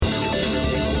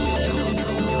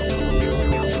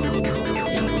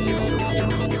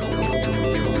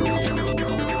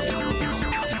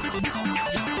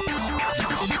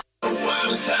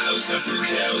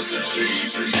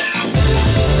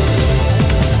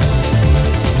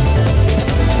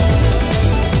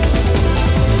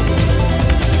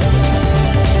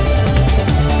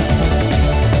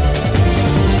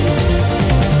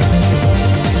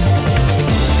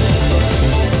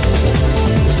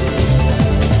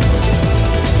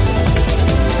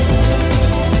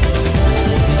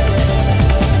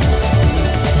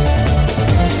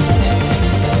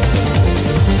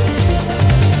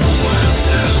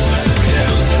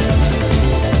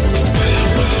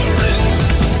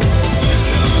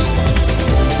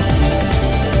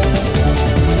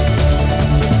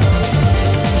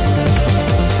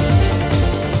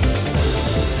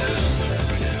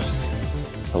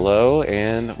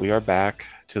back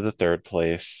to the third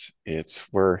place.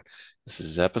 This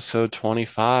is episode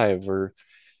 25. We're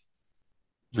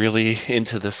really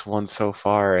into this one so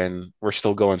far, and we're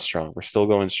still going strong. We're still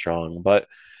going strong. But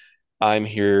I'm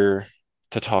here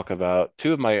to talk about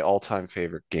two of my all-time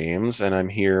favorite games, and I'm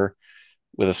here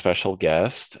with a special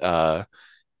guest.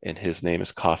 And his name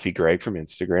is Coffee Greg from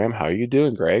Instagram. How are you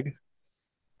doing, Greg?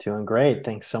 Doing great.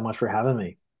 Thanks so much for having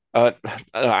me. Uh,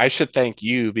 I should thank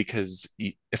you because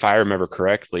if I remember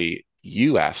correctly,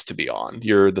 you asked to be on.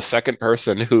 You're the second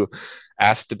person who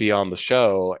asked to be on the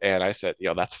show, and I said,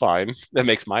 that's fine. That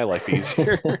makes my life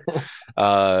easier."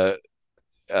 uh,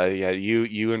 yeah,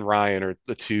 you and Ryan are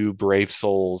the two brave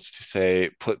souls to say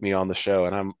put me on the show,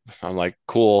 and I'm like,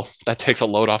 cool. That takes a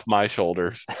load off my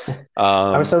shoulders.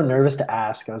 I was Um, so nervous to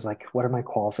ask. I was like, what are my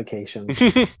qualifications?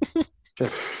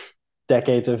 Just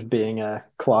decades of being a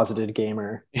closeted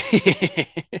gamer.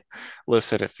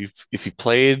 listen, if you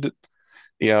played,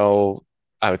 you know,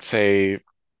 I would say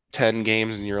 10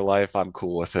 games in your life, I'm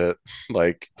cool with it.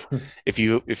 Like if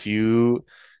you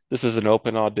this is an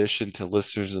open audition to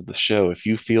listeners of the show. If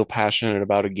you feel passionate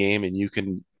about a game and you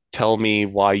can tell me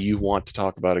why you want to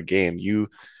talk about a game, you're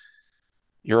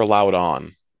allowed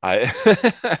on. I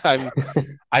I'm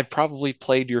I've probably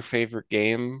played your favorite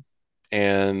game,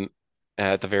 and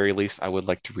at the very least I would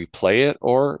like to replay it,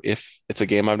 or if it's a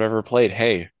game I've never played,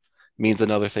 hey, means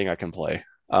another thing I can play.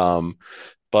 Um,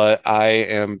 but I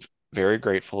am very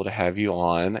grateful to have you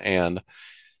on. And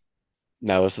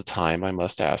now is the time I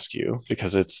must ask you,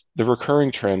 because it's the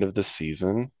recurring trend of this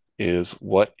season is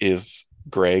what is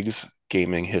Greg's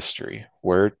gaming history?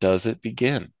 Where does it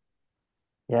begin?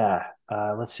 Yeah.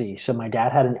 Let's see. So my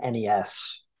dad had an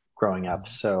NES growing up.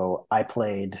 So I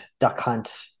played Duck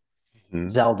Hunt, Mhm.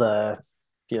 Zelda,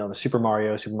 the Super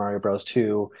Mario Bros.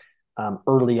 2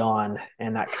 early on.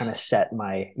 And that kind of set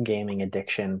my gaming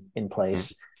addiction in Mhm.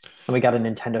 place. And we got a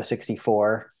Nintendo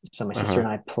 64. So my sister Uh-huh. and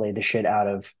I played the shit out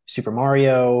of Super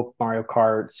Mario, Mario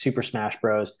Kart, Super Smash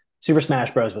Bros. Super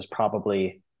Smash Bros. Was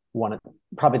probably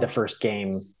the first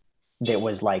game that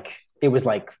was like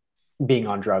being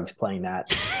on drugs playing that,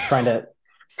 trying to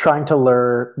trying to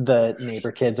lure the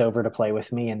neighbor kids over to play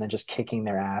with me and then just kicking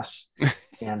their ass.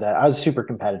 And I was super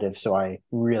competitive, so I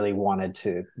really wanted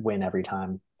to win every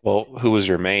time. Well, who was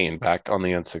your main back on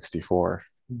the N64?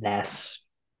 Ness.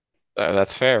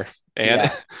 That's fair. And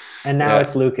Yeah. And now yeah,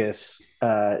 it's Lucas,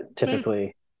 eh,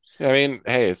 typically. I mean,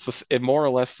 hey, it more or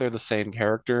less they're the same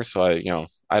character. So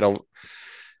I don't,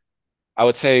 I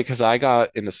would say because I got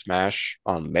into Smash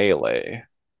on Melee,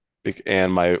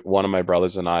 and my one of my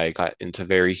brothers and I got into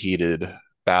very heated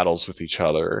battles with each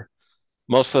other.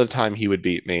 Most of the time, he would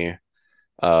beat me,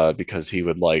 because he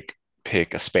would like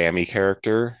pick a spammy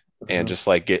character and Mhm. just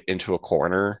like get into a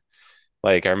corner.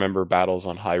 Like I remember battles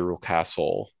on Hyrule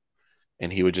Castle,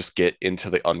 and he would just get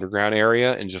into the underground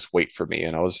area and just wait for me.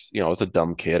 And I was a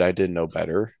dumb kid. I didn't know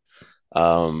better.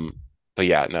 Um, but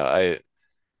yeah, no,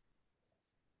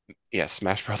 yeah,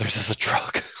 Smash Brothers is a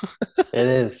drug. It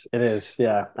is. It is.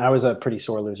 Yeah. I was a pretty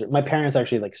sore loser. My parents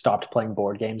actually like stopped playing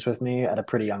board games with me at a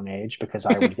pretty young age because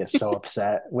I would get so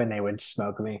upset when they would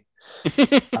smoke me.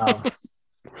 Um,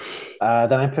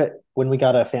 then when we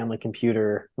got a family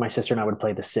computer, my sister and I would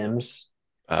play The Sims.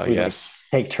 Oh We'd like yes.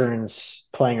 take turns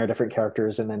playing our different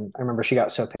characters. And then I remember she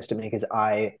got so pissed at me because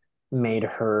I made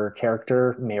her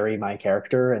character marry my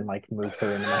character and like moved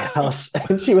her into my house.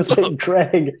 And she was like,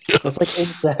 Greg, that's like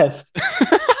incest.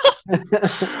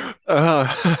 Because,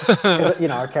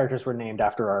 our characters were named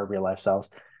after our real life selves.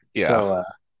 yeah. So,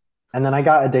 and then I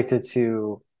got addicted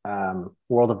to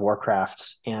World of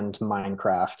Warcraft and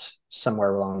Minecraft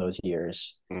somewhere along those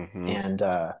years. Hmm. And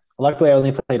luckily, I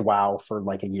only played WoW for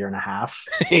like a year and a half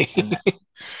and then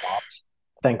stopped.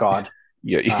 Thank God.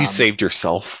 Yeah, you Um, saved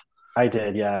yourself. I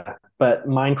did, yeah. But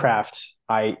Minecraft,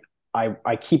 I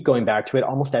keep going back to it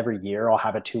almost every year. I'll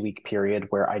have a 2 week period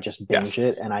where I just Yes. binge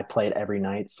it and I play it every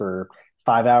night for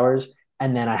 5 hours,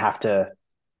 and then I have to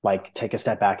like take a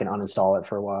step back and uninstall it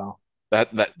for a while.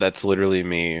 That's literally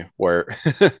me where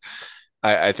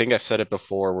I think I've said it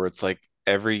before where it's like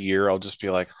every year I'll just be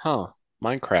like, huh,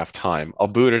 Minecraft time. I'll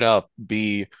boot it up,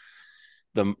 be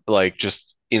the like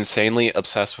just insanely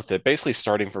obsessed with it, basically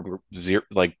starting from zero,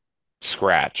 like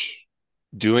scratch,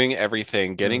 doing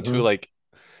everything, getting to Hmm. like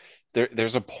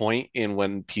there's a point in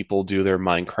when people do their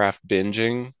Minecraft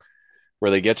binging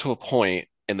where they get to a point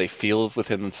and they feel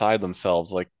within inside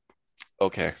themselves like,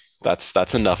 okay,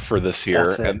 that's enough for this year,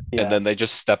 That's it. and Yeah. then they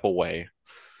just step away.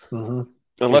 Hmm.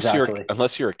 Unless you're Exactly.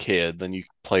 unless you're a kid, then you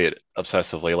play it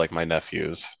obsessively like my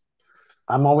nephews.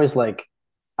 I'm always like,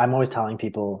 I'm always telling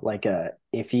people like,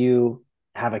 if you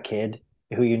have a kid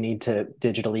who you need to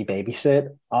digitally babysit.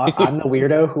 I'm the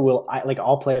weirdo who will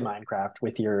I'll play Minecraft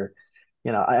with your,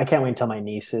 I can't wait until my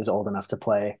niece is old enough to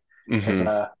play because Hmm.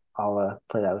 I'll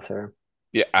play that with her.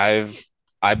 Yeah,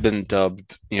 I've been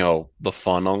dubbed, the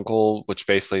fun uncle, which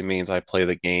basically means I play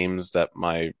the games that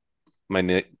my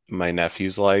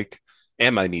nephews like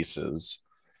and my nieces.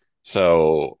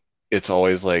 So it's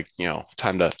always like,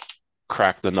 time to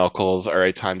crack the knuckles, all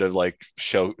right, time to like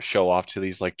show off to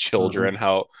these like children Hmm.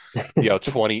 how,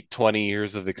 20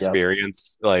 years of Yep.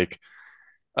 experience, like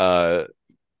uh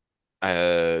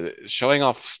showing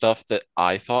off stuff that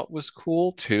I thought was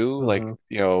cool too. Like, Hmm.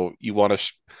 you want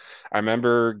to I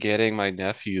remember getting my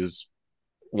nephews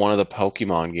one of the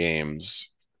Pokemon games,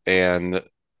 and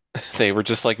they were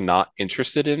just like not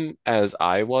interested in as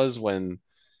I was when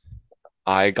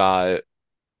I got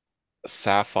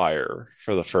Sapphire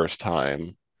for the first time,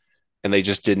 and they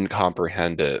just didn't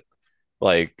comprehend it.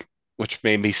 Like, which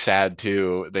made me sad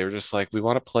too. They were just like, we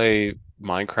want to play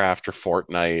Minecraft or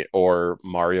Fortnite or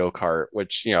Mario Kart,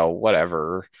 which,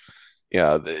 whatever.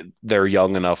 Yeah, they're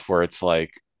young enough where it's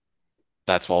like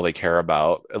that's all they care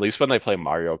about. At least when they play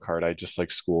Mario Kart, I just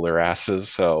like school their asses.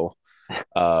 So,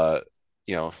 uh,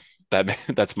 you know,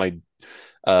 that's my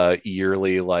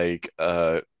yearly like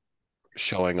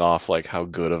showing off like how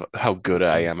good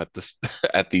I Hmm. am at this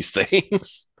at these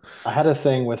things. I had a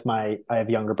thing with I have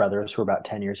younger brothers who are about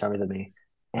 10 years younger than me.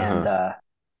 And Uh-huh.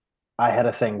 I had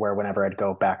a thing where whenever I'd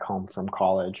go back home from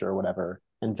college or whatever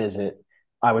and visit,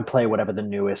 I would play whatever the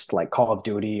newest, like Call of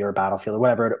Duty or Battlefield or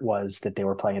whatever it was that they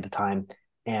were playing at the time.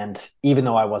 And even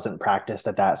though I wasn't practiced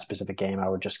at that specific game, I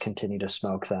would just continue to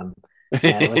smoke them.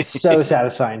 And it was so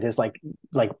satisfying. Just like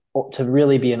to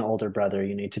really be an older brother,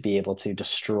 you need to be able to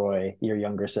destroy your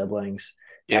younger siblings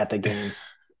Yeah, at the games.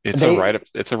 it's a They, rite of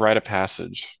it's a rite of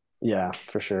passage, yeah,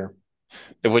 for sure.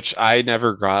 which I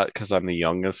never got because I'm the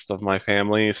youngest of my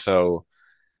family. So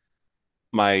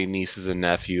my nieces and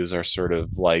nephews are sort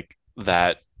of like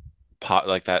that pot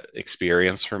like that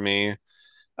experience for me.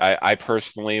 I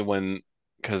personally when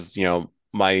because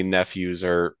my nephews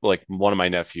are like one of my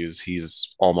nephews,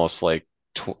 he's almost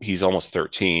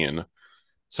 13,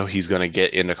 so he's gonna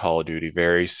get into Call of Duty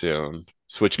very soon.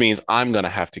 So which means I'm gonna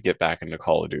have to get back into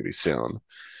Call of Duty soon.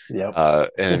 Yep.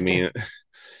 And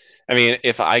I mean,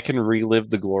 if I can relive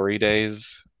the glory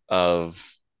days of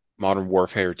Modern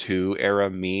Warfare 2 era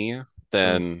me,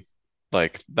 then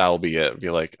like that'll be it. Be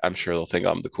like, I'm sure they'll think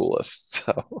I'm the coolest.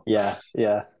 So Yeah,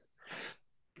 yeah.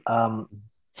 Um,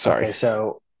 sorry. okay,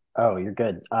 so oh, you're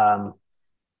good.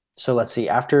 So let's see.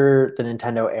 After the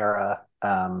Nintendo era,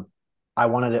 I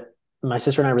wanted it. My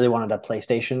sister and I really wanted a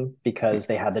PlayStation because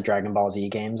they had the Dragon Ball Z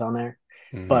games on there.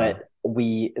 Mhm. But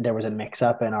there was a mix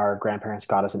up and our grandparents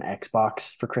got us an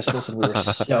Xbox for Christmas and we were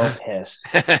so pissed.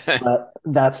 But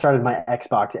that started my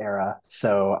Xbox era.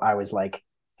 So I was like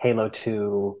Halo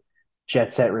 2,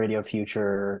 Jet Set Radio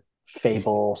Future,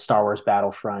 Fable, Star Wars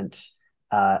Battlefront,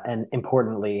 and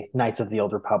importantly, Knights of the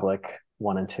Old Republic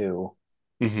 1 and 2.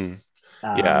 Hmm.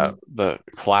 Yeah, Um, the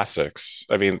classics.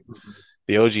 I mean,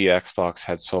 the OG Xbox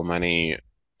had so many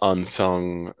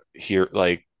unsung here,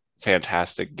 like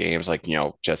fantastic games, like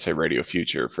Jet Set Radio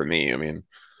Future for me. I mean,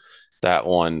 that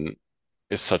one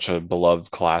is such a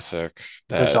beloved classic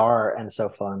that Bizarre and so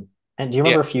fun. And do you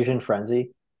yeah, remember Fusion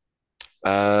Frenzy?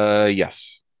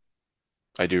 yes,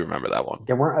 I do remember that one.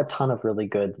 There weren't a ton of really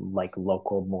good like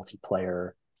local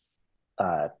multiplayer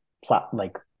uh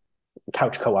like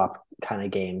couch co-op kind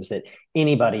of games that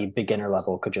anybody beginner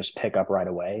level could just pick up right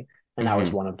away. And that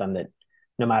was Hmm. one of them that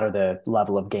no matter the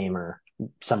level of gamer,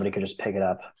 somebody could just pick it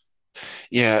up.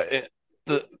 Yeah,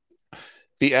 the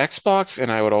the Xbox,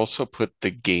 and I would also put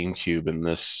the GameCube in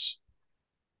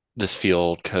this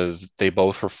field because they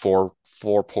both were four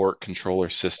port controller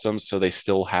systems, so they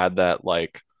still had that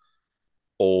like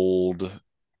old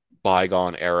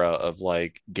bygone era of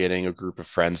like getting a group of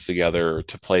friends together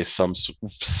to play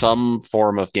some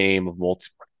form of game of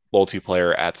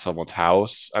multiplayer at someone's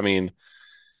house. I mean,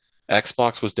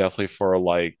 Xbox was definitely for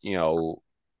like,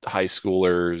 high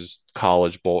schoolers,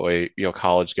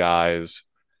 college guys,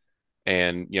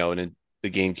 and and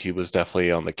the GameCube was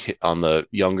definitely on the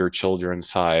younger children's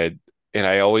side. And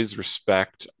I always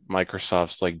respect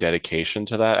Microsoft's like dedication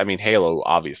to that. I mean, Halo,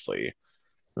 obviously,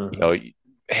 you Mm-hmm. know,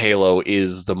 Halo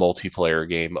is the multiplayer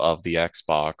game of the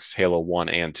Xbox, Halo 1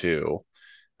 and 2.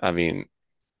 I mean,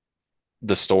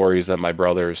 the stories that my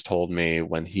brothers told me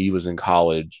when he was in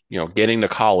college, getting to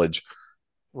college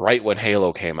right when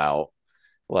Halo came out,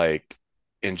 like,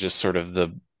 and just sort of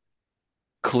the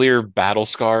clear battle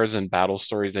scars and battle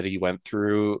stories that he went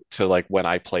through to like when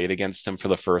I played against him for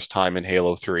the first time in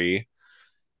Halo 3.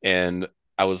 And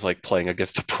I was like playing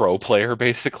against a pro player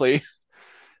basically.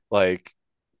 Like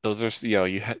those are,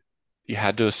 you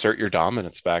had to assert your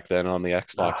dominance back then on the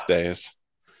Xbox Ah, days.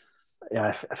 yeah,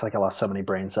 I feel like I lost so many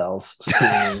brain cells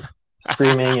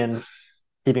screaming and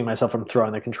keeping myself from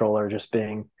throwing the controller, just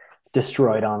being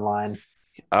destroyed online.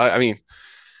 I mean,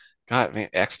 God, man,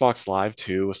 Xbox Live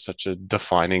 2 was such a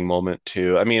defining moment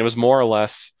too. I mean, it was more or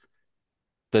less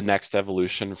the next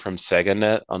evolution from Sega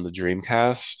Net on the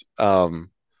Dreamcast.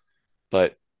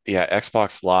 But yeah,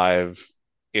 Xbox Live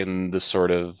in the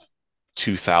sort of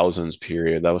 2000s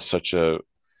period, that was such a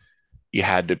you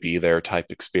had to be there type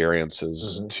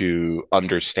experiences Hmm. to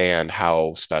understand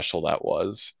how special that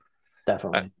was.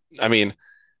 I, Definitely. I mean,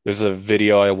 there's a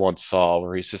video I once saw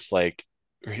where he's just like,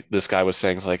 this guy was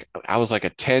saying, it's like, I was like a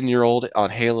 10-year-old on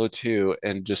Halo 2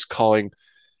 and just calling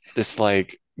this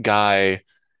like guy,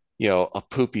 a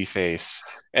poopy face.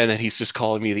 And then he's just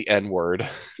calling me the N word.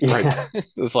 Right. Yeah.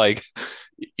 It's like,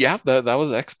 yeah, that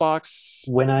was Xbox.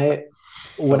 When I That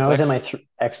when I was was in X.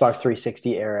 my Xbox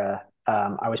 360 era,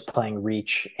 I was playing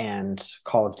Reach and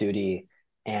Call of Duty,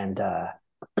 and I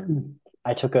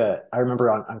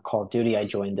remember on Call of Duty, I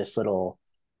joined this little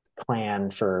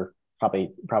clan for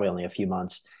probably only a few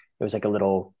months. It was like a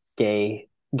little gay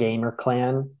gamer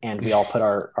clan, and we all put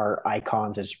our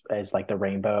icons as like the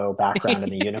rainbow background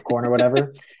and the unicorn or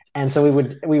whatever. And so we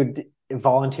would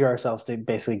volunteer ourselves to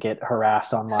basically get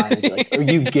harassed online. We'd be like, "Are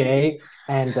you gay?"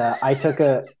 And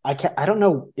I don't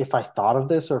know if I thought of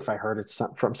this or if I heard it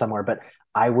from somewhere, but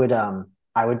I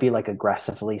would be like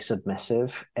aggressively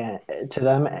submissive to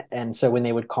them, and so when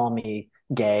they would call me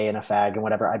gay and a fag and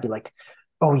whatever, I'd be like,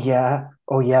 oh yeah,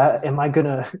 am I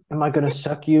gonna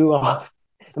suck you off?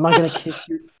 Am I gonna kiss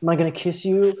you? Am I gonna kiss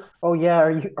you? Oh yeah,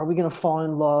 are we gonna fall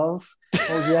in love?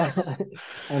 Oh yeah.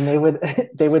 And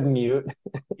they would mute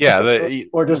Yeah,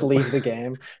 or just leave the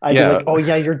game. I'd be yeah. like, oh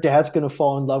yeah, your dad's gonna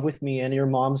fall in love with me and your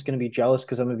mom's gonna be jealous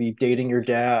because I'm gonna be dating your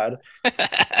dad.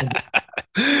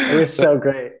 It was so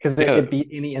great because they Yeah, could beat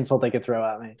any insult they could throw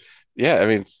at me. yeah. I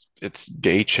mean, it's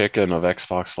gay chicken of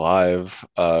Xbox Live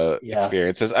Yeah.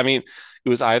 experiences. I mean, it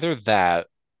was either that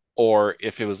or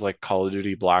if it was like Call of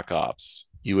Duty Black Ops,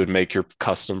 you would make your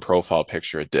custom profile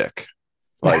picture a dick.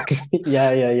 Like,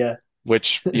 Yeah, yeah, yeah.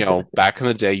 which, back in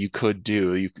the day you could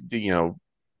do.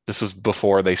 This was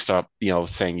before they stopped,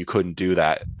 saying you couldn't do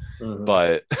that. Hmm.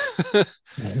 But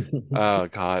oh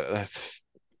God,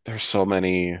 there's so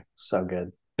many So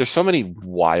good. there's so many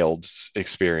wild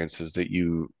experiences that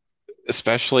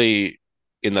especially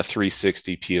in the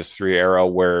 360 PS3 era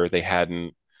where they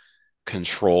hadn't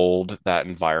controlled that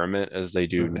environment as they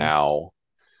do Hmm. now,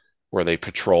 where they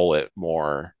patrol it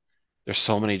more. There's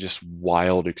so many just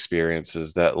wild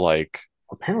experiences that like,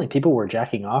 Apparently people were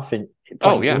jacking off and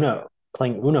oh yeah,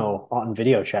 playing Uno on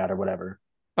video chat or whatever.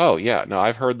 oh yeah, no,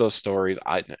 I've heard those stories.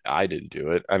 I didn't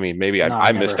do it. I mean, maybe No, I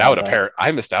I never missed had out. that.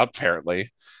 I missed out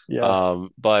apparently. Yeah.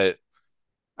 But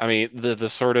I mean, the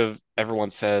sort of everyone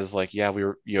says like, yeah, we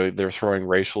were, they're throwing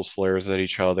racial slurs at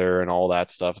each other and all that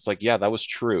stuff. It's like, yeah, that was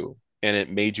true, and it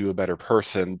made you a better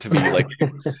person to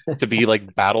be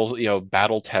like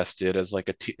battle tested as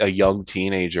like a young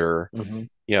teenager, Hmm.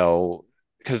 you know,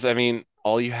 because I mean,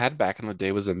 all you had back in the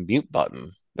day was a mute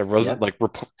button. There wasn't Yep.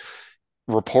 like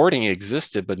reporting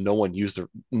existed, but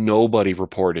nobody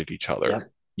reported each other.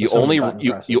 Yep. You There's so many only button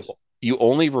you you presses. you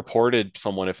only reported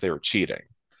someone if they were cheating.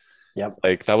 Yep.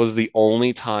 Like that was the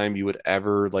only time you would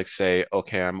ever like say,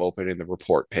 okay, I'm opening the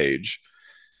report page.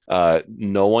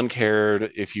 No one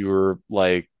cared if you were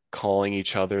like calling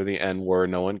each other the N word.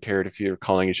 No one cared if you were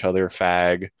calling each other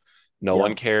fag. No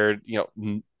one Yep. cared.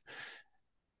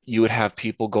 You would have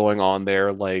people going on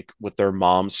there like with their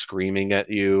moms screaming at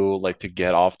you, like to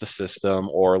get off the system,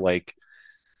 or like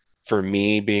for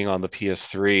me being on the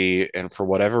PS3, and for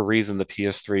whatever reason, the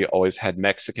PS3 always had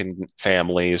Mexican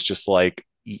families just like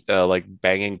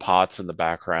banging pots in the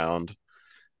background.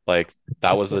 Like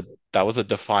that was a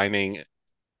defining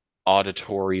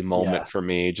auditory moment Yeah. for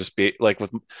me. Just be like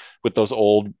with those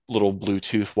old little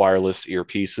Bluetooth wireless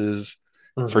earpieces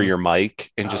for Hmm. your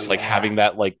mic, and Oh just like having yeah.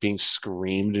 that like being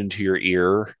screamed into your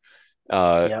ear.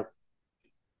 Uh, Yep.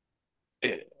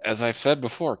 as I've said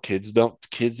before, kids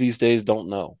these days don't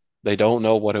know. They don't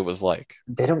know what it was like.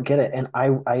 They don't get it. And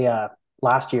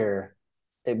last year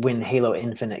when Halo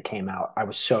Infinite came out, I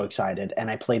was so excited and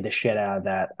I played the shit out of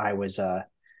that. I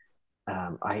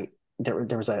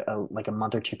there was like a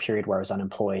month or two period where I was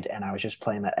unemployed and I was just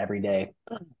playing that every day.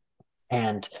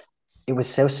 And it was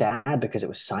so sad because it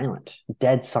was silent,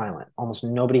 dead silent. Almost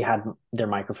nobody had their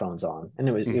microphones on, and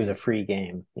it was Mhm. a free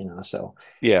game, you know. So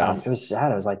Yeah. it was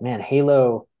sad. I was like, man,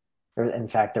 Halo, In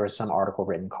fact, there was some article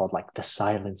written called like "The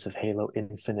Silence of Halo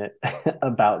Infinite"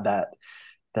 about that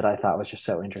I thought was just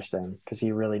so interesting because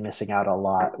you're really missing out a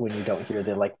lot when you don't hear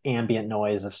the like ambient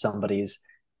noise of somebody's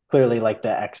clearly like the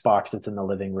Xbox that's in the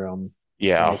living room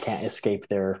and Yeah. they can't escape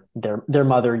their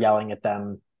mother yelling at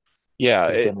them Yeah,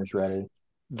 as dinner's ready.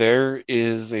 there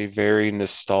is a very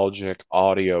nostalgic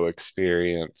audio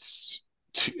experience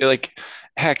to, like,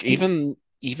 heck, even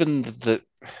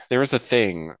there is a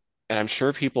thing, and I'm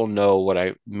sure people know what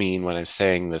I mean when I'm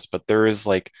saying this, but there is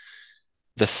like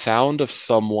the sound of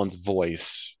someone's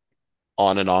voice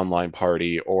on an online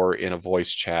party or in a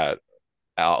voice chat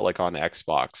out like on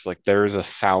Xbox. Like there's a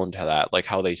sound to that, like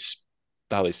how they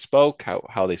spoke,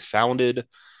 how they sounded,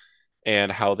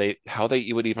 and how they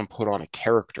would even put on a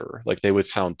character. Like they would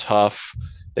sound tough,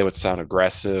 they would sound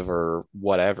aggressive or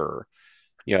whatever.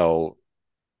 You know,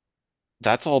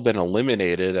 that's all been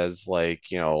eliminated as like,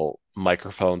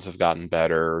 microphones have gotten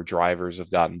better, drivers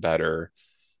have gotten better.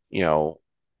 You know,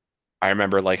 I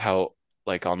remember like how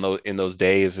like on those in those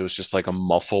days it was just like a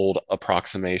muffled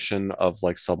approximation of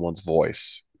like someone's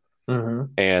voice.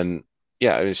 Mm-hmm. And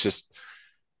yeah, it's just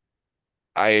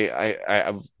I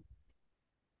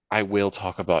I will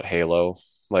talk about Halo.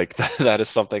 Like that is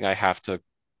something I have to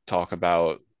talk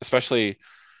about, especially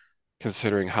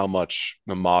considering how much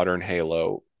the modern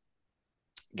Halo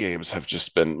games have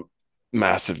just been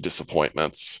massive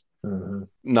disappointments. Mm-hmm.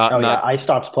 Not Oh yeah, not I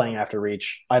stopped playing after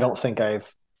Reach. I don't think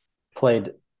I've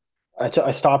played.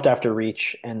 I stopped after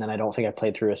Reach, and then I don't think I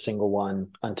played through a single one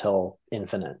until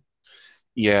Infinite.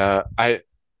 Yeah, I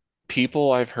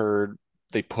people I've heard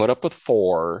they put up with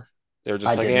four. They're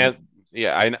I just like, didn't.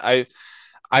 yeah,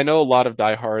 I know a lot of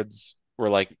diehards were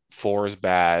like four is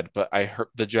bad, but I heard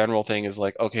the general thing is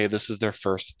like, okay, this is their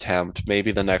first attempt.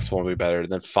 Maybe the next one will be better.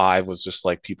 And then five was just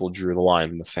like people drew the line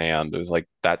in the sand. It was like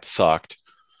that sucked.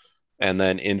 And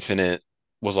then Infinite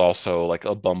was also like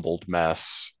a bumbled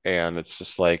mess. And it's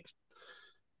just like,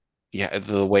 yeah,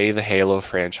 the way the Halo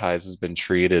franchise has been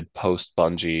treated post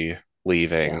Bungie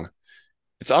Yeah. leaving,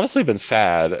 it's honestly been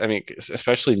sad. I mean,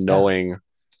 especially Yeah. knowing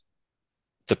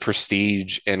the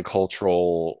prestige and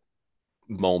cultural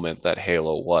moment that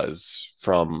Halo was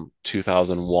from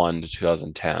 2001 to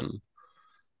 2010.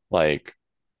 Like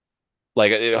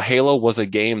Halo was a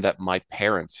game that my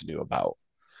parents knew about.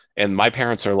 And my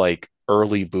parents are like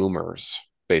early boomers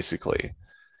basically.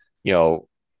 You know,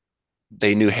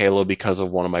 they knew Halo because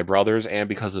of one of my brothers and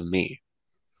because of me.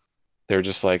 They're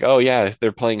just like, "Oh yeah,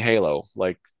 they're playing Halo."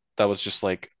 Like that was just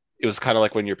like it was kind of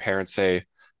like when your parents say,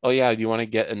 "Oh yeah, do you want to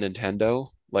get a Nintendo?"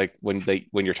 Like when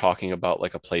you're talking about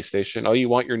like a PlayStation, "Oh, you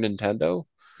want your Nintendo?"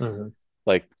 Mm-hmm.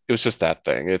 Like it was just that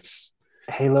thing. It's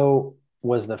Halo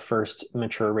was the first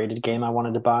mature rated game I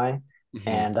wanted to buy. mhm.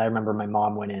 And I remember my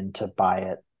mom went in to buy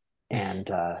it. And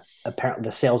apparently,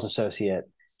 the sales associate,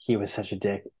 he was such a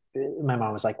dick. My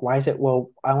mom was like, "Why is it?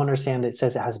 Well, I don't understand. It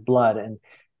says it has blood." And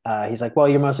he's like, "Well,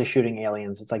 you're mostly shooting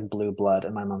aliens. It's like blue blood."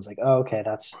 And my mom's like, "Oh, okay,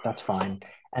 that's fine."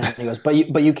 And he goes, "But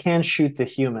you can shoot the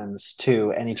humans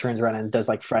too." And he turns around and does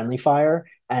like friendly fire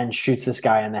and shoots this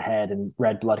guy in the head, and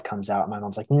red blood comes out. And my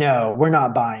mom's like, "No, we're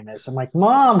not buying this." I'm like,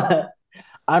 "Mom,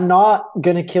 I'm not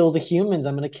gonna kill the humans.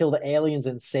 I'm gonna kill the aliens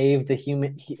and save the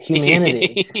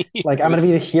humanity. Like It I'm gonna was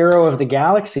be the hero of the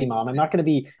galaxy, Mom. I'm not gonna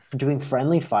be doing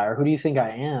friendly fire. Who do you think I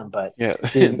am?" But yeah.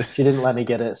 she didn't let me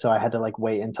get it, so I had to like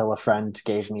wait until a friend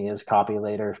gave me his copy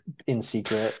later in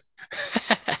secret.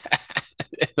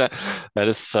 that that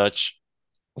is such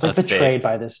I was a like thing. betrayed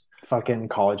by this fucking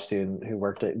college student who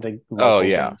worked at the Oh local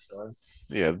yeah. game store.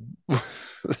 Yeah.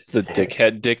 The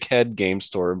dickhead game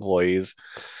store employees.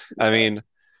 I Yeah. mean,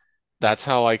 that's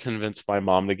how I convinced my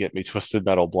mom to get me Twisted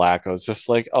Metal Black. I was just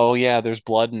like, "Oh yeah, there's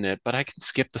blood in it, but I can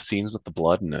skip the scenes with the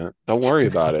blood in it. Don't worry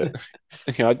about it.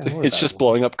 Yeah, don't worry It's about it, just Mom.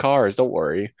 blowing up cars. Don't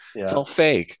worry. It's Yeah. all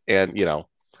fake." And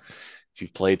if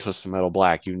you've played Twisted Metal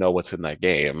Black, you know what's in that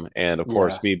game. And of Yeah.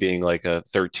 course, me being like a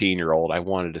 13-year-old, I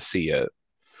wanted to see it.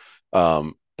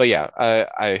 But yeah,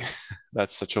 I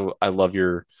that's such a I love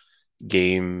your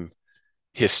game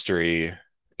history.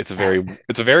 It's a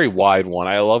very wide one.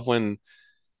 I love when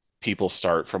people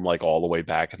start from like all the way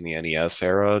back in the NES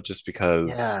era, just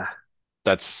because Yeah.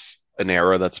 that's an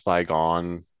era that's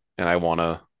bygone, and I want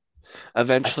to I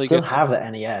eventually still get to. have the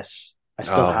NES. I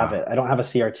still have Oh, it. I don't have a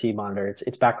CRT monitor.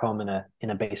 It's back home in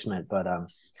a basement, but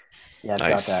yeah, I've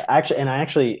got nice. that.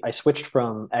 I switched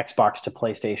from Xbox to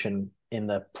PlayStation in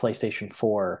the PlayStation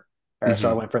 4. So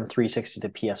I Hmm. went from 360 to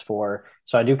PS4.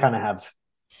 So I do kind of have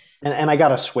and I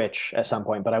got a Switch at some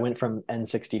point, but I went from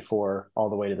N64 all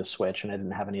the way to the Switch and I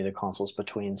didn't have any of the consoles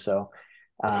between. So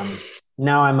um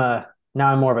now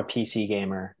I'm more of a PC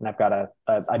gamer and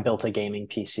I built a gaming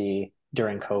PC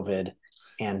during COVID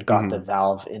and got the Hmm.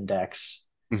 Valve Index,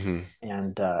 Hmm.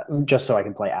 and just so I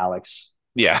can play Alex.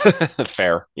 Yeah,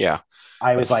 fair. Yeah,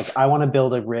 I was that's like, I want to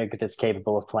build a rig that's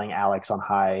capable of playing Alex on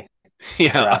high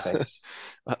yeah, graphics.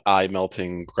 eye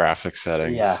melting graphic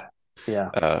settings. Yeah, yeah.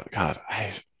 God,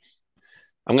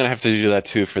 I'm gonna have to do that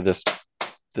too for this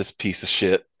piece of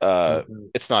shit. Mm-hmm.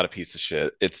 It's not a piece of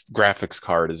shit. Its graphics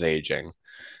card is aging.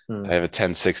 I Mm-hmm. have a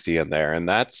 1060 in there, and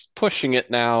that's pushing it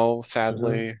now, Mm-hmm.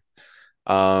 sadly.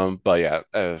 But yeah,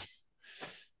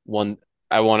 one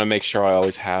I want to make sure I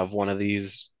always have one of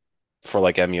these for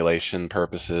like emulation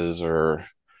purposes or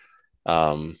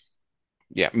um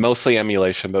yeah, mostly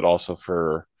emulation, but also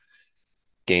for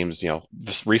games,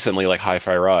 just recently like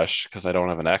Hi-Fi Rush because I don't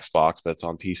have an Xbox, but it's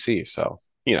on PC. So,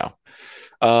 you know.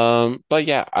 But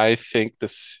yeah, I think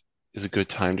this is a good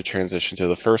time to transition to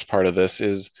the first part of this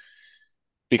is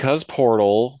because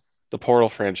the Portal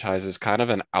franchise is kind of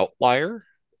an outlier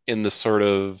in the sort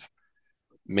of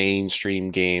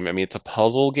mainstream game. I mean, it's a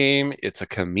puzzle game, it's a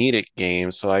comedic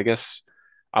game. So I guess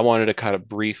I wanted to kind of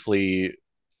briefly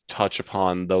touch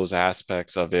upon those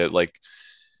aspects of it. Like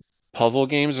puzzle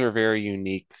games are a very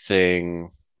unique thing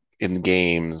in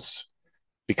games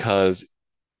because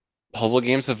puzzle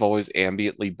games have always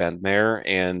ambiently been there,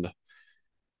 and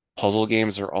puzzle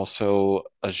games are also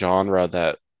a genre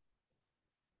that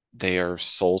they are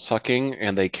soul sucking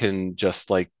and they can just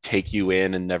like take you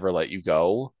in and never let you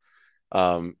go.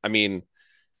 I mean,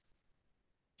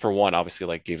 for one, obviously,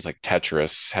 like games like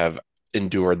Tetris have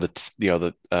endured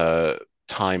the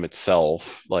time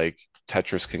itself. Like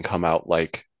Tetris can come out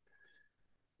like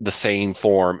the same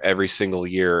form every single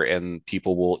year, and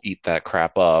people will eat that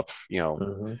crap up.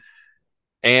 Mm-hmm.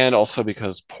 And also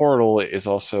because Portal is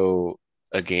also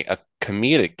a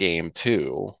comedic game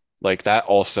too. Like that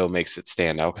also makes it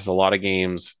stand out because a lot of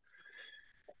games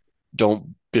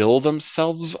don't bill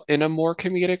themselves in a more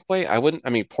comedic way. I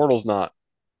mean, Portal's not,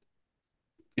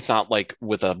 it's not like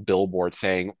with a billboard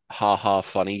saying, haha,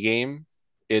 funny game.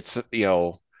 It's,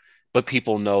 but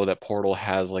people know that Portal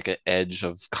has like an edge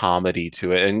of comedy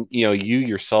to it. And, you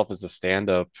yourself as a stand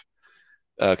up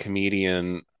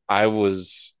comedian, I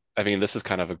mean, this is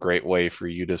kind of a great way for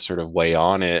you to sort of weigh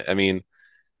on it. I mean,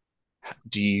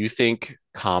 do you think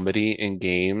comedy in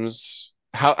games,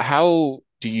 how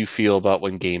do you feel about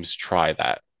when games try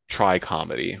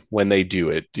comedy when they do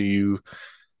it?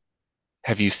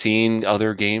 Have you seen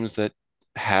other games that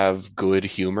have good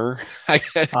humor? I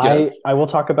I guess. I will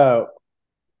talk about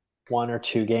one or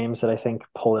two games that I think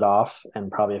pull it off,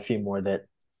 and probably a few more that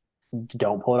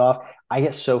don't pull it off. I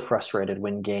get so frustrated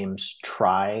when games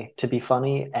try to be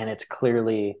funny and it's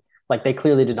clearly like they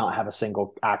clearly did not have a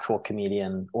single actual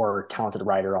comedian or talented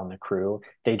writer on the crew.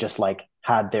 They just like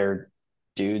had their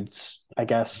dudes, I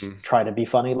guess, Mhm. try to be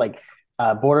funny. Like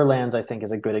Borderlands, I think,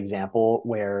 is a good example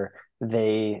where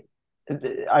they.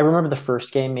 I remember the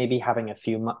first game maybe having a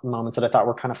few moments that I thought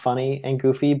were kind of funny and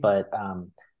goofy, but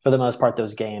for the most part,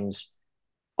 those games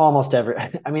almost every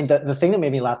I mean the thing that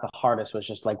made me laugh the hardest was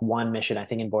just like one mission I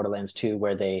think in Borderlands 2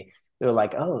 where they were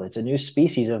like, oh, it's a new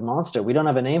species of monster, we don't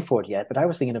have a name for it yet, but I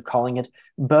was thinking of calling it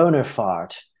boner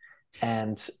fart.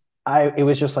 And I it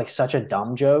was just like such a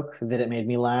dumb joke that it made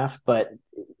me laugh. But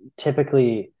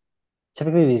typically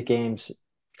typically these games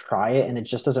try it and it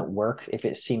just doesn't work if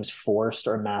it seems forced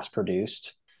or mass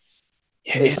produced.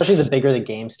 Yeah, Especially the it's. bigger the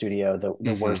game studio, the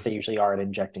Mhm. worse they usually are at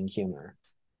injecting humor.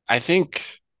 I think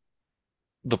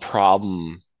the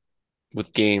problem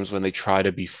with games when they try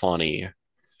to be funny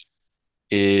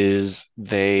is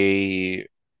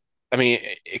I mean,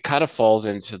 it kind of falls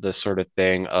into this sort of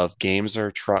thing of games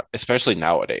especially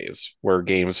nowadays, where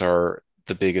games are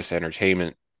the biggest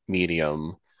entertainment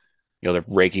medium. They're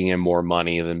raking in more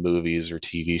money than movies or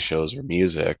TV shows or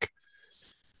music.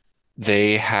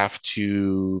 They have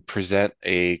to present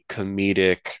a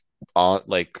comedic,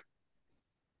 like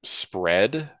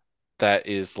spread that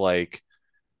is like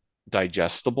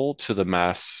digestible to the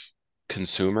mass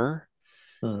consumer.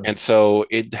 Hmm. And so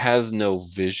it has no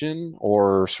vision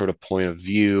or sort of point of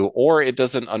view, or it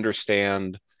doesn't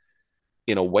understand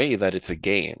in a way that it's a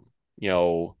game. You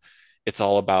know, it's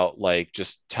all about like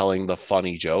just telling the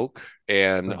funny joke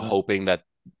and Hmm. hoping that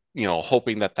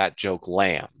that joke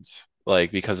lands.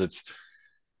 Like because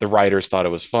the writers thought it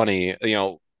was funny.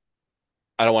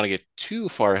 I don't want to get too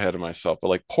far ahead of myself, but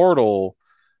like Portal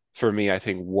for me, I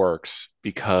think works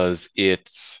because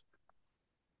it's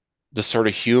the sort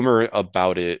of humor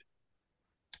about it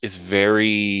is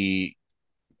very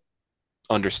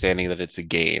understanding that it's a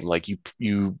game. Like you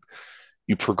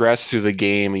progress through the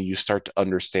game and you start to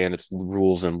understand its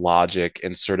rules and logic,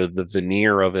 and sort of the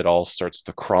veneer of it all starts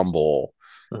to crumble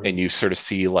and Mhm. you sort of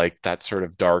see like that sort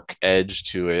of dark edge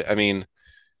to it. I mean,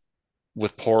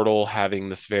 with Portal having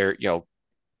this very,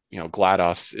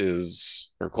 GLaDOS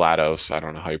is, or GLaDOS, I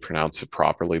don't know how you pronounce it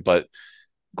properly, but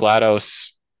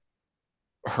GLaDOS,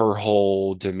 her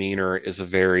whole demeanor is a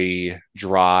very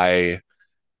dry,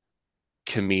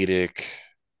 comedic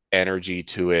energy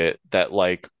to it that,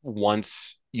 like,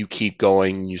 once you keep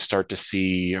going, you start to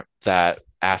see that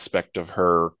aspect of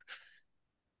her.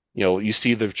 You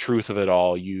see the truth of it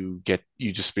all. You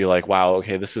just be like, wow,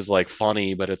 okay, this is like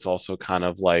funny, but it's also kind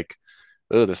of like,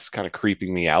 oh, this is kind of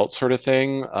creeping me out, sort of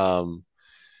thing.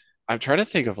 I'm trying to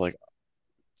think of like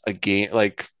a game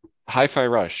like Hi-Fi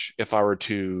Rush. If I were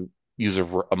to use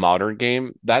a modern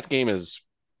game, that game is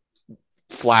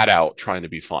flat out trying to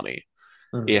be funny.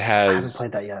 It Mhm. I haven't has,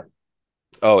 played that yet.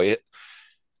 oh, it,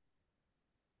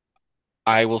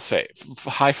 I will say,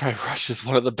 Hi-Fi Rush is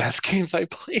one of the best games I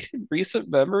played in recent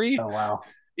memory. Oh wow.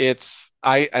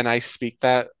 I speak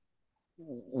that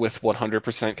with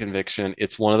 100% conviction.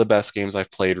 It's one of the best games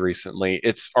I've played recently.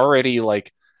 It's already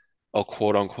like a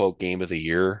quote unquote game of the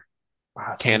year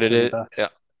Wow, it's only 30 candidate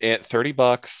bucks. at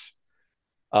 $30.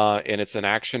 And it's an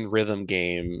action rhythm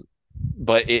game,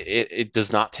 but it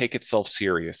does not take itself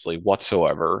seriously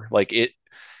whatsoever. Like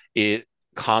it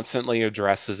constantly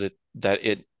addresses it that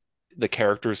it the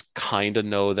characters kind of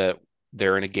know that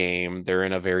they're in a game, they're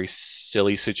in a very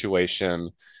silly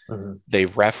situation. Mhm. They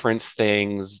reference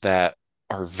things that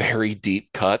are very deep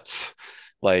cuts,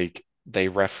 like they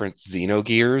reference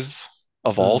Xenogears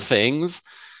of all Mhm. things,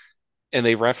 and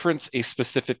they reference a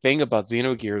specific thing about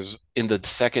Xenogears in the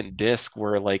second disc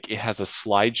where like it has a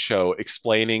slideshow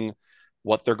explaining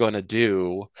what they're going to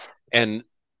do. And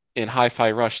in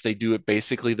Hi-Fi Rush, they do it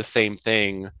basically the same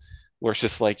thing where it's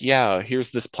just like, yeah,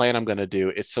 here's this plan I'm going to do.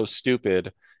 It's so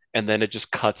stupid. And then it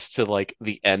just cuts to like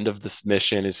the end of this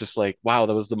mission. It's just like, wow,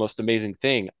 that was the most amazing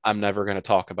thing. I'm never going to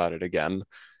talk about it again.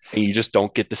 And you just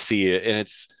don't get to see it. And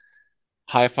it's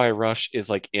Hi-Fi Rush is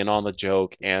like in on the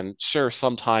joke, and sure,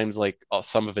 sometimes like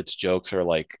some of its jokes are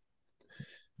like,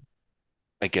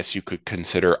 I guess you could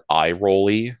consider eye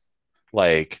rolly,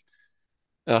 like,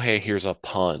 oh hey, here's a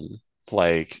pun,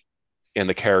 like, and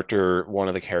one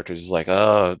of the characters is like,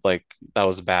 oh, like that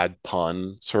was a bad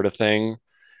pun, sort of thing.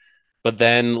 But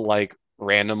then like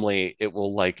randomly, it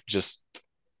will like just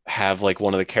have like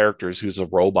one of the characters who's a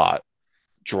robot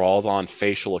draws on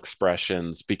facial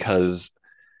expressions because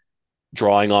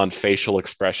drawing on facial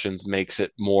expressions makes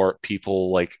it more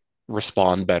people like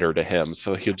respond better to him.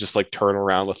 So he'll just like turn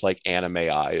around with like anime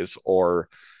eyes, or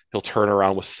he'll turn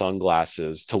around with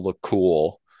sunglasses to look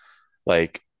cool.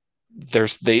 Like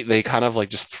they kind of like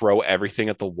just throw everything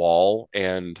at the wall,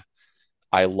 and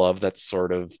I love that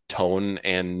sort of tone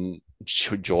and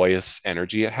joyous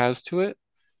energy it has to it.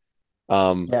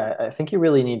 Um, Yeah, I think you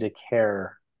really need to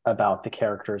care about the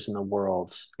characters in the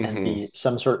world and mhm. be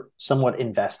somewhat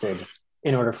invested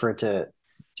in order for it to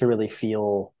really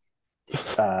feel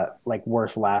like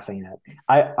worth laughing at.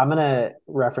 I'm gonna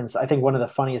reference. I think one of the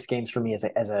funniest games for me as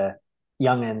a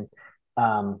youngin.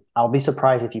 I'll be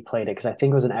surprised if you played it because I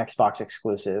think it was an Xbox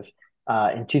exclusive.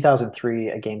 In 2003,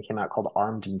 a game came out called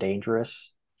Armed and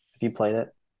Dangerous. Have you played it?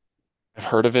 I've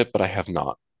heard of it, but I have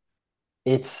not.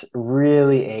 It's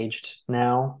really aged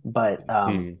now, but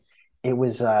Hmm. it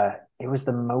was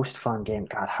the most fun game.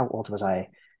 God, how old was I?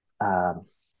 Um,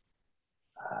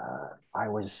 uh, I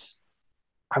was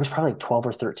I was probably like 12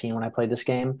 or 13 when I played this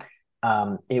game.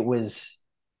 It was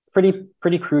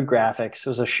pretty crude graphics. It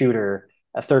was a shooter,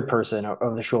 a third person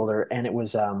over the shoulder, and it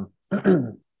was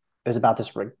it was about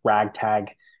this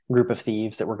ragtag group of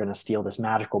thieves that were going to steal this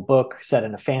magical book set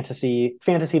in a fantasy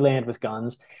land with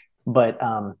guns. But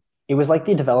it was like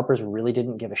the developers really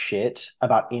didn't give a shit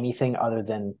about anything other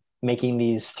than making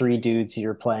these three dudes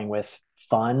you're playing with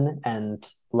fun and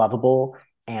lovable,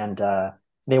 and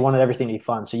they wanted everything to be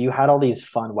fun. So you had all these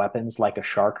fun weapons like a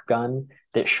shark gun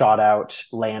that shot out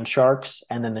land sharks,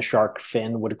 and then the shark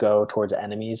fin would go towards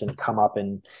enemies and come up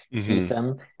and eat Hmm.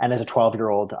 them. And as a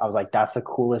 12-year-old, I was like, that's the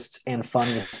coolest and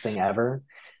funniest thing ever.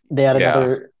 They had Yeah.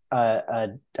 another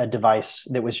a device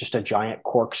that was just a giant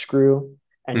corkscrew,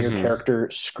 and your Hmm. character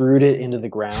screwed it into the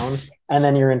ground, and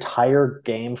then your entire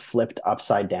game flipped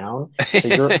upside down. So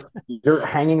you're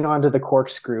hanging onto the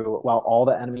corkscrew while all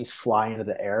the enemies fly into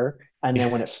the air, and then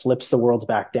when it flips the worlds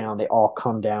back down, they all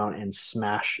come down and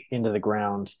smash into the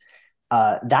ground.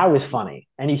 That was funny,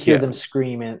 and you hear Yeah. them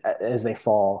scream as they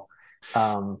fall.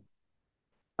 Um,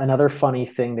 Another funny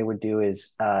thing they would do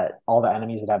is all the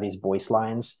enemies would have these voice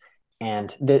lines,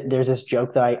 and there's this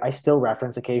joke that I still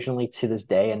reference occasionally to this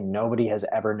day, and nobody has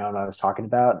ever known what I was talking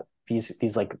about.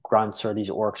 These like grunts or these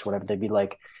orcs, or whatever, they'd be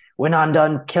like, when I'm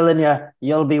done killing you,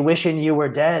 you'll be wishing you were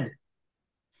dead.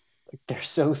 They're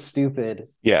so stupid.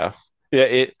 Yeah. Yeah,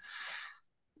 it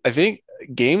I think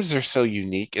games are so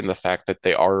unique in the fact that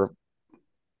they are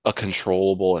a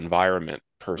controllable environment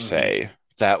per Hmm. se,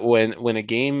 that when a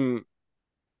game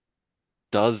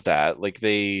does that, like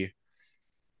they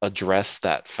address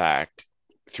that fact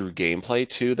through gameplay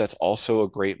too, that's also a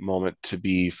great moment to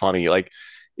be funny. Like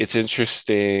it's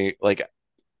interesting, like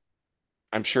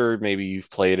I'm sure maybe you've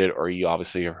played it or you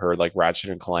obviously have heard like Ratchet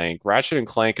and Clank. Ratchet and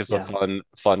Clank is a Yeah.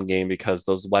 fun game because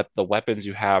the weapons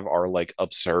you have are like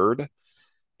absurd.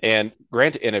 And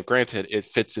granted, it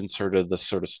fits in sort of the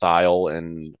sort of style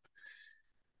and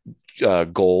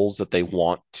goals that they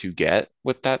want to get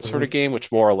with that sort of Hmm. game,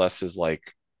 which more or less is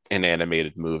like an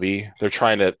animated movie. They're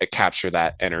trying to capture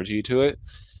that energy to it,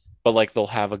 but like they'll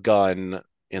have a gun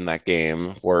in that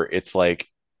game where it's like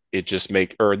it just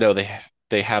make or no,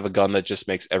 they have a gun that just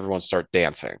makes everyone start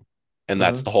dancing, and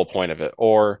that's the Hmm. whole point of it.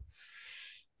 Or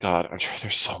God, I'm sure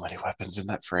there's so many weapons in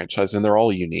that franchise, and they're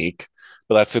all unique.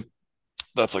 But that's it.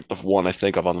 That's like the one I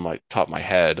think of on my top of my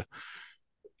head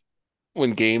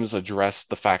when games address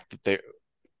the fact that they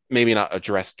maybe not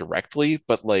addressed directly,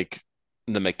 but like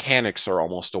the mechanics are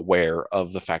almost aware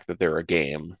of the fact that they're a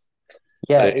game.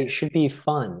 Yeah, Uh, it should be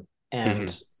fun. mhm,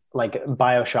 And like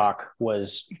BioShock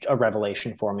was a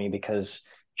revelation for me because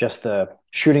just the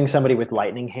shooting somebody with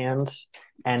lightning hands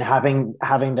and having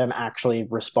them actually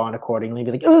respond accordingly,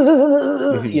 be like,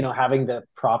 "Ugh," mhm. having the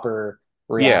proper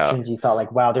Yeah. reactions, you felt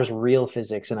like, wow, there's real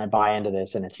physics and I buy into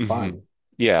this and it's Mhm. fun.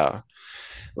 Yeah.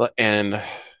 And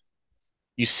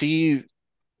you see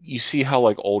you see how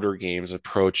like older games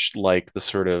approach like the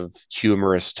sort of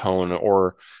humorous tone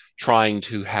or trying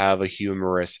to have a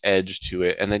humorous edge to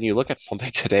it. And then you look at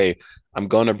something today, I'm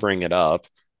going to bring it up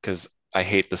because I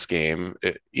hate this game,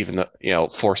 even though,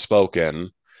 Forspoken,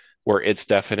 where its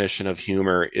definition of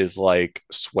humor is like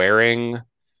swearing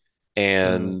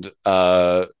Mm. and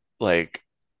like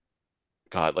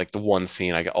God, like the one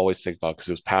scene I always think about because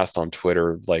it was passed on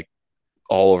Twitter like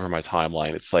all over my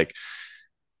timeline. It's like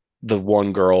the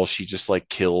one girl, she just like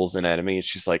kills an enemy and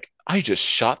she's like, I just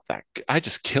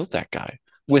killed that guy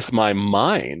with my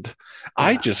mind.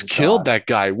 I Yeah, just killed God. that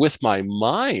guy with my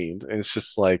mind. And it's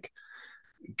just like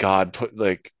God put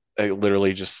like I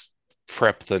literally just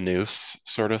prep the noose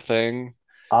sort of thing.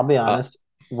 I'll be Uh, honest.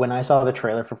 When I saw the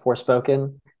trailer for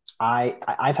Forspoken,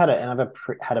 I've had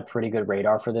had a pretty good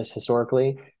radar for this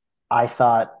historically. I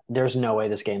thought there's no way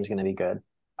this game's going to be good.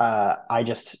 I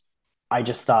just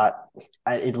thought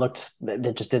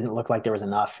it just didn't look like there was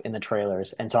enough in the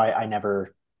trailers, and so I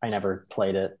never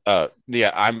played it.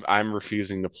 yeah, I'm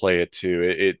refusing to play it too.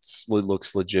 It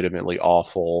looks legitimately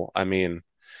awful. I mean,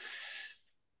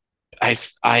 I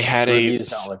had The a reviews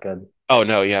don't look good. Oh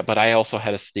no, yeah, but I also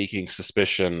had a sneaking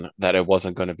suspicion that it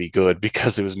wasn't going to be good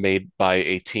because it was made by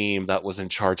a team that was in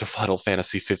charge of Final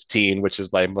Fantasy 15, which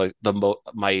is my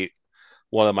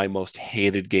one of my most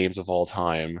hated games of all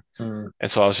time. Mm.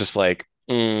 And so I was just like,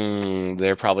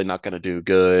 they're probably not going to do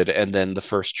good. And then the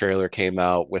first trailer came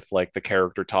out with like the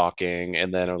character talking,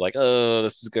 and then I'm like, oh,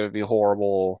 this is going to be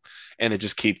horrible, and it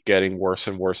just keep getting worse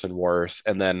and worse and worse.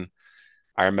 And then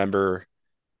I remember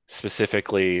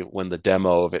specifically when the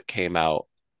demo of it came out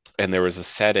and there was a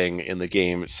setting in the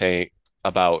game saying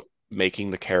about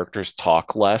making the characters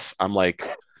talk less. I'm like,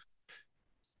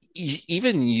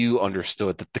 even you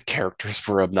understood that the characters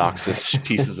were obnoxious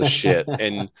pieces of shit.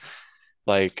 And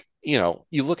like, you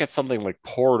look at something like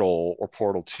Portal or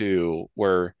Portal 2,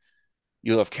 where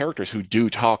you have characters who do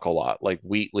talk a lot, like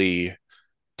Wheatley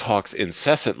talks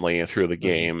incessantly through the Mhm.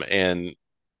 game. And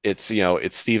it's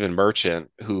Stephen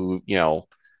Merchant who,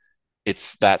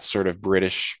 it's that sort of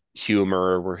British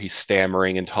humor where he's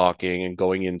stammering and talking and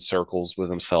going in circles with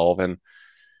himself. And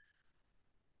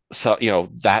so,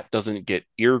 that doesn't get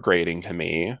ear grating to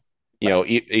me. Right.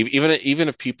 Even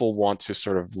if people want to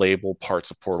sort of label parts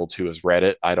of Portal 2 as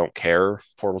Reddit, I don't care.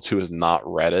 Portal 2 is not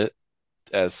Reddit,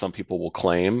 as some people will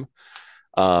claim.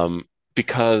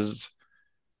 Because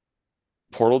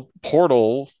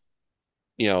Portal,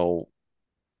 you know,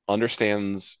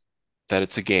 understands that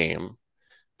it's a game.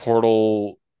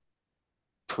 Portal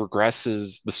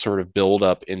progresses the sort of build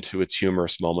up into its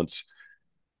humorous moments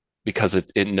because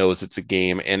it knows it's a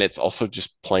game, and it's also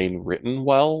just plain written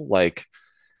well. Like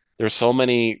there's so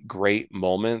many great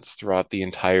moments throughout the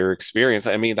entire experience.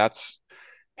 I mean, that's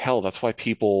why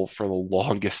people for the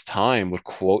longest time would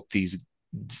quote these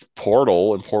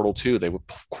Portal and Portal 2. They would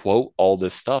quote all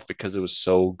this stuff because it was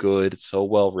so good, so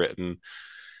well written.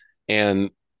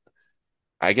 And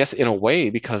I guess in a way,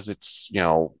 because it's,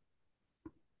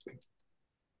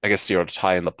 I guess, to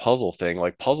tie in the puzzle thing,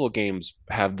 like puzzle games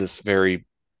have this very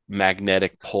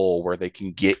magnetic pull where they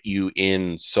can get you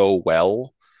in so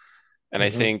well. And I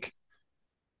Hmm. think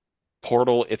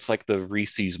Portal, it's like the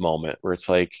Reese's moment where it's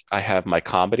like I have my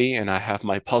comedy and I have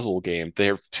my puzzle game.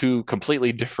 They're two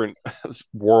completely different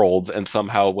worlds, and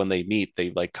somehow when they meet, they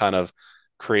like kind of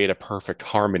create a perfect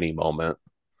harmony moment.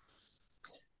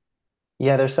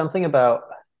 Yeah, there's something about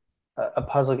a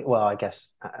puzzle. Well, I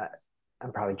guess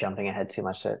I'm probably jumping ahead too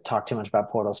much to talk too much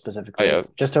about Portal Oh, specifically. yeah,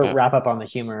 Just to yeah. wrap up on the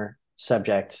humor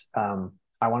subject,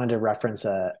 I wanted to reference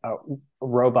a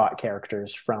robot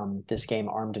characters from this game,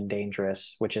 Armed and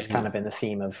Dangerous, which is kind Mhm. of in the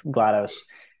theme of GLaDOS.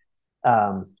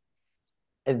 Um,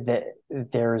 that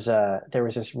there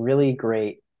was this really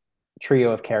great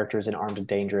trio of characters in Armed and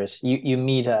Dangerous. You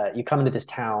meet you come into this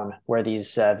town where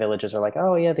these villages are like,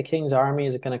 oh yeah, the king's army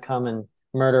is going to come and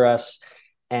murder us,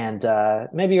 and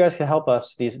maybe you guys can help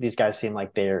us. These guys seem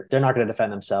like they're not going to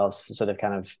defend themselves, so they've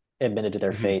kind of admitted to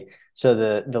their Mhm. fate. So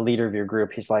the leader of your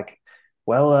group, he's like,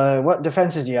 well, what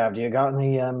defenses do you have? Do you got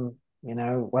any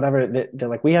whatever? They're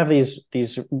like, we have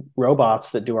these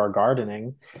robots that do our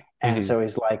gardening, and Mhm. so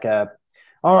he's like,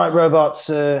 all right, robots,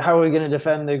 how are we going to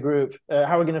defend the group?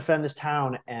 How are we going to defend this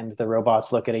town? And the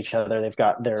robots look at each other. They've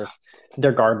got their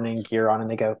gardening gear on, and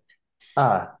they go,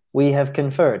 "Ah, we have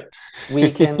conferred.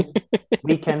 We can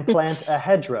we can plant a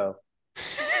hedgerow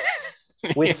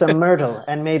with some myrtle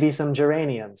and maybe some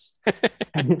geraniums."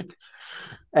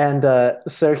 And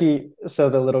so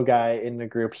the little guy in the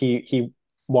group, he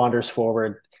wanders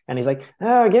forward and he's like,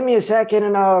 "Oh, give me a second,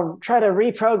 and I'll try to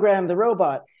reprogram the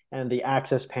robot." And the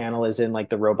access panel is in like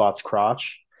the robot's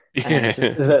crotch, and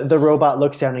Yeah. the robot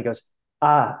looks down and he goes,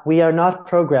 "Ah, we are not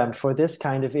programmed for this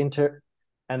kind of inter."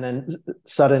 And then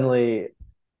suddenly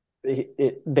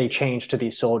they change to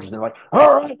these soldiers, and they're like,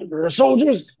 "All right,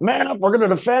 soldiers, man up, we're going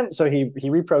to defend." So he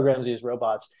reprograms these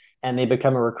robots, and they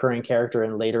become a recurring character.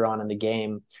 And later on in the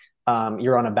game,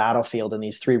 you're on a battlefield, and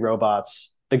these three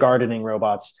robots, the gardening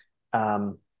robots,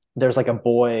 um, there's like a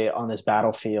boy on this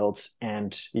battlefield,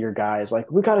 and your guy is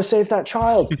like, "We got to save that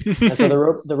child." And so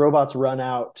the robots run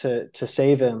out to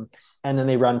save him, and then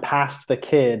they run past the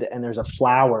kid, and there's a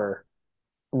flower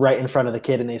right in front of the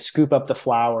kid, and they scoop up the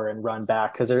flower and run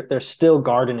back because they're still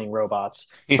gardening robots,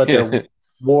 but they're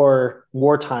Yeah.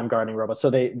 wartime gardening robots. So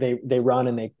they run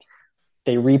and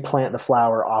they replant the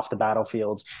flower off the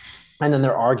battlefield, and then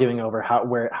they're arguing over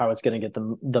how it's going to get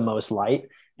the most light.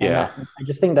 And Yeah. that I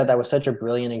just think that that was such a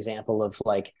brilliant example of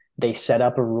like they set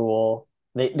up a rule,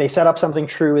 they set up something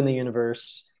true in the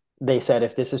universe. They said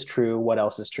if this is true, what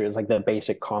else is true? It's like the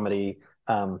basic comedy,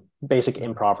 basic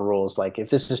improv rules. Like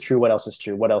if this is true, what else is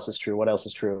true? What else is true? What else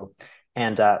is true?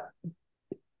 And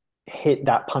hit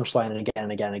that punchline again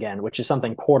and again and again, which is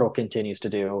something Portal continues to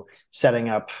do, setting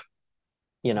up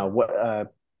what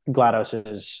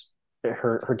GLaDOS's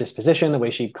her disposition, the way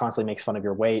she constantly makes fun of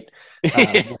your weight,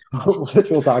 which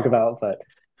we'll talk about. But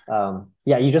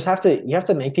yeah, you have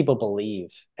to make people believe,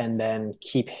 and then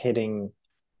keep hitting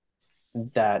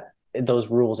those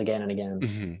rules again and again.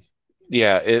 Mhm.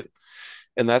 Yeah,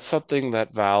 and that's something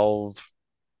that Valve,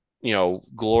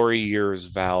 glory years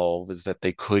Valve is that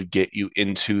they could get you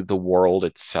into the world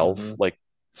itself Mm-hmm. like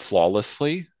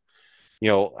flawlessly.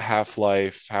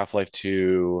 Half-Life, Half-Life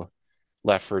 2,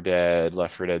 Left 4 Dead,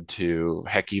 Left 4 Dead 2,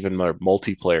 heck, even more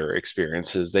multiplayer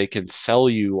experiences, they can sell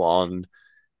you on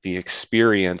the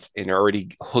experience and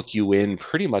already hook you in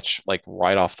pretty much like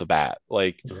right off the bat.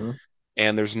 Like, Mm-hmm.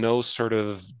 and there's no sort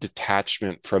of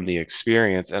detachment from the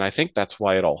experience. And I think that's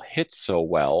why it all hits so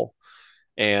well.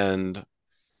 And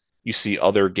you see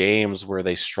other games where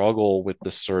they struggle with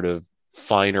this sort of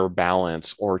finer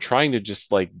balance or trying to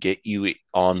just like get you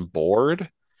on board.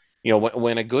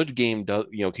 When a good game does,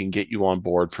 can get you on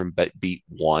board from beat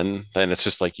one, then it's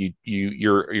just like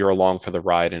you're along for the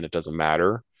ride and it doesn't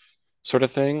matter, sort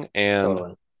of thing. And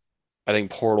Totally. I think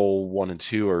Portal 1 and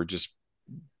 2 are just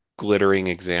glittering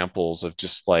examples of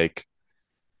just like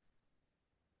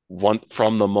one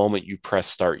from the moment you press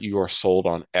start, you are sold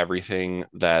on everything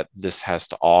that this has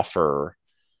to offer.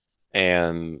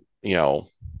 And,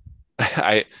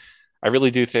 I I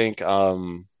really do think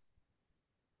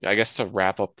I guess to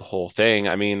wrap up the whole thing,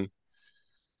 I mean,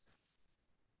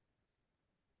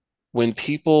 when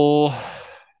people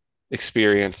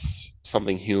experience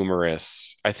something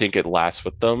humorous, I think it lasts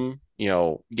with them.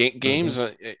 Games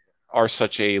Mm-hmm. are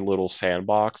such a little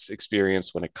sandbox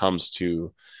experience when it comes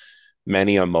to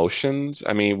many emotions.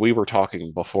 I mean, we were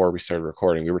talking before we started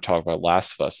recording, we were talking about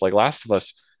Last of Us. Like, Last of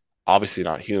Us, obviously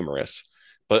not humorous,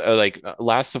 but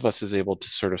Last of Us is able to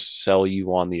sort of sell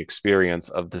you on the experience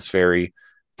of this very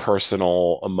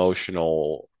personal,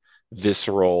 emotional,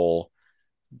 visceral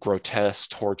grotesque,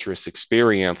 torturous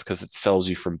experience because it sells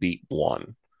you from beat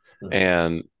one. Mhm.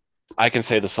 And I can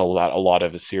say this about a lot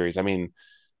of his series. I mean,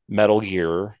 Metal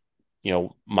Gear,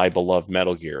 my beloved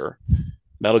Metal Gear.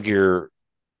 Metal Gear,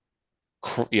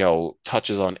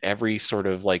 touches on every sort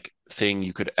of like thing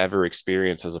you could ever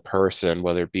experience as a person,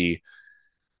 whether it be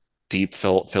deep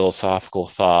philosophical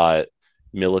thought,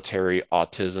 military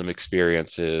autism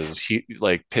experiences,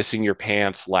 like pissing your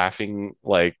pants, laughing,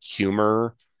 like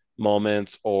humor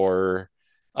moments, or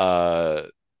uh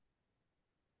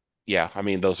yeah, I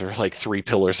mean those are like three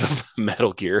pillars of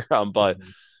Metal Gear. But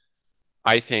Mhm.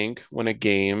 I think when a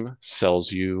game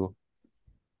sells you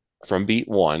from beat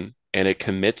one and it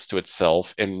commits to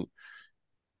itself and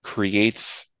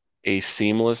creates a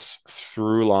seamless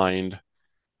through lined,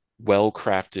 well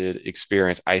crafted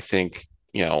experience, I think,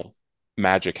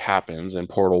 magic happens, and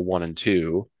Portal 1 and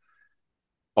 2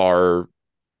 are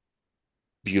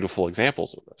beautiful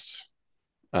examples of this.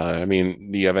 I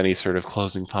mean, do you have any sort of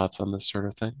closing thoughts on this sort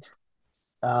of thing?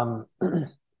 Um,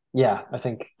 yeah, I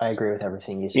think I agree with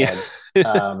everything you Yeah. said.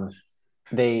 Um,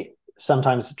 they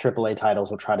sometimes AAA titles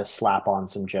will try to slap on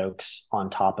some jokes on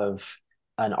top of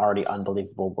an already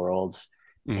unbelievable world,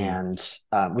 Mhm.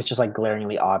 and with just like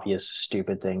glaringly obvious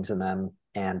stupid things in them,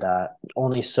 and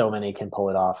only so many can pull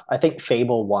it off. I think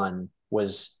Fable One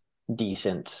was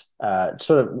decent, sort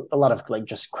of a lot of like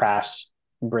just crass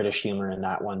British humor in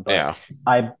that one, but Yeah.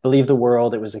 I believe the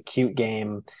world. It was a cute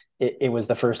game. It was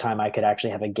the first time I could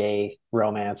actually have a gay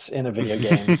romance in a video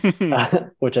game,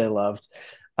 which I loved.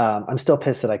 I'm still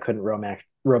pissed that I couldn't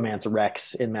romance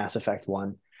Rex in Mass Effect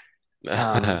One.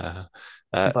 Um,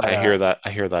 but I hear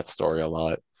that story a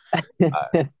lot.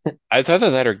 Uh, it's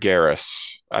either that or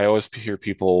Garrus. I always hear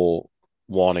people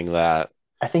wanting that.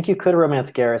 I think you could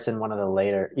romance Garrus in one of the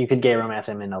later. You could gay romance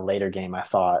him in a later game, I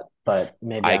thought, but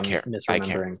maybe I I'm can't. I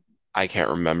can't. misremembering. I can't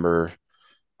remember.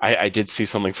 I did see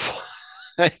something.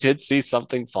 I did see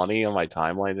something funny on my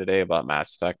timeline today about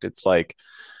Mass Effect. It's like,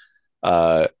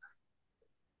 uh,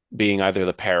 being either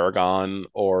the Paragon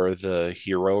or the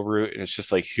hero route, and it's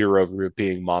just like hero route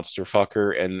being monster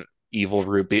fucker and evil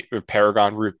or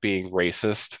Paragon route being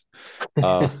racist.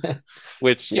 Uh,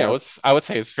 which Yeah, it's I would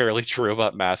say is fairly true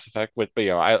about Mass Effect. But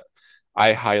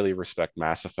I highly respect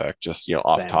Mass Effect. Just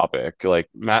off same. topic, like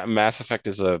Mass Effect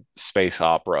is a space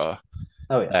opera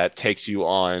Oh yeah, that takes you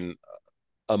on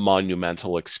a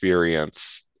monumental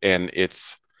experience, and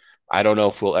I don't know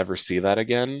if we'll ever see that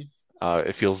again.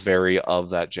 It feels very of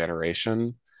that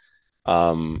generation.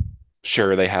 um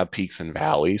sure, they have peaks and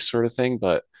valleys sort of thing,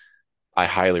 but I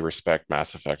highly respect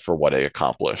Mass Effect for what it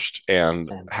accomplished and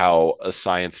same. how a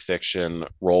science fiction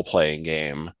role-playing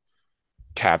game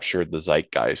captured the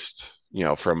zeitgeist,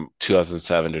 from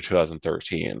 2007 to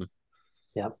 2013.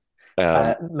 Yeah.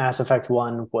 um Mass Effect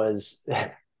One was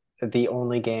the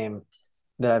only game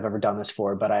that I've ever done this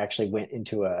for, but I actually went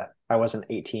into I wasn't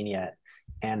 18 yet,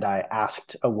 and I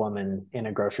asked a woman in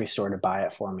a grocery store to buy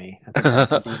it for me. I think I had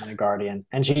to be in a Guardian,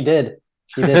 and she did.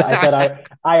 She did.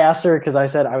 I asked her because I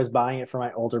said I was buying it for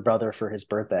my older brother for his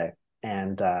birthday,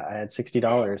 and I had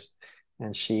 $60,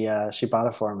 and she bought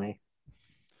it for me.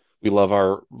 we love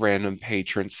our random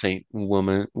patron saint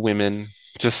women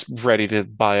just ready to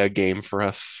buy a game for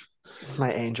us.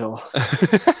 My angel.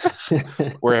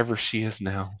 Wherever she is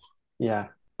now. Yeah.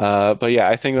 But yeah,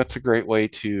 I think that's a great way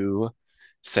to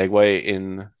segue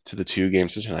into the two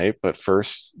games of tonight. But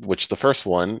first, the first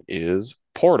one is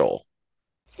Portal.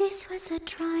 This was a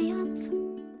triumph.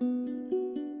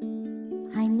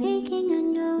 I'm making a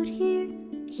note here,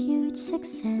 huge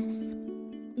success.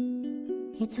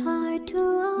 It's hard to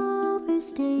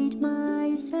overstate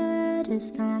my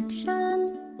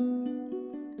satisfaction.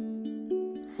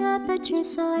 Aperture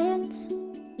science.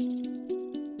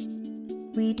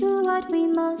 We do what we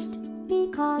must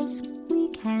because we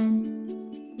can.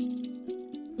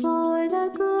 For the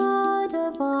good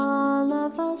of all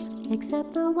of us,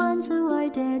 except the ones who are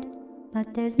dead.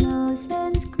 But there's no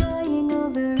sense crying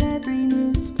over every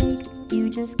mistake. You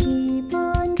just keep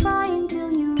on trying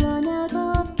till you run out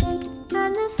of cake.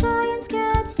 And the science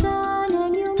gets done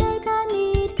and you make a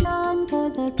neat gun for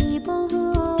the people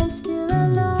who are still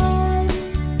alive.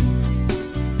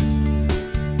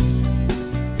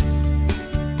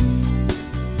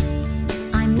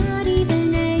 I'm not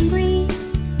even angry.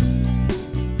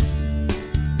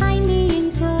 I'm being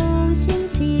so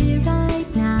sincere right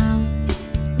now.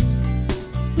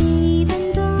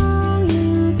 Even though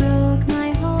you broke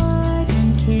my heart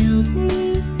and killed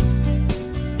me,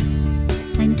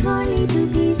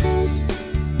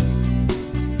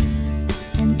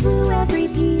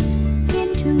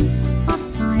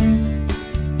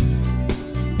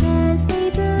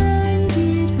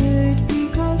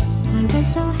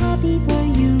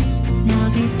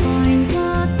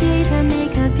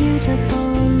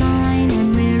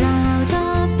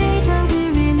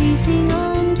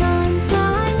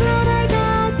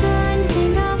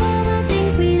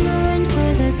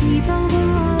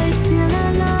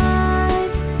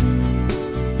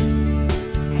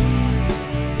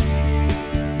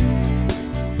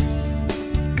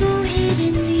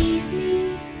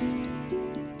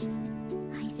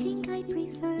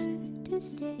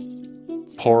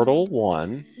 Portal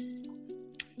 1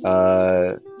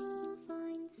 uh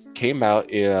came out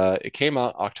it came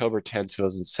out October 10th,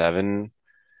 2007.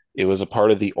 It was a part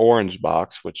of the Orange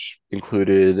Box, which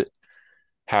included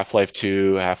Half-Life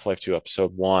 2, Half-Life 2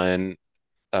 Episode 1,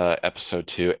 Episode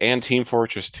 2, and Team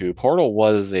Fortress 2. Portal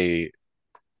was a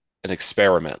an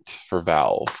experiment for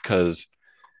Valve because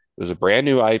it was a brand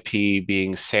new IP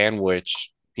being sandwiched,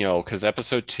 because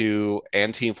Episode 2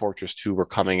 and Team Fortress 2 were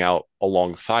coming out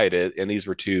alongside it, and these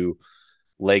were two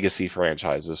legacy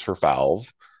franchises for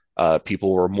Valve.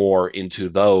 People were more into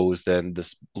those than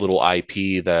this little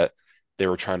IP that they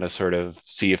were trying to sort of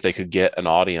see if they could get an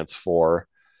audience for.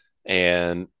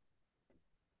 And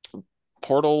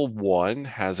Portal 1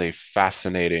 has a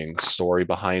fascinating story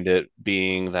behind it,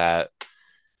 being that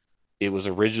it was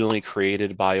originally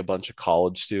created by a bunch of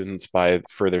college students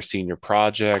for their senior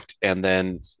project, and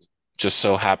then just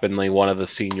so happened one of the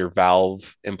senior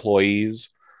Valve employees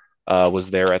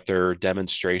was there at their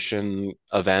demonstration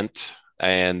event,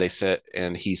 and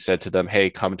he said to them, "Hey,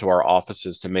 come to our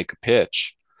offices to make a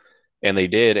pitch." And they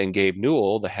did, and Gabe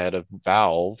Newell, the head of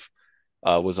Valve,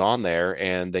 was on there,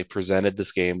 and they presented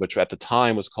this game, which at the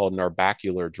time was called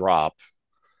Narbacular Drop,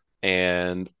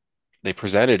 and they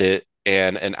presented it.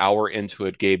 And an hour into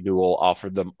it, Gabe Newell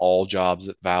offered them all jobs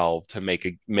at Valve to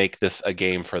make this a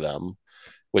game for them,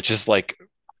 which is like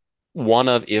one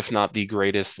of, if not the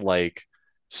greatest, like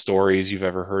stories you've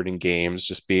ever heard in games.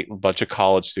 Just be a bunch of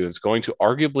college students going to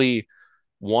arguably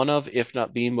one of, if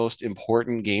not the most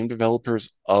important game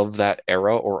developers of that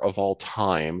era or of all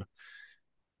time,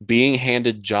 being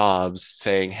handed jobs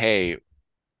saying, "Hey,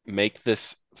 make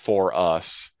this for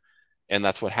us." And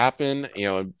that's what happened.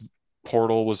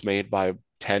 Portal was made by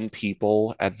 10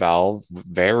 people at Valve,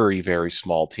 very, very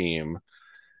small team.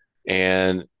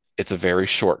 And it's a very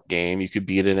short game. You could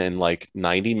beat it in like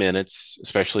 90 minutes,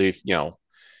 especially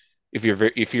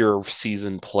if you're a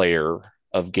seasoned player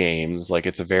of games. Like,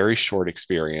 it's a very short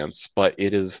experience, but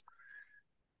it is,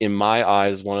 in my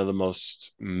eyes, one of the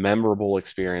most memorable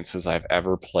experiences I've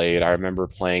ever played. I remember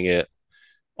playing it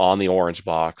on the Orange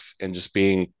Box and just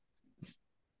being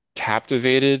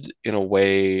captivated in a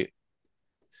way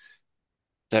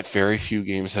that very few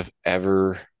games have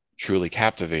ever truly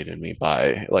captivated me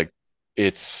by. Like,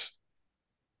 it's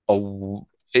a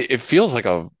it feels like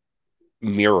a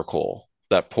miracle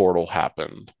that Portal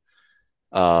happened.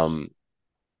 Um,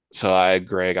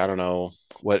 Greg, I don't know,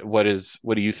 what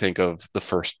do you think of the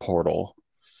first Portal?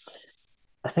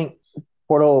 I think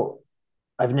Portal,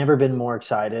 I've never been more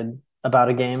excited about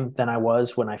a game than I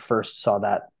was when I first saw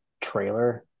that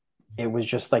trailer. It was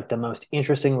just like the most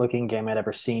interesting looking game I'd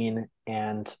ever seen.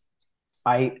 And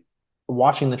I,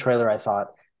 watching the trailer, I thought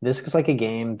this was like a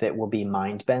game that will be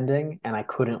mind bending. And I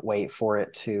couldn't wait for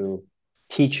it to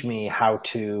teach me how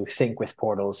to think with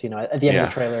portals. At the end of Yeah.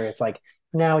 the trailer, it's like,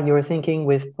 now you're thinking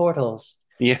with portals.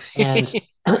 Yeah. And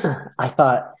I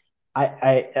thought,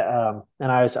 and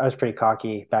I was pretty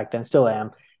cocky back then, still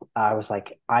am. I was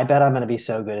like, I bet I'm going to be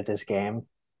so good at this game,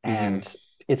 Mhm. and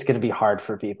it's going to be hard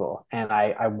for people. And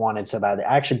I wanted so badly.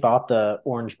 I actually bought the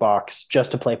orange box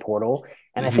just to play Portal,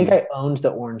 and I think Mhm. I owned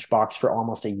the orange box for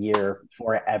almost a year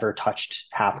before I ever touched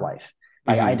Half Life.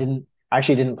 Like Mhm. I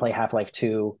actually didn't play Half Life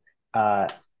 2 uh,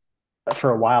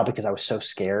 for a while because I was so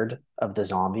scared of the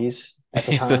zombies at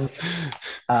the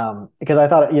time. Because I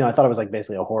thought it was like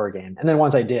basically a horror game. And then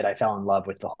once I did, I fell in love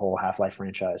with the whole Half-Life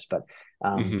franchise. But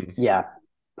Mhm. yeah,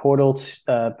 Portal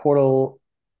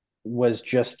was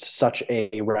just such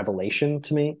a revelation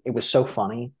to me. It was so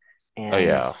funny Oh and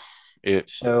yeah. It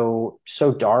so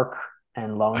dark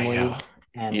and oh yeah. lonely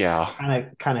and Yeah.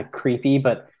 kind of creepy,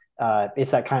 but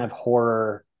it's that kind of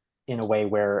horror in a way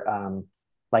where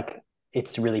like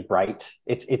it's really bright.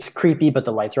 It's creepy, but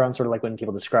the lights are on, sort of like when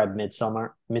people describe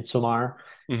Midsummer.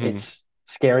 Mhm. It's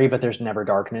scary, but there's never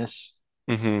darkness.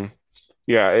 Mhm.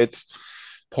 Yeah,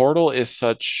 Portal is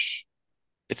such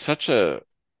a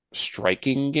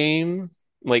striking game.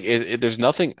 Like, there's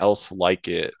nothing else like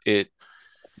it. It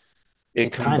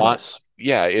It's combine timeless.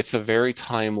 Yeah, it's a very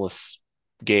timeless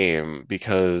game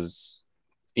because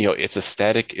its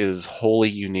aesthetic is wholly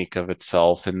unique of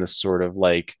itself in this sort of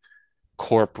like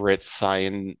corporate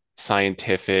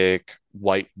scientific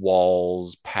white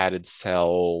walls, padded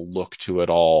cell look to it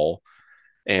all,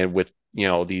 and with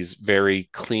these very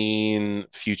clean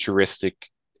futuristic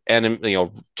and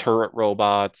turret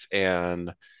robots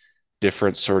and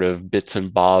different sort of bits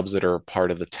and bobs that are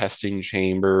part of the testing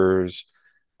chambers.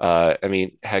 I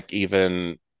mean, heck,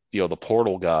 even the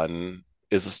portal gun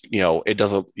is, it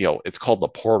doesn't, it's called the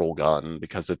portal gun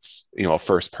because it's a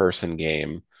first person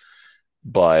game,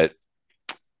 but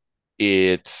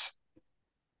it's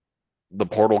the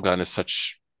portal gun is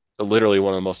such literally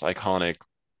one of the most iconic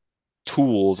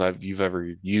tools you've ever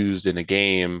used in a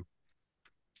game.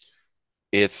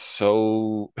 It's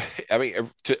so, I mean,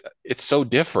 it's so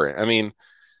different. I mean,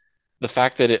 the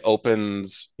fact that it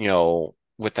opens,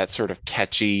 with that sort of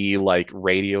catchy like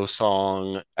radio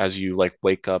song as you like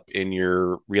wake up in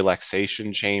your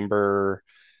relaxation chamber,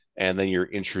 and then you're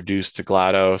introduced to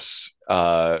GLaDOS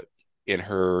in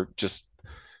her just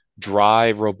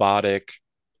dry robotic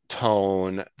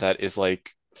tone that is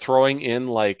like throwing in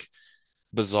like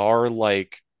bizarre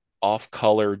like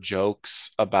off-color jokes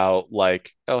about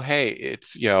like, oh hey,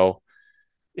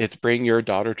 it's bring your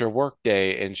daughter to work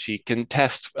day and she can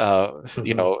test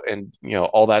Mm-hmm. and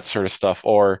all that sort of stuff.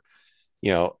 Or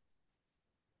you know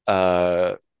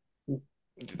uh One of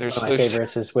my there's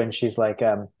favorites is when she's like,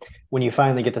 when you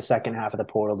finally get the second half of the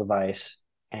portal device,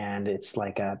 and it's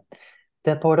like,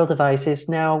 the portal device is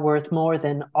now worth more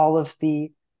than all of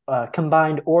the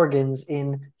combined organs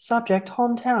in subject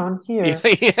hometown yeah,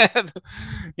 here.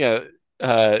 yeah,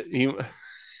 yeah. You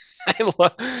I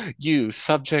love you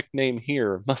subject name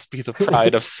here must be the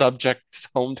pride of subject's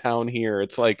hometown here.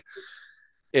 It's like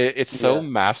it's so Yeah.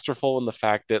 masterful in the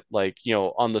fact that like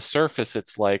on the surface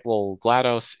it's like, well,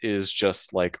 GLaDOS is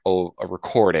just like, oh, a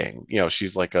recording,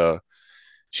 she's a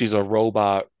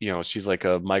robot, she's like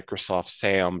a Microsoft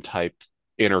Sam type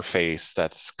interface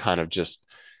that's kind of just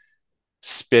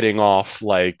spitting off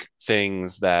like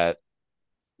things that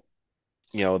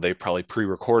they probably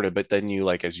pre-recorded. But then you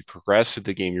like as you progress through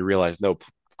the game you realize no,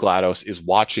 GLaDOS is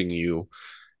watching you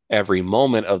every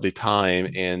moment of the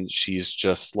time, and she's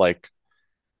just like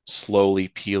slowly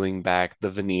peeling back the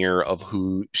veneer of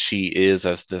who she is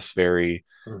as this very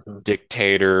Mm-hmm.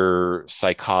 dictator,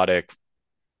 psychotic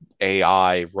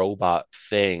AI robot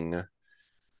thing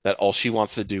that all she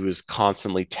wants to do is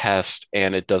constantly test,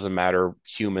 and it doesn't matter.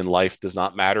 Human life does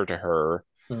not matter to her.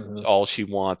 Mm-hmm. All she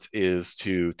wants is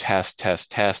to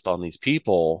test on these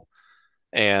people.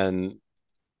 And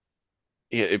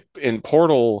in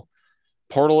Portal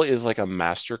is like a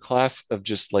masterclass of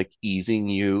just like easing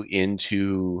you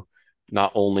into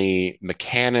not only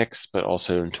mechanics but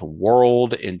also into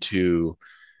world, into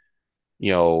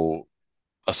you know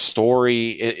a story.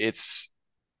 It's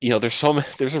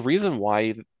there's a reason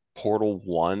why Portal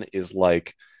 1 is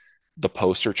like the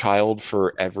poster child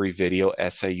for every video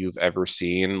essay you've ever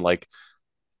seen. Like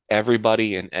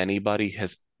everybody and anybody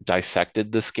has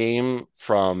dissected this game,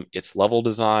 from its level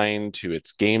design to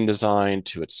its game design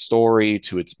to its story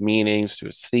to its meanings to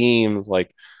its themes.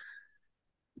 Like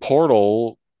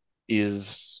Portal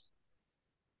is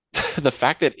the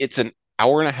fact that it's an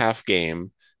hour and a half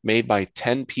game made by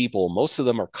 10 people. Most of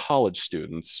them are college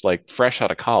students, like fresh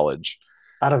out of college.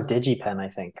 Out of DigiPen, I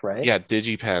think, right? Yeah,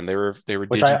 DigiPen. They were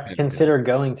Which I DigiPen kids. considered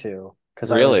going to,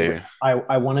 because Really?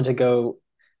 I wanted to go,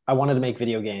 I wanted to make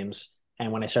video games.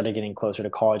 And when I started getting closer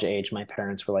to college age, my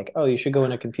parents were like, "Oh, you should go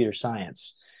into computer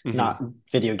science, Hmm. not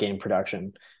video game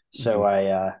production." So Hmm.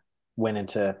 I went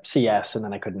into CS, and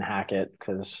then I couldn't hack it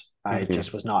because I Hmm.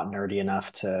 just was not nerdy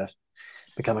enough to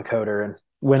become a coder and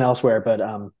went elsewhere. But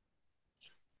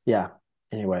yeah.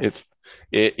 Anyway, It's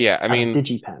it. Yeah, I out of mean,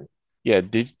 DigiPen.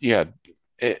 yeah.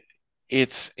 It,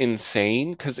 it's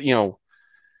insane because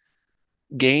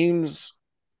games,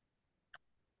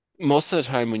 most of the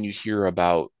time when you hear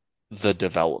about the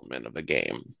development of a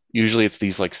game, usually it's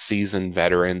these like seasoned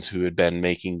veterans who had been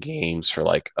making games for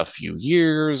like a few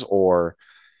years, or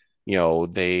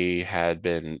they had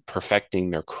been perfecting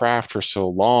their craft for so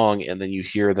long. And then you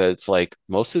hear that it's like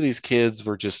most of these kids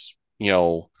were just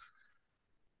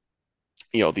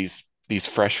these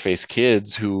fresh faced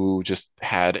kids who just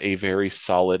had a very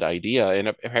solid idea.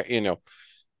 And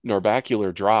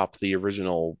Norbacular dropped the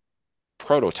original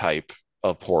prototype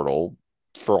of Portal.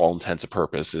 For all intents and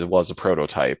purposes it was a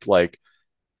prototype. Like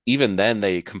even then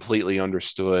they completely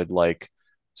understood like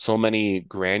so many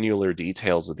granular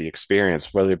details of the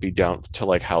experience, whether it be down to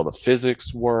like how the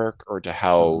physics work or to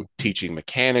how Mhm. teaching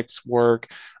mechanics work.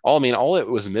 All it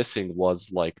was missing was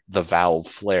like the Valve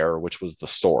flair, which was the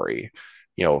story,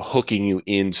 hooking you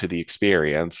into the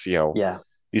experience. Yeah.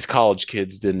 These college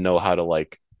kids didn't know how to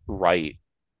like write,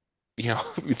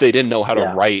 they didn't know how to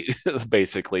Yeah. write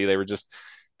basically. They were just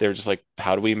like,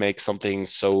 how do we make something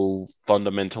so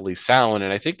fundamentally sound?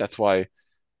 And I think that's why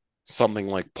something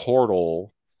like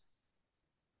Portal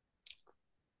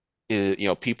is,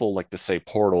 people like to say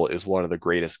Portal is one of the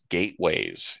greatest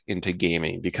gateways into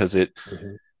gaming, because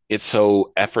Mhm. it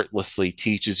so effortlessly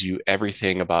teaches you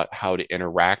everything about how to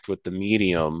interact with the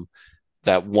medium,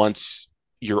 that once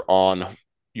you're on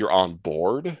you're on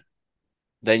board,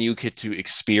 then you get to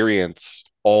experience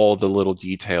all the little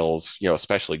details,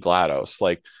 especially GLaDOS.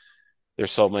 Like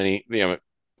there's so many,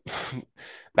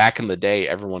 back in the day,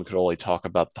 everyone could only talk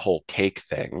about the whole cake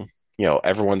thing.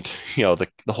 Everyone, the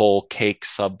whole cake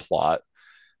subplot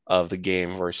of the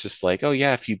game where it's just like, oh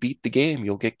yeah, if you beat the game,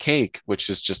 you'll get cake,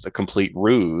 which is just a complete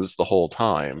ruse the whole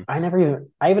time. I never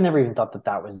even thought that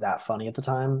that was that funny at the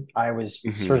time. I was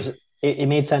Hmm. sort of, it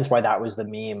made sense why that was the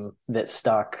meme that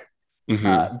stuck.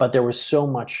 Hmm. But there was so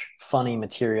much funny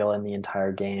material in the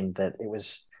entire game that it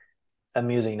was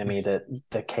amusing to me that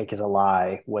the cake is a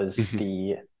lie was Hmm.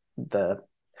 the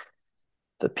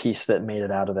the piece that made it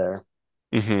out of there.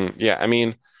 Yeah, I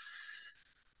mean,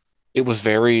 it was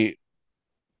very,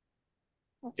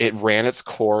 it ran its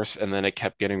course and then it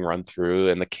kept getting run through.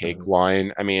 And the cake Mhm.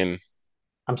 line, I mean,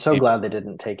 I'm so it glad they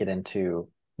didn't take it into,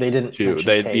 they didn't two, mention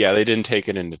yeah, cake. they didn't take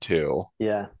it into two.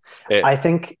 Yeah. It, I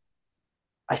think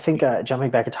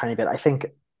jumping back a tiny bit, I think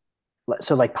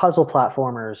so like puzzle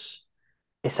platformers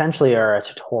essentially are a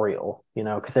tutorial,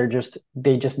 because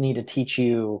they just need to teach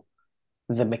you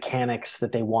the mechanics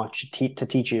that they want to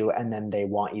teach you, and then they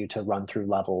want you to run through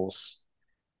levels,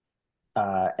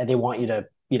 and they want you to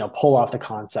pull off the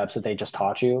concepts that they just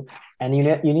taught you, and you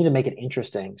need to make it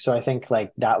interesting. So I think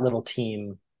like that little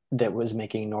team that was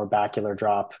making Norbacular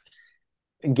Drop,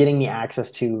 getting the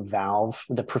access to Valve,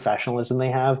 the professionalism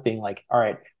they have, being like, all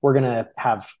right, we're gonna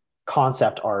have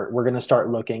concept art. We're gonna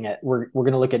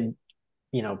look at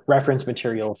reference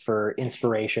material for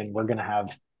inspiration. We're gonna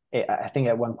have. I think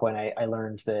at one point I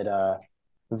learned that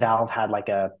Valve had like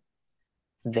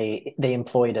they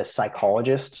employed a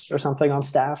psychologist or something on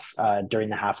staff during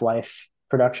the Half Life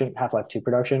 2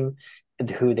 production,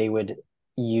 who they would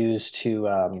use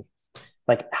to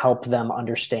like help them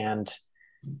understand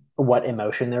what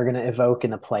emotion they're going to evoke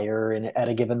in a player at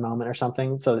a given moment or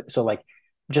something. So like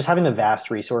just having the vast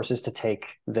resources to take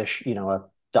this,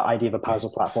 the idea of a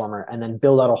puzzle platformer and then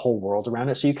build out a whole world around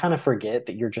it. So you kind of forget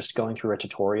that you're just going through a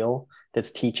tutorial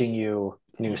that's teaching you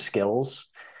new skills.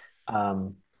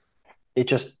 Um, it's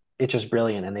just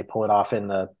brilliant, and they pull it off in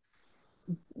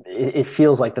it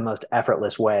feels like the most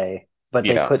effortless way. But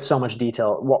they yeah. put so much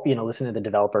detail. Well, listen to the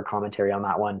developer commentary on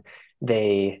that one.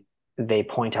 They they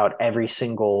point out every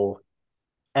single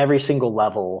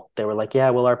level. They were like, yeah,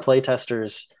 well, our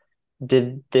playtesters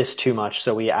did this too much,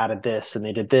 so we added this, and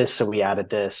they did this, so we added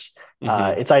this.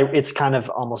 Hmm. It's kind of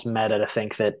almost meta to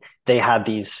think that they had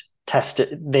these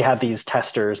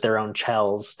testers, their own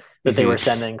shells that they Hmm. were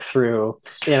sending through,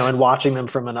 and watching them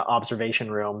from an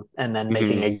observation room, and then Hmm.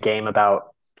 making a game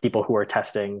about people who are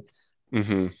testing.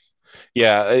 Hmm.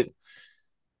 Yeah,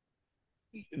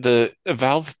 the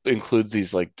Valve includes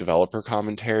these like developer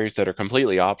commentaries that are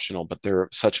completely optional, but they're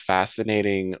such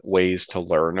fascinating ways to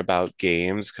learn about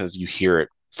games because you hear it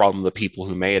from the people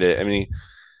who made it. I mean,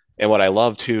 and what I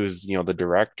love too is, the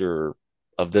director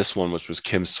of this one, which was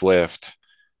Kim Swift,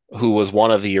 who was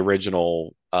one of the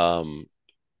original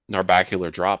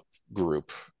Narbacular Drop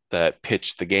group that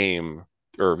pitched the game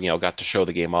or, got to show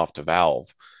the game off to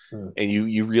Valve. Mm. And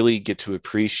you really get to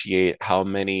appreciate how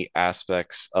many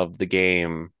aspects of the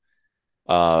game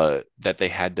that they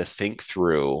had to think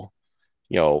through,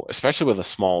 especially with a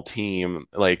small team.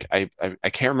 Like I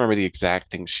can't remember the exact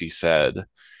thing she said,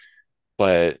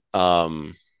 but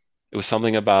it was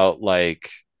something about like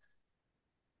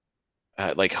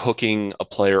hooking a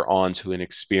player onto an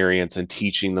experience and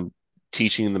teaching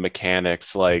the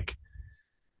mechanics. Like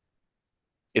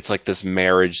it's like this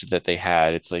marriage that they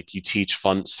had. It's like you teach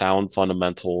fun sound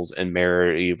fundamentals and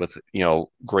marry with,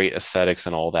 great aesthetics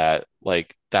and all that.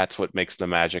 Like that's what makes the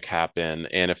magic happen.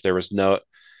 And if there was no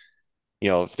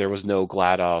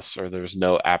GLaDOS or there was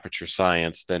no Aperture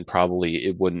Science, then probably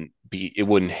it wouldn't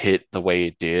hit the way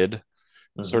it did,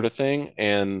 sort Mhm. of thing.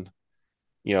 And,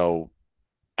 you know,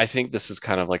 I think this is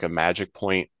kind of like a magic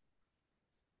point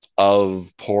of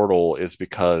Portal is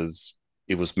because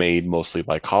it was made mostly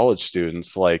by college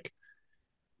students. Like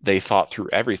they thought through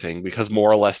everything because more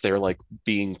or less they're like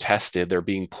being tested, they're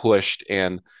being pushed.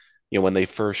 And, when they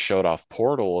first showed off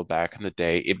Portal back in the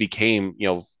day, it became,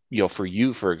 for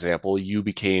you, for example, you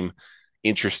became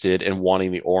interested in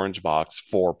wanting the orange box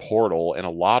for Portal. And a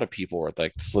lot of people were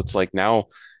like, so it's like now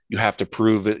you have to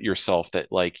prove it yourself that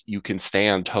like you can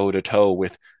stand toe to toe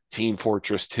with Team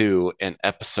Fortress 2 and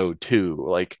Episode 2.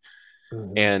 Like,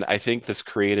 Mhm. and I think this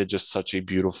created just such a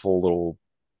beautiful little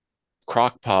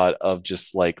crock pot of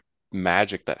just like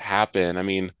magic that happen. I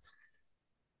mean,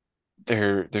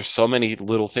 there's so many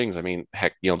little things. I mean,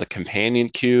 heck, the companion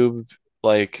cube,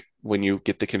 like when you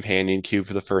get the companion cube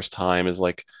for the first time is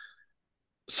like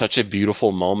such a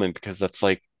beautiful moment because that's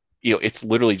like, it's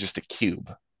literally just a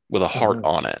cube with a heart Mhm.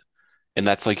 on it. And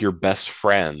that's like your best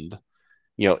friend,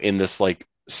 in this like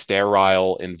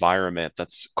sterile environment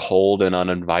that's cold and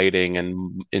uninviting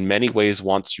and in many ways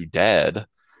wants you dead.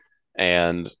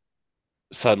 And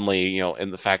suddenly,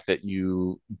 and the fact that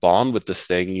you bond with this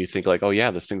thing, you think like, oh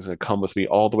yeah, this thing's going to come with me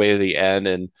all the way to the end,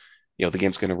 and the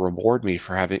game's going to reward me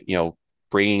for having,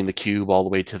 bringing the cube all the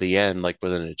way to the end, like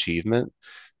with an achievement.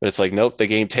 But it's like, nope, the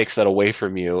game takes that away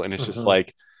from you, and it's just Mhm.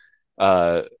 like,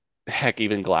 uh, heck,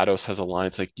 even GLaDOS has a line.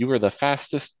 It's like, you were the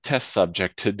fastest test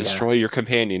subject to Yeah. destroy your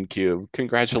companion cube.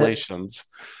 The, Congratulations.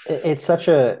 it's such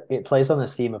a it plays on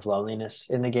this theme of loneliness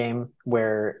in the game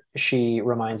where she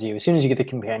reminds you as soon as you get the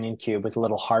companion cube with a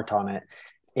little heart on it,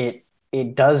 it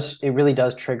it really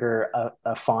does trigger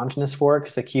a fondness for it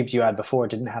because the cubes you had before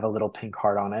didn't have a little pink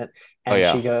heart on it. Oh And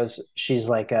yeah. she's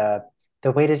like, the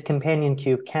weighted companion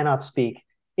cube cannot speak.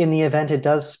 In the event it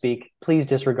does speak, please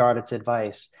disregard its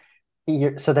advice.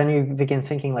 So then you begin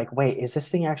thinking like, wait, is this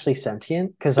thing actually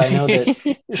sentient? Because I know that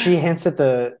she hints at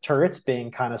the turrets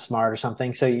being kind of smart or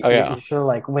something. So Oh you're yeah. sort of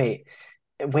like, wait,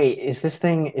 is this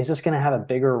going to have a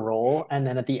bigger role? And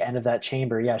then at the end of that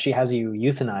chamber, yeah, she has you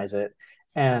euthanize it,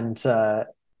 and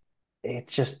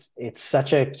it's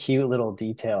such a cute little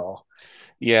detail.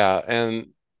 Yeah, and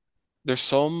there's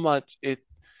so much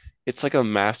it's like a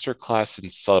masterclass in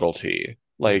subtlety.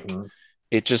 Like Hmm.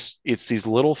 it's these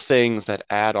little things that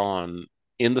add on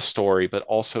in the story, but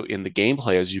also in the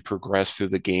gameplay as you progress through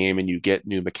the game and you get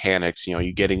new mechanics.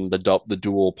 You getting the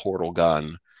dual portal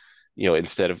gun.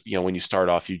 Instead of when you start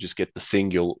off, you just get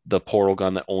the portal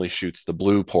gun that only shoots the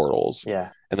blue portals, Yeah,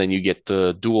 and then you get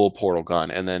the dual portal gun,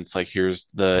 and then it's like here's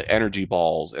the energy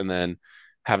balls, and then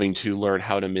having to learn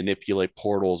how to manipulate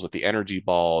portals with the energy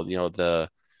ball. The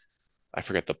I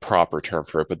forget the proper term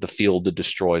for it, but the field that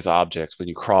destroys objects when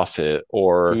you cross it,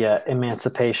 or the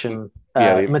emancipation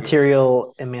yeah, the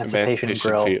material emancipation emancipation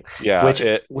grill, field. Yeah,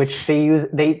 it. which they use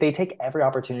they take every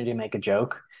opportunity to make a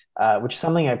joke, which is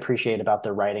something I appreciate about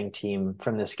the writing team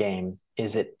from this game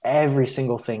is that every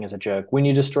single thing is a joke. When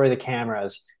you destroy the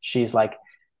cameras, she's like,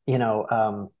 you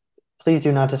know, please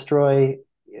do not destroy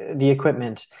the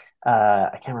equipment. I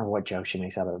can't remember what joke she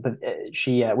makes out of it, but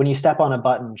she when you step on a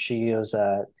button, she goes,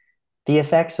 the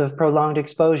effects of prolonged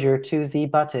exposure to the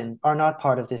button are not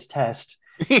part of this test.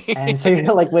 And so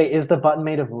you're like, wait, is the button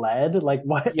made of lead? Like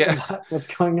Yeah, what's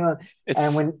going on? And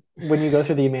it's when you go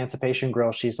through the emancipation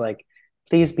grill, she's like,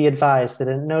 please be advised that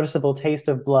a noticeable taste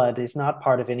of blood is not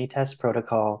part of any test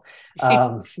protocol.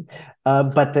 Um,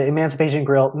 but the emancipation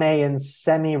grill may, in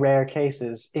semi-rare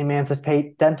cases,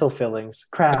 emancipate dental fillings,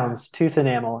 crowns, tooth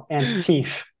enamel, and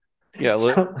teeth. yeah,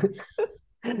 So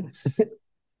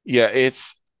yeah,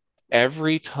 it's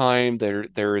every time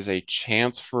there is a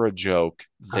chance for a joke,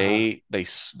 uh-huh.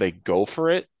 they go for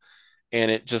it,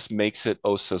 and it just makes it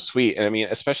oh so sweet. And I mean,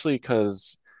 especially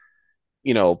because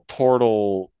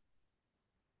Portal,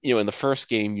 in the first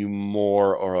game, you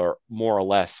more or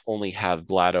less only have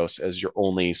GLaDOS as your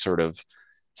only sort of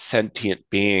sentient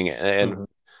being. And Mhm.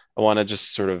 I want to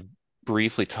just sort of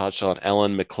briefly touch on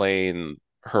Ellen McLean,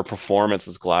 her performance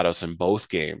as GLaDOS in both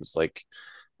games. Like,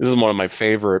 this is one of my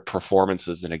favorite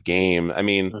performances in a game. I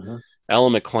mean, Mhm.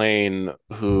 Ellen McLean,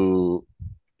 who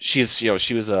she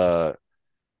was a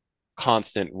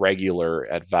constant regular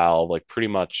at Valve, like pretty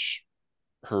much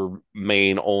her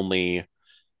main only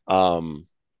um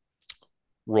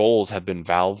roles have been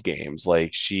Valve games.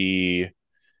 Like she's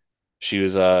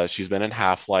been in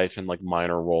Half-Life in like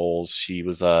minor roles.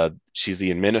 She's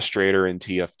the administrator in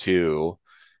TF2.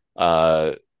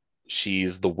 Uh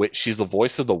she's the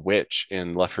voice of the witch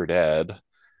in Left 4 Dead.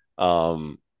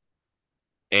 Um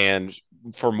and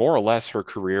for more or less her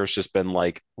career has just been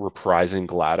like reprising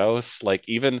GLaDOS. Like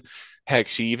even heck,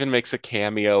 she even makes a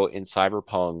cameo in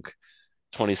Cyberpunk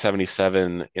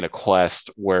 2077 in a quest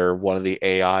where one of the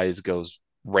AIs goes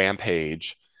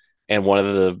rampage, and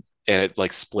it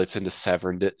like splits into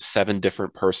seven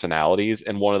different personalities,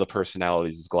 and one of the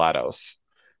personalities is GLaDOS.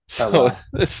 Oh So wow.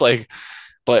 it's like,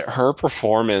 but her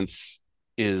performance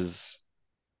is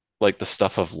like the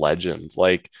stuff of legend.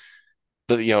 Like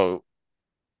the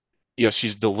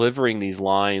she's delivering these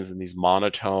lines in these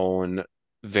monotone,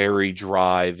 very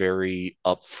dry, very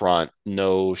upfront,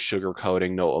 no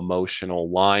sugarcoating, no emotional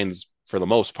lines for the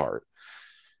most part.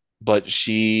 But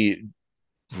she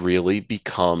really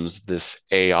becomes this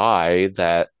AI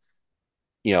that,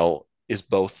 is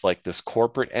both like this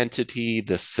corporate entity,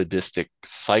 this sadistic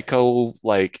psycho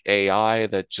like AI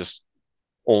that just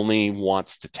only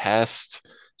wants to test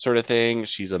sort of thing.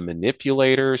 She's a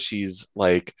manipulator. She's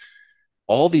like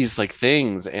all these like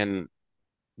things. And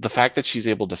the fact that she's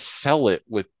able to sell it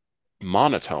with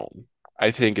monotone,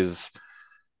 I think is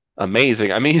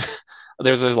amazing. I mean,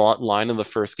 there's a line in the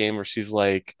first game where she's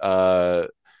like,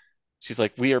 she's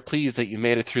like, we are pleased that you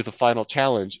made it through the final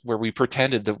challenge where we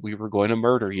pretended that we were going to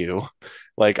murder you.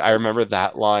 Like I remember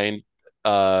that line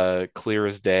clear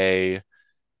as day.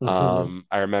 Hmm.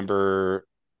 I remember,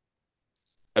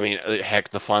 I mean, heck,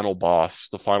 the final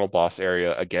boss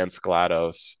area against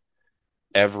GLaDOS,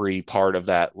 every part of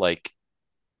that like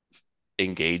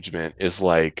engagement is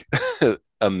like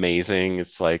amazing.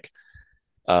 It's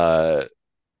uh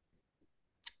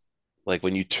like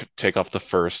when you take off the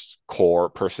first core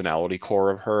personality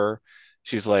core of her,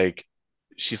 she's like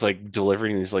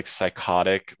delivering these like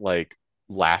psychotic like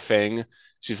laughing.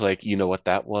 She's like, you know what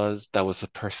that was? That was a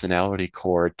personality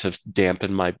core to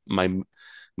dampen my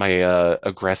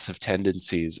aggressive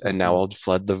tendencies, and now Hmm. I'll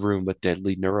flood the room with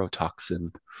deadly neurotoxin.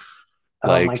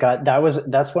 Oh my Like, God,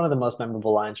 that's one of the most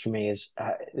memorable lines for me. Is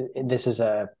this is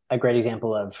a great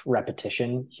example of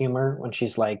repetition humor when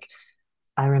she's like,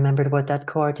 I remembered what that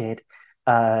core did.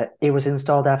 It was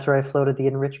installed after I floated the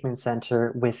enrichment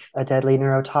center with a deadly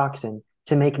neurotoxin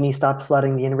to make me stop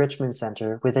flooding the enrichment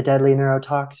center with a deadly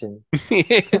neurotoxin.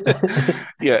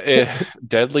 yeah,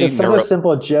 deadly It's such a neuro.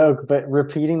 simple joke, but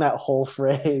repeating that whole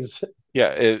phrase.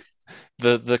 Yeah,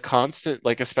 the constant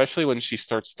like, especially when she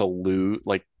starts to loot,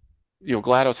 like,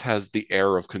 GLaDOS has the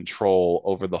air of control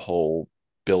over the whole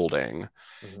building.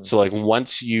 Mhm. So like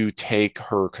once you take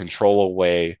her control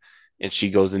away and she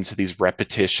goes into these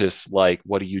repetitious like,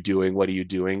 what are you doing? What are you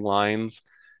doing lines?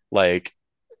 Like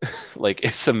like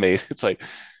it's amazing. It's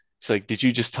like, did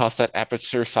you just toss that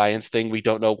aperture science thing? We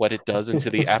don't know what it does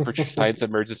into the aperture science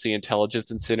emergency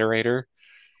intelligence incinerator.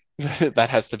 That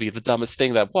has to be the dumbest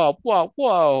thing that whoa, whoa,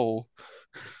 whoa.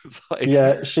 It's like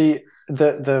Yeah,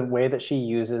 the way that she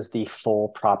uses the full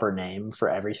proper name for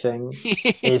everything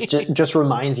is just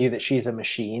reminds you that she's a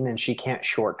machine and she can't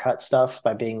shortcut stuff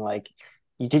by being like,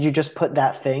 did you just put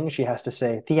that thing? She has to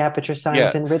say the Aperture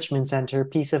yeah, Science Enrichment Center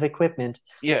piece of equipment.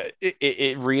 yeah,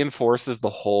 it reinforces the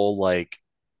whole like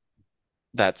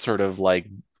that sort of like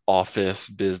office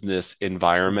business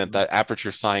environment Mhm. that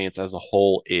aperture science as a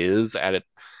whole is at it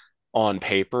on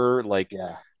paper. Like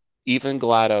Yeah. even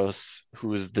GLaDOS,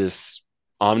 who is this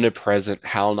omnipresent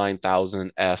HAL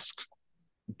 9000-esque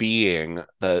being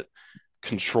that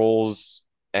controls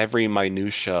every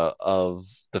minutia of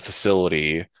the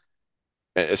facility,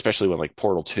 especially when like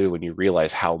Portal 2, when you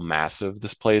realize how massive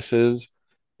this place is,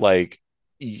 like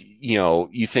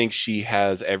you think she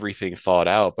has everything thought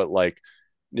out, but like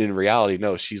in reality,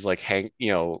 no, she's like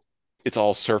it's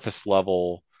all surface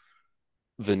level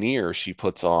veneer she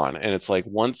puts on. And it's like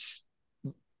once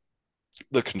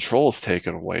the control is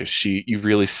taken away, you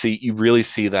really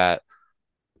see that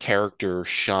character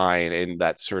shine and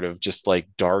that sort of just like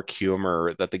dark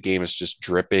humor that the game is just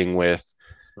dripping with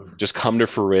Mhm. just come to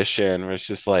fruition. Where it's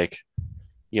just like,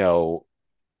 you know,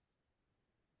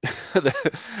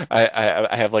 I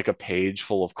have like a page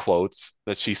full of quotes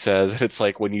that she says, and it's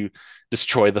like when you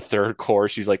destroy the third core,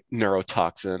 she's like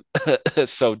neurotoxin,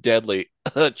 so deadly,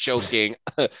 choking.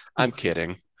 I'm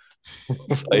kidding.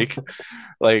 It's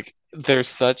like there's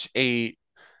such a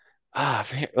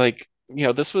like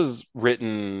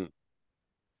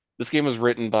this game was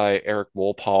written by Eric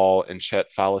Wolpaw and Chet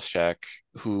Falashek,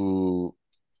 who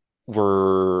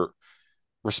were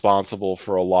responsible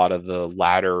for a lot of the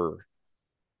latter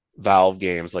Valve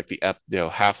games, like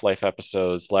Half-Life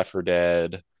episodes, Left 4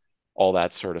 Dead, all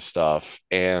that sort of stuff.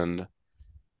 And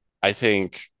I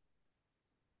think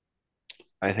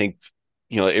I think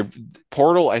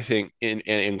Portal, I think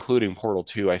including Portal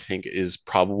 2, I think is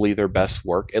probably their best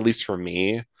work, at least for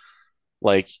me.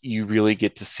 Like you really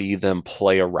get to see them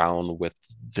play around with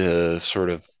the sort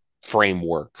of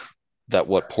framework that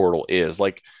what Portal is.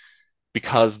 Like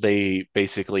because they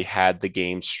basically had the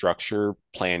game structure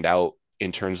planned out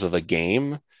in terms of a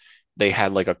game, they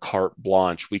had like a carte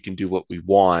blanche. We can do what we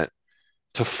want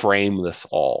to frame this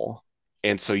all.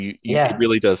 And so it Yeah.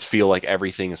 really does feel like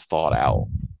everything is thought out.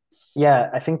 Yeah,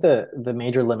 I think the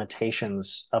major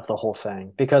limitations of the whole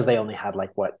thing, because they only had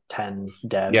like what, 10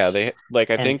 Yeah, devs they like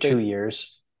and 2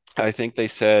 years. I think they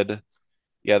said,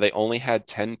 yeah, they only had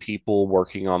 10 people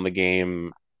working on the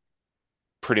game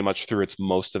pretty much through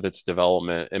most of its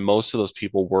development, and most of those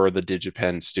people were the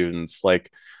DigiPen students,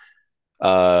 like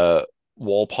uh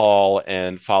Walpole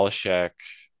and Falashek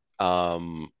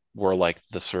were like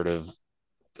the sort of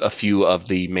a few of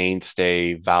the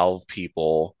mainstay Valve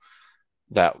people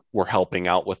that were helping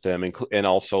out with them, and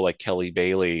also like Kelly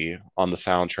Bailey on the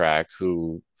soundtrack,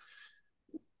 who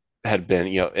had been,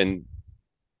 and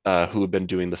who had been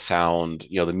doing the sound,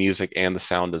 the music and the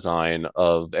sound design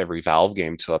of every Valve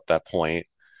game to up that point.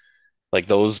 Like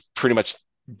those, pretty much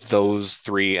those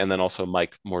three, and then also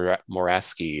Mike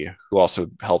Moraski, who also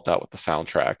helped out with the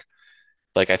soundtrack.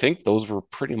 Like I think those were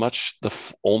pretty much the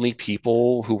only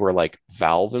people who were like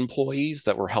Valve employees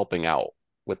that were helping out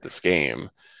with this game.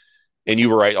 And you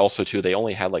were right also too, they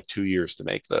only had like 2 years to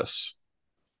make this.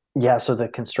 Yeah, so the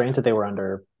constraints that they were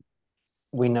under,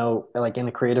 we know, like in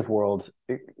the creative world,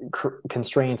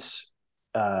 constraints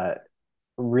uh,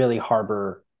 really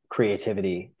harbor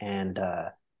creativity, and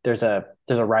there's a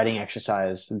writing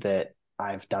exercise that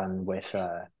I've done with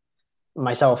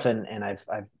myself, and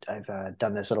I've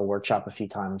done this little workshop a few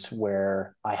times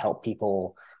where I help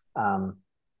people. Um,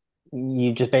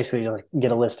 you just basically just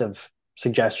get a list of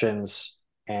suggestions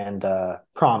and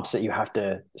prompts that you have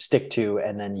to stick to,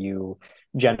 and then you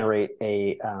generate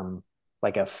a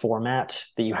like a format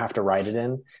that you have to write it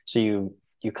in. So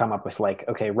you come up with like,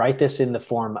 okay, write this in the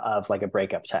form of like a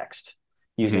breakup text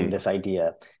using Mhm. this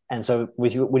idea. And so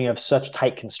with you, when you have such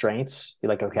tight constraints, you're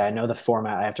like, okay, I know the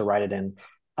format I have to write it in.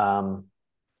 Um,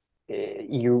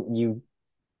 you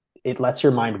it lets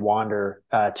your mind wander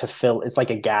to fill. It's like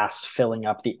a gas filling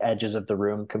up the edges of the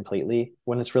room completely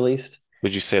when it's released.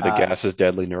 Would you say the Uh, gas is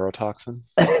deadly neurotoxin?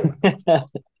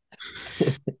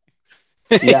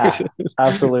 yeah,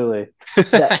 absolutely.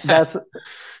 That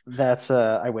that's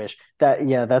I wish that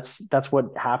yeah that's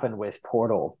what happened with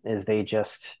Portal is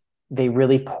they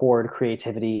really poured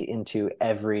creativity into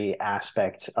every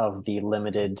aspect of the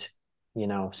limited, you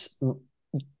know,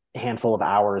 handful of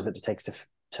hours that it takes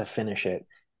to finish it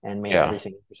and made Yeah.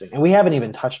 everything interesting. And we haven't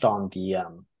even touched on the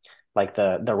like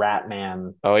the Rat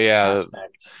Man Oh yeah.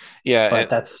 aspect, Yeah. but And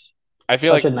that's I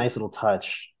feel such like a nice little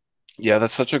touch. yeah,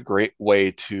 that's such a great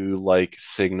way to like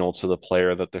signal to the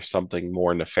player that there's something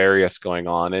more nefarious going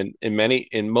on. And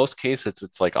in most cases,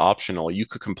 it's like optional. You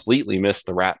could completely miss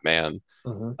the Rat Man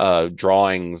Mm-hmm.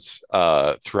 drawings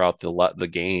throughout the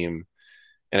game.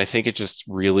 And I think it just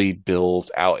really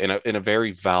builds out in a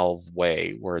very Valve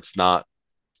way where it's not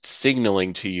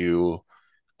signaling to you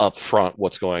up front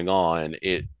what's going on.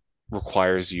 It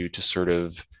requires you to sort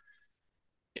of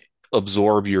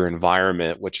absorb your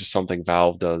environment, which is something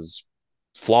Valve does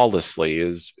flawlessly,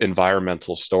 is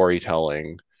environmental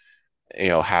storytelling.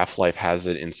 Half-Life has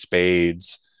it in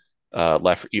spades.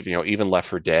 Left, even Left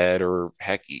 4 Dead, or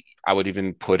heck, I would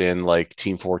even put in like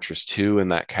Team Fortress 2 in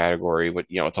that category. But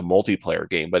it's a multiplayer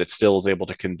game, but it still is able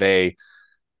to convey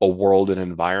a world and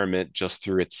environment just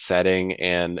through its setting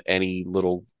and any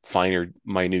little finer,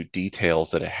 minute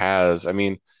details that it has. I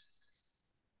mean,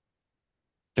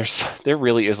 there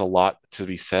really is a lot to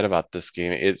be said about this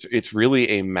game. It's really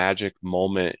a magic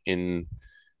moment in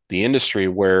the industry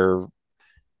where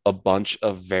a bunch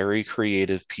of very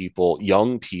creative people,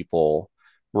 young people,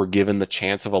 were given the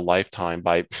chance of a lifetime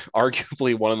by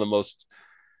arguably one of the most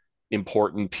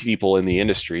important people in the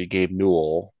industry, Gabe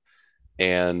Newell,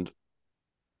 and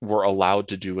were allowed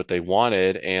to do what they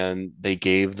wanted. And they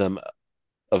gave them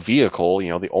a vehicle,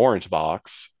 the Orange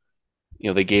Box.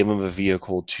 They gave them a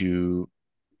vehicle to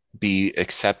be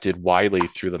accepted widely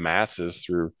through the masses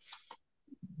through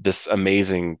this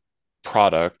amazing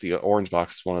product. The Orange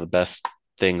Box is one of the best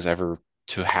things ever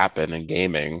to happen in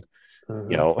gaming.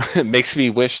 Mm-hmm. It makes me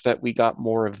wish that we got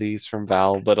more of these from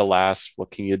Valve, but alas,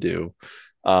 what can you do?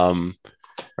 Um,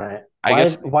 Right. I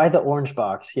guess Why the orange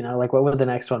box? You know, like what would the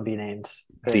next one be named?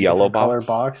 the A yellow different color box.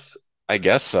 box? I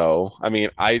guess so. I mean,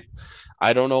 I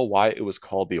don't know why it was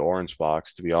called the Orange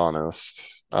Box, to be honest.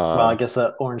 Well, I guess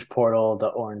the orange portal, the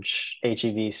orange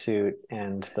HEV suit,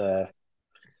 and the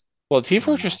Well, Team I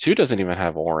don't Fortress know. 2 doesn't even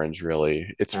have orange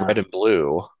really. It's red Uh, and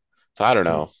blue. So I don't hmm.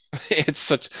 know.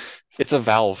 It's a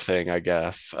Valve thing, I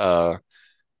guess.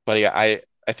 But yeah, I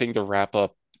think to wrap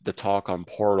up the talk on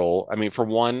Portal, I mean, for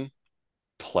one,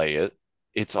 play it.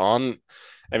 It's on,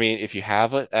 I mean, if you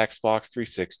have an Xbox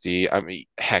 360, I mean,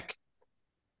 heck,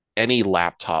 any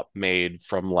laptop made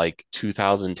from like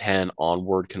 2010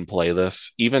 onward can play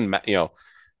this. Even,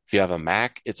 if you have a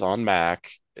Mac, it's on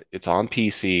Mac, it's on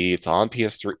PC, it's on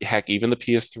PS3, heck, even the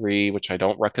PS3, which I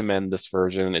don't recommend this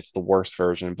version. It's the worst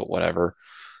version, but whatever.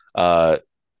 Uh,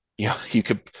 you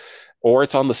could, or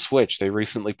it's on the Switch. They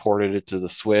recently ported it to the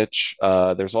Switch.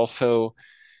 There's also,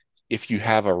 if you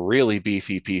have a really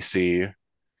beefy PC,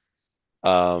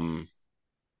 um,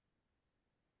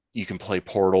 you can play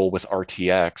Portal with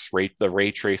RTX, the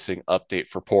ray tracing update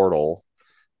for Portal.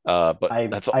 But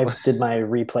I did my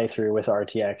replay through with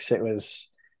RTX. It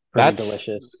was pretty that's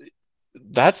delicious.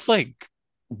 that's like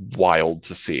wild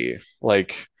to see.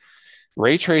 Like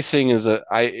ray tracing it's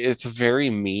a very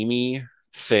memey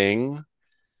thing,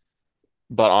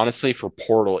 but honestly, for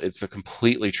Portal, it's a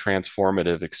completely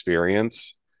transformative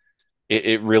experience.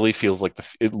 It really feels like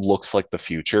it looks like the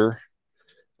future.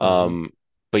 Hmm. Um,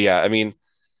 but yeah, I mean,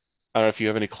 I don't know if you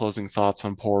have any closing thoughts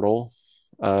on Portal,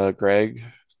 Greg.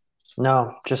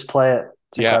 No, just play it.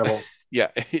 It's Yeah, incredible. yeah,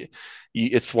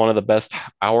 it's one of the best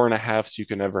hour and a halves you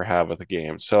can ever have with a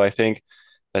game. So I think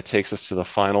that takes us to the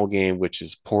final game, which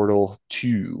is Portal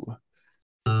 2.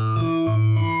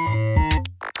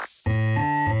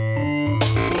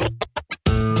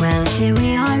 Well, here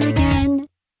we are again.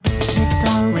 It's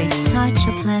always such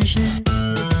a pleasure.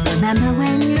 Remember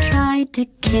when you tried to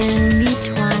kill me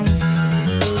twice?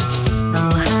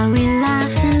 Oh, how we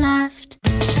laughed and laughed.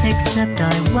 Except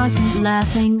I wasn't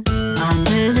laughing.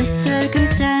 Under the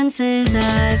circumstances,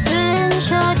 I've been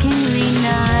shockingly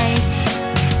nice.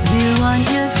 You want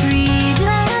your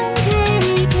freedom,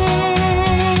 take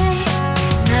it.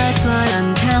 That's what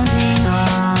I'm counting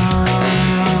on.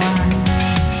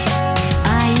 I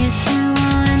used to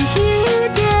want you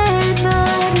dead,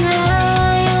 but now I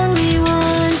only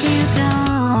want you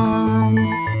gone.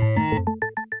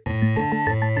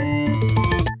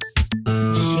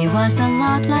 She was a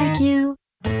lot like you,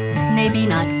 maybe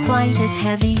not quite as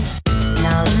heavy.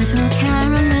 Now little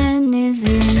Carolyn is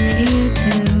in you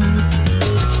too.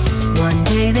 One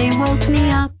day they woke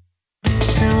me up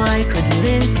so I could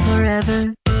live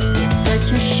forever. It's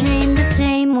such a shame the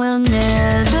same will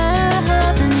never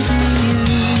happen to you.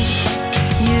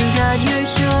 You got your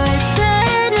short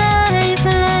sad life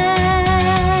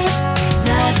left.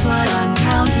 That's what I'm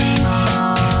counting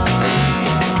on.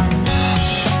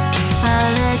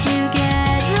 I'll let you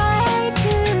get right to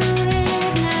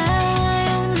it. Now I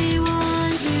only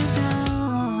want you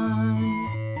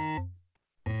gone.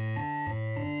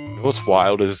 What's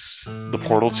wild is the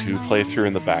Portal 2 playthrough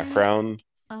in the background.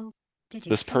 Oh, did you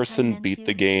This think I person meant beat you?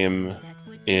 the game That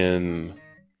would be in fine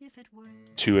if it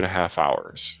weren't. 2.5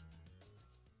 hours.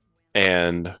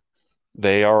 And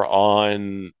they are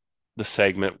on the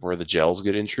segment where the gels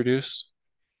get introduced.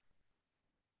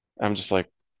 I'm just like,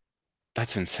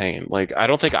 that's insane. Like, I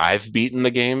don't think I've beaten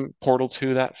the game Portal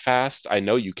 2 that fast. I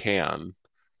know you can,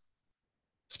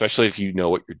 especially if you know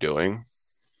what you're doing.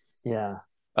 Yeah,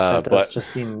 that does But just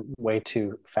seem way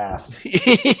too fast.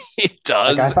 it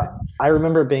Like I does. thought, I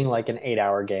remember it being like an 8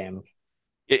 hour game.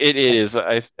 It is.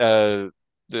 The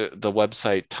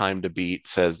website Time to Beat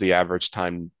says the average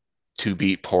time to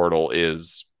beat Portal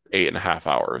is 8.5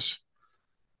 hours.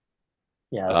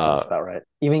 Yeah, that sounds Uh, about right.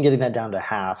 Even getting that down to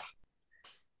half,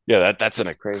 yeah,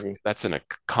 crazy. that's an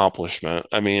accomplishment.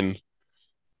 I mean,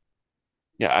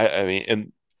 yeah, I mean,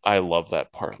 and I love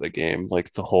that part of the game,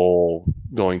 like the whole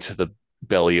going to the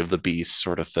belly of the beast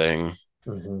sort of thing.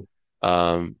 Hmm.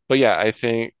 But yeah, I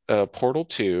think Portal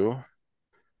 2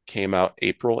 came out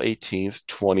April 18th,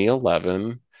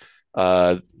 2011.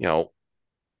 You know,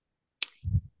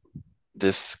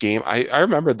 this game, I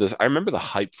remember this. I remember the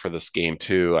hype for this game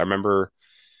too. I remember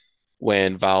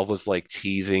when Valve was like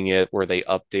teasing it, where they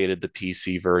updated the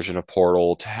PC version of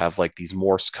Portal to have like these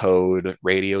Morse code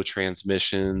radio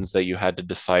transmissions that you had to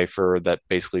decipher that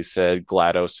basically said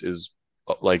GLaDOS is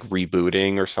like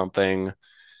rebooting or something.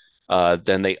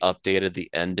 Then they updated the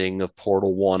ending of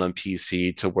Portal 1 on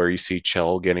PC to where you see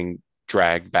Chell getting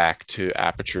dragged back to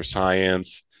Aperture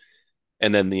Science.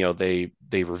 And then they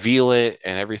reveal it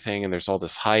and everything, and there's all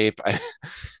this hype.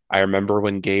 I remember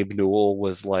when Gabe Newell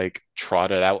was like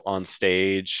trotted out on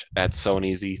stage at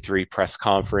Sony's E3 press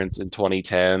conference in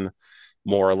 2010,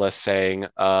 more or less saying,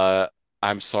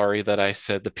 I'm sorry that I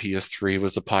said the PS3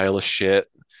 was a pile of shit.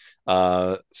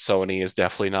 Sony is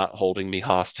definitely not holding me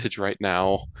hostage right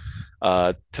now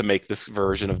to make this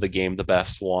version of the game the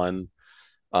best one.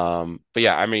 But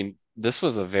yeah, I mean, this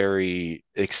was a very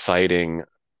exciting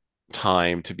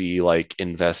time to be like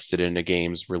invested in a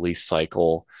game's release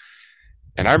cycle.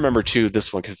 And I remember too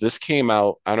this one because this came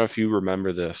out. I don't know if you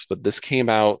remember this, but this came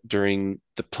out during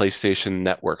the PlayStation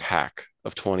Network hack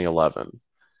of 2011,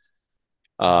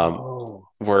 um, Oh,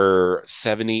 where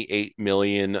 78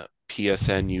 million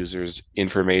PSN users'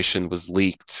 information was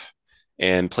leaked,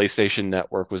 and PlayStation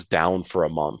Network was down for a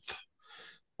month.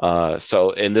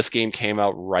 And this game came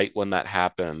out right when that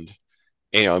happened.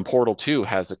 And Portal 2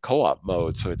 has a co-op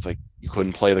mode, so it's like you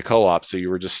couldn't play the co-op, so you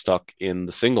were just stuck in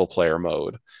the single player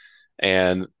mode.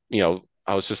 And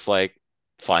I was just like,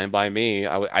 fine by me.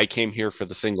 I came here for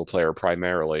the single player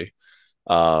primarily.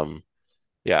 Um,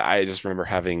 yeah, I just remember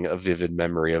having a vivid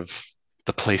memory of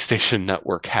the PlayStation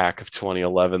Network hack of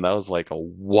 2011.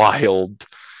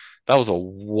 That was a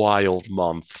wild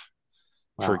month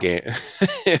for wow. game.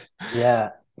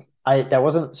 Yeah, I that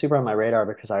wasn't super on my radar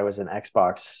because I was an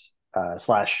Xbox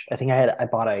slash. I think I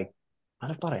bought a might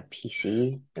have bought a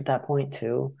PC at that point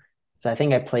too. So I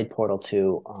think I played Portal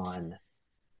 2 on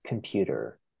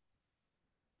computer.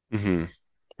 Mhm.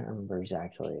 Can't remember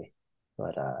exactly,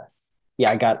 but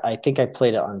Yeah, I think I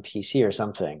played it on PC or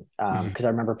something. Mhm. Because I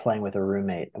remember playing with a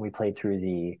roommate and we played through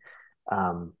the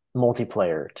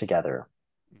multiplayer together.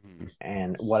 Mhm.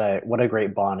 And what a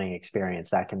great bonding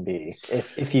experience that can be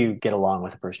if you get along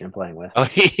with the person you're playing with. Oh,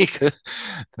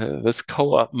 this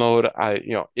co-op mode,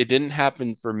 it didn't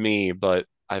happen for me, but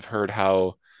I've heard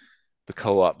how the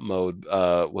co-op mode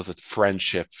was a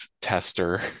friendship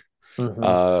tester.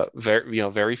 Hmm. Very,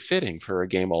 very fitting for a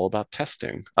game all about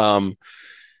testing.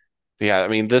 Yeah, I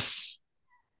mean this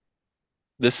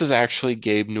is actually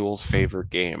Gabe Newell's favorite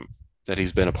game that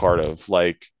he's been a part of,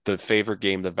 like the favorite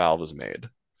game that Valve has made,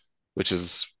 which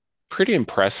is pretty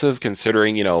impressive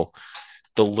considering,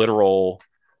 the literal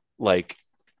like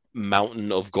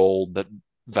mountain of gold that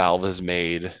Valve has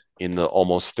made in the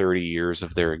almost 30 years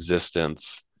of their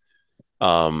existence.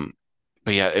 Um,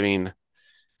 but yeah, I mean,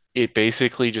 it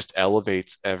basically just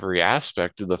elevates every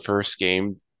aspect of the first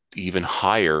game even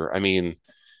higher. I mean,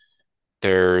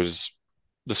 there's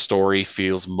the story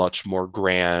feels much more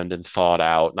grand and thought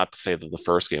out. Not to say that the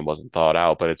first game wasn't thought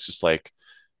out, but it's just like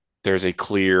there's a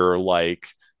clear like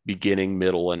beginning,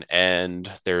 middle, and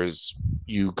end. There's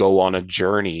you go on a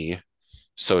journey,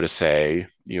 so to say.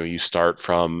 You start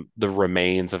from the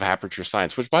remains of Aperture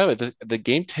Science, which by the way, the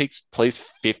game takes place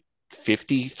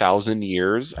 50,000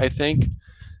 years, I think,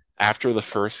 after the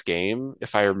first game,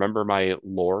 if I remember my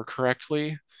lore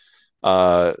correctly.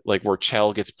 Like where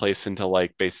Chell gets placed into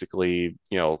like basically,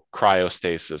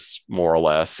 cryostasis more or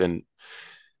less. And,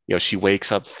 she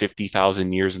wakes up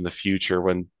 50,000 years in the future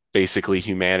when basically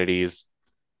humanity is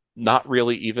not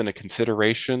really even a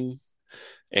consideration.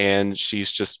 And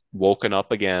she's just woken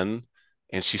up again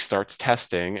and she starts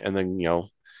testing. And then,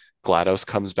 GLaDOS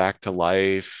comes back to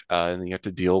life. And then you have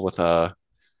to deal with a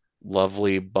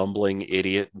lovely, bumbling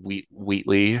idiot,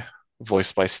 Wheatley,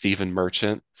 voiced by Stephen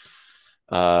Merchant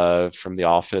from The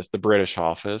Office, the British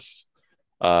Office.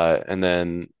 And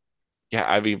then, yeah,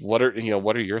 I mean, what are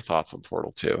your thoughts on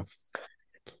Portal 2?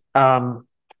 Um,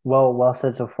 well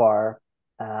said so far.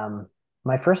 Um,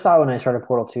 my first thought when I started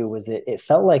Portal 2 was it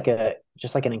felt like a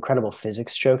just like an incredible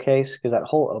physics showcase because that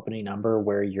whole opening number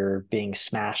where you're being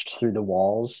smashed through the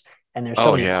walls and there's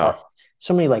Oh yeah.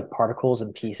 so many like particles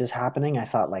and pieces happening. I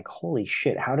thought like, holy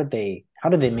shit, how did they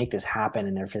make this happen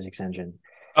in their physics engine?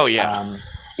 Oh yeah. Um,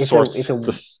 it's Source a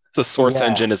the source yeah,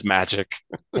 engine is magic.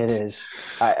 it is.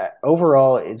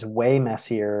 Overall, it's way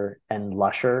messier and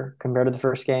lusher compared to the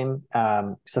first game.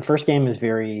 So the first game is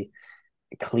very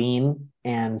clean,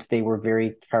 and they were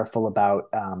very careful about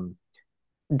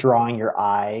drawing your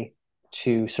eye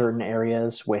to certain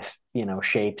areas with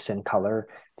shapes and color.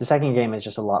 The second game is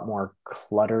just a lot more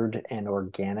cluttered and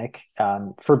organic,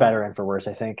 for better and for worse.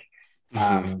 Mhm.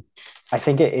 Um, I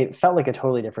think it felt like a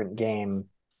totally different game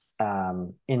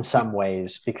in some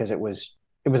ways because it was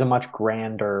a much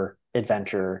grander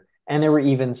adventure, and there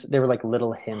were like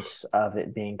little hints of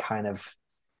it being kind of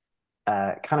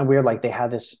weird. Like they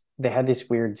had this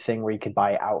weird thing where you could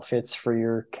buy outfits for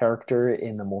your character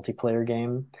in the multiplayer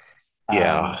game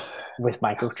Yeah. um, with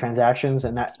microtransactions,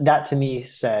 and that to me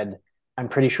said I'm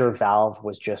pretty sure Valve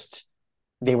was just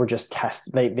they were just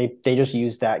test they just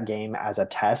used that game as a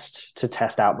test to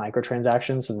test out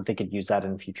microtransactions so that they could use that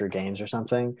in future games or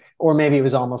something, or maybe it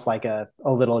was almost like a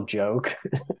little joke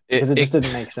It because it just it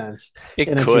didn't make sense it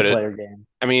in a could. two-player game.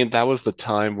 I mean, that was the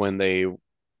time when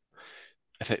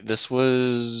I think this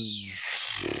was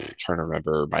I'm trying to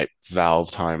remember my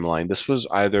Valve timeline. This was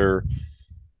either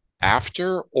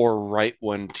after or right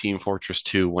when Team Fortress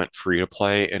 2 went free to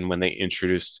play and when they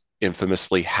introduced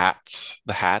infamously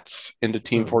the hats into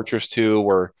Team Hmm. Fortress 2,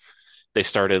 where they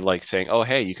started like saying, oh,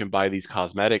 hey, you can buy these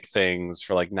cosmetic things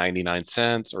for like 99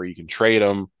 cents or you can trade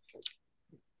them,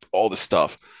 all this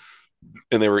stuff.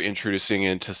 And they were introducing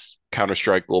into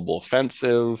Counter-Strike Global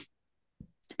Offensive.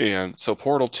 And so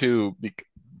Portal 2,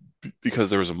 because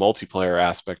there was a multiplayer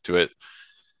aspect to it,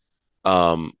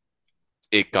 um,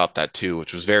 it got that too,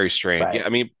 which was very strange. Yeah, Right. I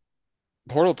mean,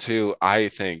 Portal 2, I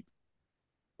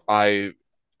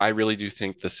I really do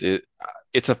think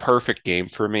it's a perfect game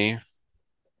for me.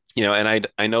 And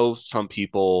I know some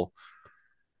people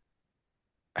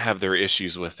have their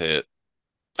issues with it.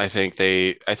 I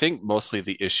think mostly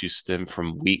the issues stem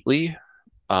from Wheatley.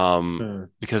 Hmm.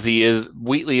 Because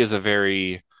Wheatley is a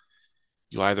very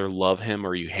you either love him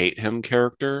or you hate him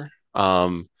character.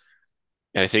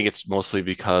 And I think it's mostly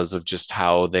because of just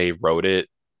how they wrote it,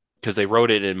 because they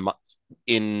wrote it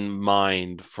in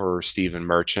mind for Stephen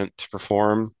Merchant to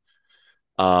perform.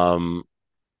 Um,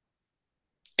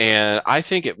 and I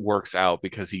think it works out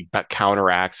because he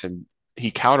counteracts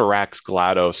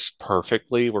GLaDOS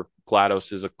perfectly, where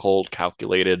GLaDOS is a cold,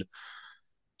 calculated,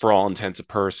 for all intents and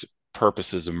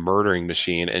purpose is a murdering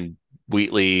machine, and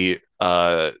Wheatley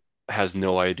has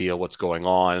no idea what's going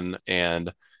on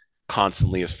and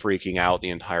constantly is freaking out the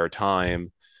entire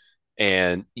time.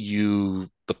 And you,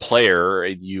 the player,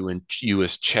 and you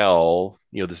as Chell,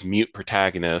 this mute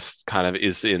protagonist, kind of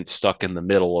is stuck in the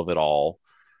middle of it all.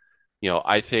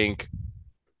 I think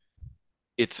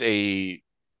it's a,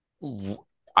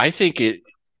 I think it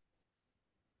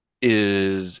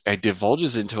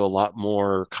divulges into a lot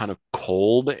more kind of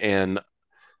cold and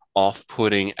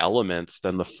off-putting elements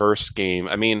than the first game.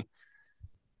 I mean,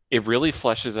 it really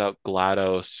fleshes out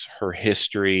GLaDOS, her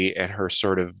history, and her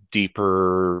sort of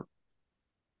deeper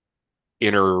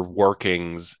inner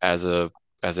workings as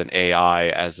an AI,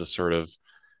 as a sort of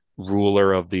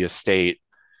ruler of the estate.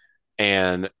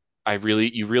 And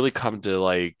you really come to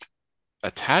like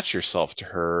attach yourself to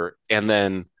her, and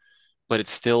then but it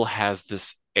still has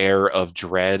this air of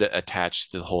dread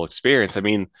attached to the whole experience. I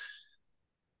mean,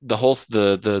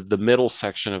 the middle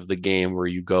section of the game where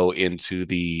you go into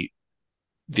the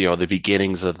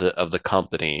beginnings of the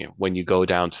company, when you go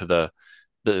down to the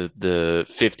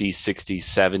 50s, 60s,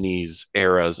 70s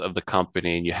eras of the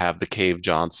company, and you have the Cave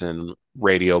Johnson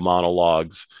radio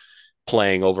monologues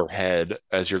playing overhead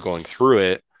as you're going through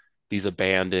it, these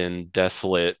abandoned,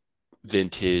 desolate,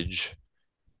 vintage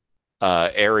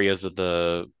areas of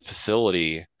the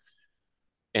facility,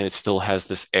 and it still has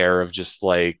this air of just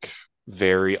like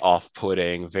very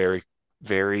off-putting, very,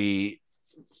 very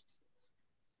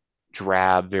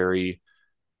drab, very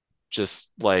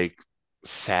just like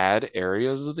sad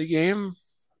areas of the game.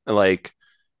 Like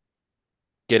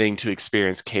getting to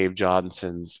experience Cave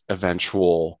Johnson's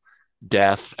eventual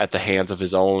death at the hands of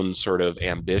his own sort of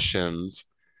ambitions.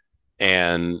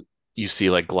 And you see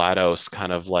like GLaDOS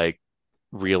kind of like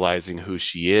realizing who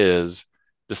she is,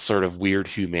 this sort of weird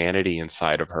humanity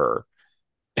inside of her.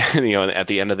 And, and at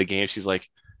the end of the game, she's like,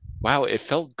 wow, it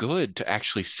felt good to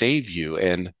actually save you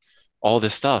and all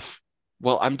this stuff.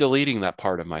 Well, I'm deleting that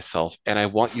part of myself, and I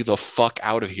want you the fuck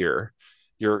out of here.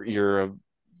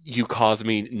 You cause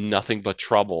me nothing but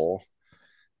trouble.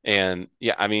 And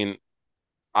yeah, I mean,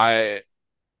 I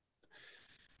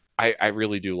I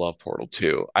really do love Portal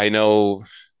 2. I know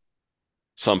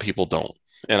some people don't,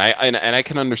 and I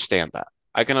can understand that.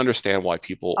 I can understand why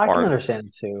people I can aren't.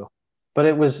 understand too, but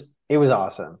it was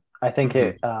awesome. I think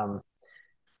Mhm.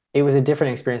 it was a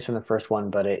different experience from the first one,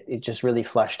 but it just really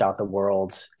fleshed out the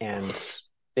world and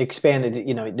expanded.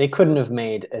 They couldn't have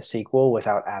made a sequel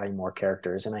without adding more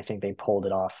characters, and I think they pulled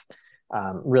it off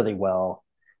really well.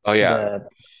 Oh yeah. The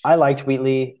I liked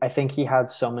Wheatley. I think he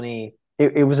had so many.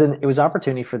 It was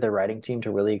opportunity for the writing team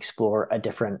to really explore a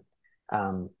different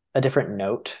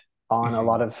note on a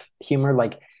lot Mhm. of humor.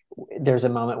 Like there's a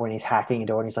moment when he's hacking a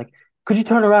door and he's like, "Could you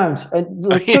turn around?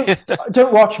 Like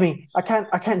don't watch me. I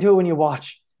can't do it when you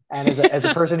watch." And as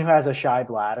a person who has a shy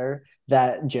bladder,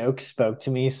 that joke spoke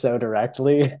to me so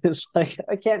directly. It's like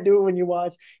I can't do it when you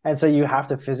watch, and so you have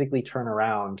to physically turn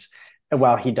around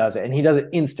while he does it, and he does it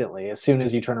instantly. As soon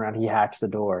as you turn around, he hacks the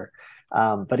door.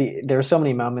 But there are so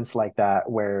many moments like that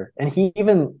where, and he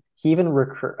even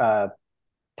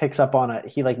picks up on it.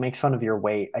 He like makes fun of your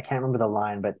weight. I can't remember the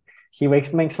line, but he makes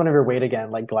fun of your weight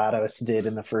again, like GLaDOS did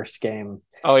in the first game.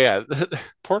 Oh yeah.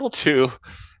 Portal 2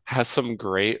 has some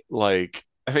great like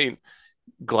I mean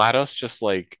GLaDOS just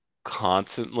like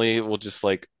constantly will just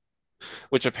like,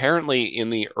 which apparently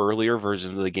in the earlier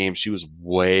versions of the game she was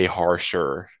way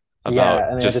harsher about Yeah,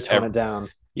 and they had to just tone it down.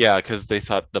 yeah, because they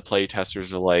thought the play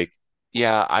testers were like,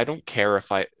 yeah, I don't care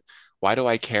if I why do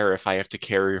I care if I have to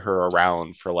carry her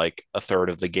around for like a third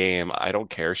of the game? I don't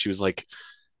care. She was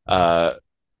uh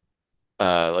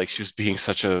like she was being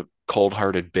such a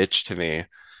cold-hearted bitch to me.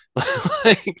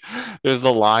 Like there's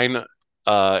the line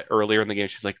earlier in the game,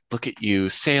 she's like, look at you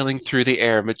sailing through the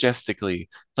air majestically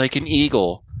like an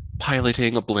eagle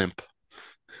piloting a blimp.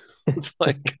 It's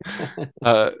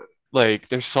uh like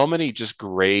there's so many just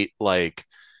great like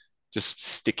just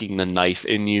sticking the knife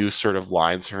in you sort of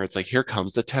lines for her. It's like, here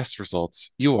comes the test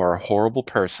results. You are a horrible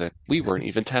person. We weren't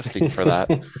even testing for that.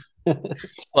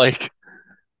 It's like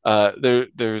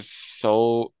there's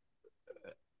so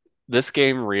this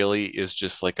game really is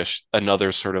just like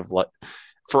another sort of like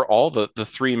for all the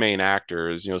three main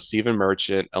actors, Stephen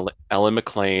Merchant, Ellen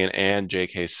McLean, and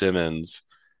J.K. Simmons,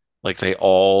 like they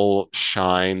all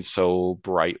shine so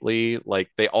brightly. Like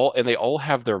they all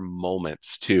have their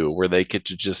moments too, where they get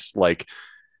to just like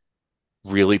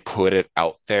really put it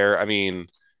out there. I mean,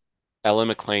 Ellen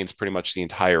McLean's pretty much the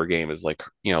entire game is like,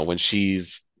 when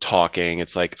she's talking,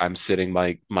 it's like I'm sitting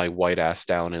my white ass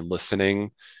down and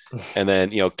listening. And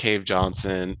then, Cave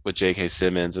Johnson with J.K.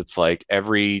 Simmons, it's like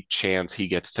every chance he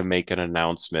gets to make an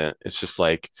announcement, it's just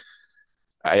like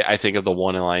I think of the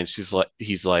one line. He's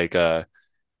like,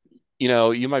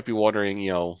 you might be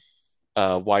wondering,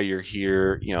 why you're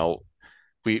here.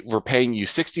 We're paying you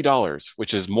 $60,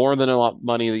 which is more than a lot of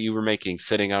money that you were making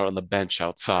sitting out on the bench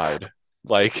outside.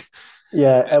 Like,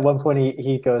 Yeah, at one point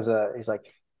he goes, he's like,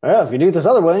 well, if you do it this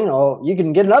other way, you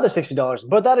can get another $60.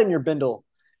 Put that in your bindle.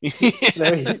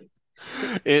 So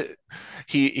it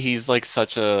he's like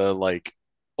such a like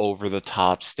over the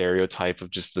top stereotype of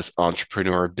just this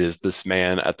entrepreneur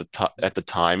businessman at the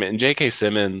time. And J.K.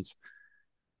 Simmons,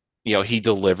 he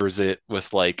delivers it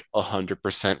with like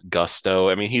 100% gusto.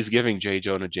 I mean, he's giving J.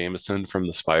 Jonah Jameson from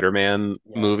the Spider-Man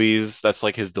yes, movies. That's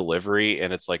like his delivery,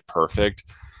 and it's like perfect.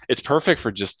 It's perfect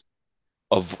for just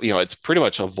it's pretty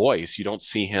much a voice. You don't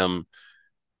see him,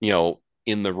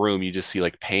 in the room. You just see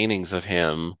like paintings of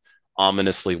him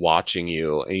ominously watching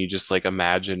you, and you just like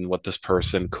imagine what this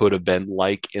person could have been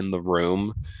like in the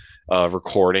room,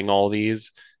 recording all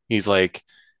these. He's like,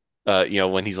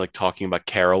 when he's like talking about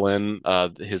Carolyn,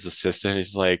 his assistant,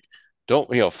 he's like,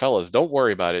 don't, fellas, don't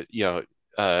worry about it.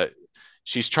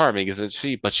 She's charming, isn't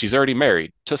she? But she's already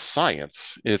married to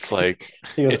science. It's like,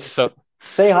 he it's goes, so,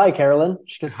 say hi, Carolyn.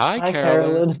 She goes, hi, hi,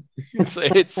 Carolyn.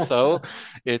 Carolyn.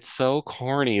 It's so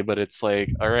corny, but it's like,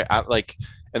 all right,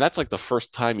 and that's like the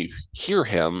first time you hear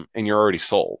him and you're already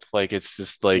sold. Like, it's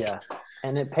just like, Yeah.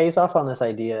 And it pays off on this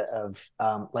idea of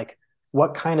like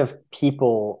what kind of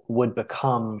people would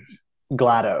become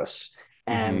GLaDOS.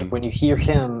 And mhm. when you hear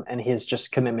him and his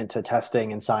just commitment to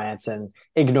testing and science and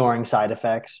ignoring side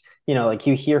effects, like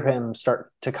you hear him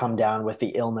start to come down with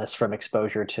the illness from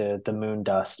exposure to the moon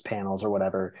dust panels or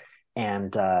whatever.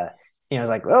 And, it's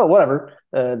like, oh, whatever,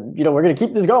 we're going to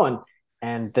keep this going.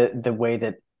 And the way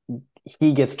that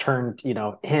he gets turned,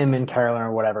 him and Carolyn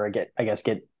or whatever, I guess,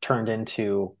 get turned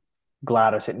into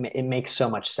GLaDOS. It makes so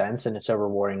much sense, and it's so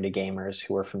rewarding to gamers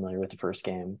who are familiar with the first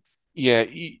game. Yeah,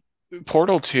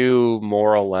 Portal 2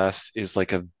 more or less is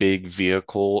like a big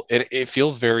vehicle. It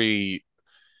feels very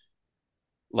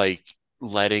like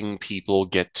letting people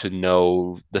get to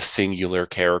know the singular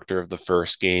character of the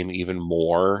first game even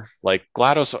more. Like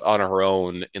GLaDOS on her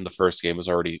own in the first game was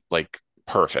already like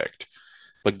perfect,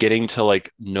 but getting to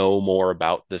like know more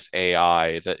about this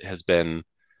AI that has been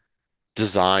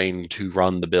designed to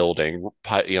run the building,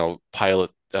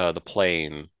 pilot the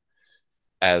plane,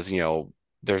 as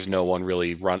there's no one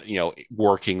really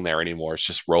working there anymore. It's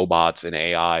just robots and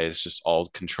AI is just all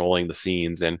controlling the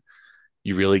scenes, and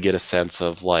you really get a sense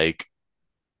of like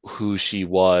who she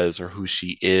was or who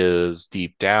she is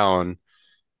deep down.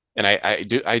 And I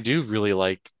do really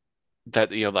like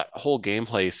that, that whole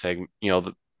gameplay segment,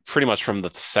 pretty much from the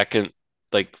second,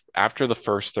 like after the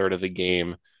first third of the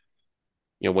game,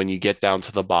 when you get down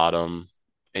to the bottom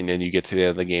and then you get to the end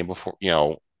of the game before,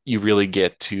 you really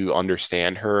get to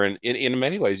understand her. And in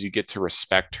many ways, you get to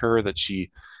respect her, that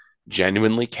she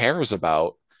genuinely cares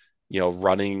about,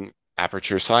 running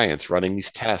Aperture Science, running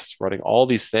these tests, running all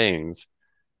these things,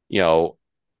 you know,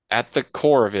 at the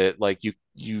core of it, like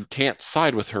you can't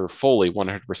side with her fully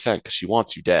 100% because she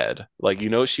wants you dead. Like,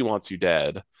 she wants you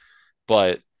dead,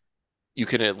 but you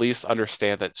can at least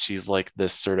understand that she's like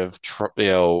this sort of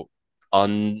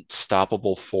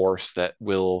unstoppable force that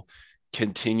will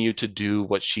continue to do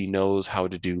what she knows how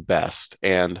to do best.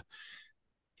 And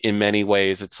in many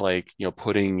ways, it's like,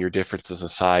 putting your differences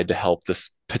aside to help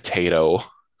this potato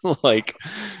like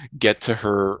get to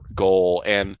her goal.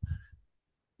 And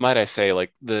might I say,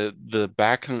 like the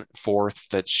back and forth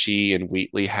that she and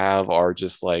Wheatley have are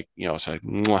just like, it's like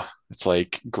mwah, it's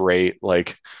like great.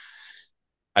 Like,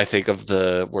 I think of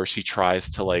the where she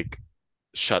tries to like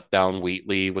shut down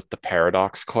Wheatley with the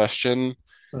paradox question,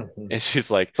 Mhm. and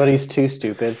she's like, But he's too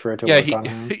stupid for it to yeah, work he on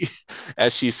him.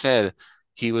 as she said,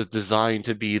 he was designed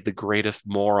to be the greatest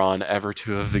moron ever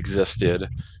to have existed.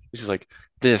 She's like,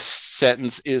 this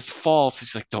sentence is false.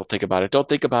 She's like, don't think about it. Don't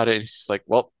think about it. And she's like,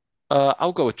 well,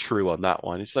 I'll go with true on that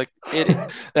one. He's like,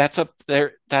 that's up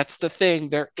there. That's the thing.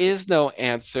 There is no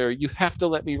answer. You have to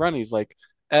let me run. He's like,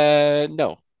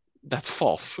 no, that's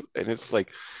false. And it's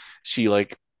like, she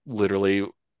like literally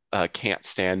can't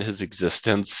stand his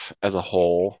existence as a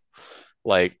whole.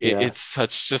 Like, Yeah. it's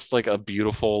such just like a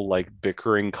beautiful like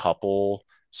bickering couple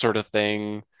sort of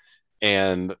thing,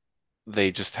 and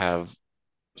they just have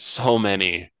so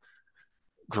many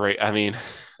great. I mean,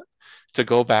 to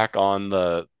go back on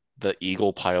the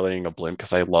Eagle piloting a blimp,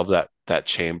 because I love that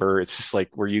chamber. It's just like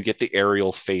where you get the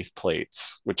aerial faith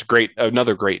plates, which great,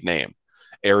 another great name,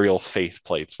 aerial faith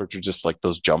plates, which are just like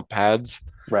those jump pads.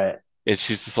 Right. It's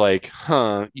just like,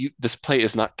 huh, this plate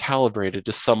is not calibrated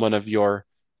to someone of your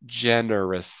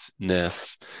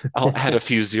generousness. I'll add a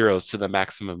few zeros to the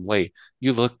maximum weight.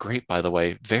 You look great, by the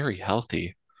way. Very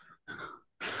healthy.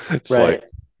 It's like, Right.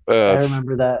 I it's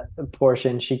remember that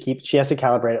portion. She has to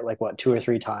calibrate it like what, 2 or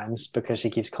 3 times because she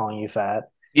keeps calling you fat.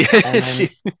 yeah,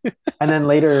 And then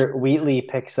later Wheatley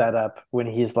picks that up when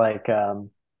he's like oh,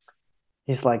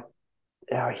 he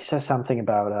says something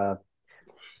about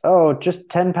oh, just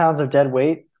 10 pounds of dead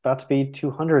weight, about to be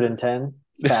 210,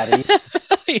 fatty.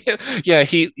 yeah,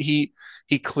 he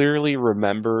clearly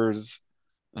remembers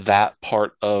that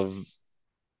part of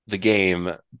the game,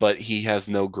 but he has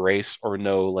no grace or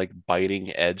no like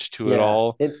biting edge to it Yeah.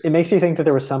 all. It makes you think that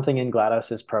there was something in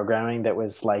GLaDOS's programming that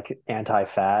was like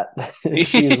anti-fat.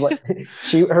 She was like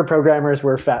her programmers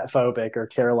were fat phobic, or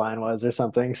Caroline was, or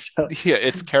something. So Yeah,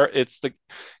 it's the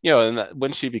and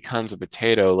when she becomes a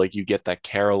potato, like you get that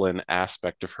Carolyn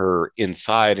aspect of her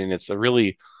inside, and it's a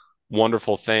really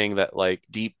wonderful thing that like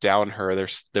deep down her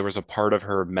there was a part of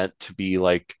her meant to be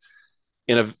like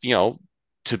in a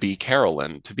to be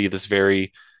Carolyn, to be this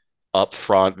very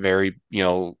upfront, very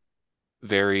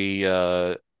very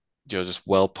just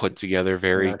well put together,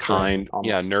 very nurturing kind,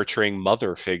 yeah, almost. nurturing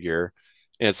mother figure.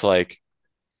 And it's like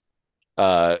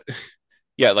uh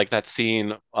yeah, like that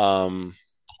scene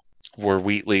where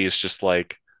Wheatley is just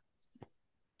like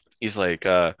he's like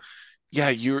yeah,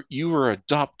 you were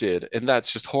adopted and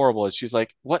that's just horrible. And she's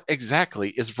like, what exactly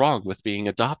is wrong with being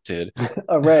adopted?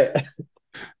 Oh, right.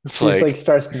 It's She's like like,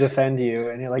 starts to defend you,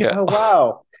 and you're like, yeah, oh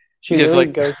wow. She he's literally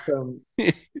like, goes from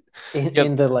yeah,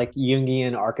 in the like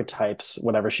Jungian archetypes,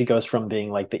 whatever. She goes from being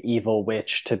like the evil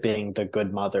witch to being the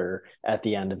good mother at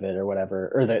the end of it, or whatever,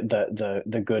 or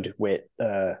the good wit,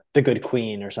 the good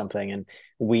queen, or something. And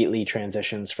Wheatley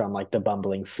transitions from like the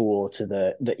bumbling fool to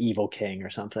the evil king, or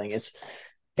something. It's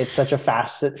such a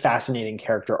fascinating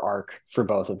character arc for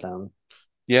both of them.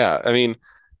 yeah. I mean,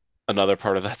 another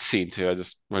part of that scene too. I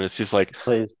just when it's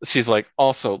Please. she's like,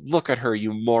 also look at her,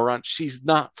 you moron. She's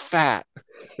not fat.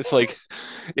 It's like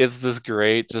it's this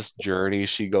great just journey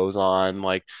she goes on.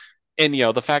 Like, and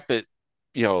the fact that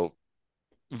you know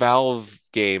Valve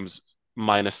games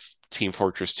minus Team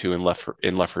Fortress 2 and Left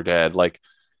 4 Dead, like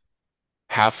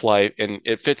Half-Life, and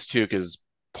it fits too because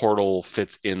Portal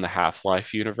fits in the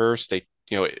Half-Life universe. They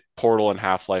Portal and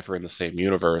Half-Life are in the same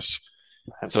universe.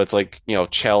 So it's like,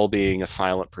 Chell being a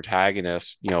silent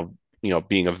protagonist,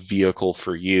 being a vehicle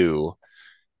for you,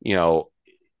 you know,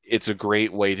 it's a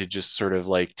great way to just sort of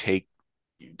like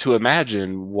to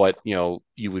imagine what, you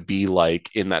would be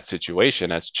like in that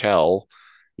situation as Chell,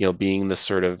 being this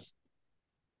sort of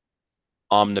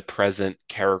omnipresent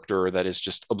character that is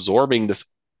just absorbing this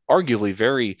arguably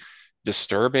very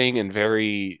disturbing and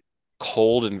very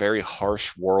cold and very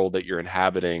harsh world that you're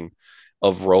inhabiting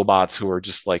of robots who are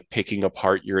just like picking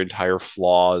apart your entire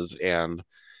flaws and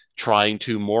trying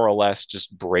to more or less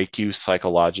just break you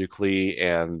psychologically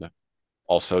and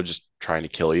also just trying to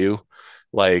kill you.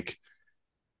 Like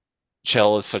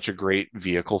Chell is such a great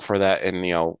vehicle for that. And,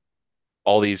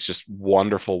 all these just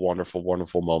wonderful, wonderful,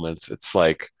 wonderful moments. It's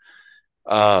like,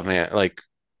 oh man, like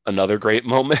another great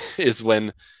moment is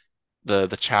when the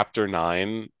chapter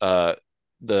 9,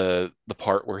 the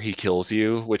part where he kills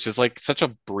you, which is like such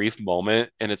a brief moment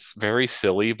and it's very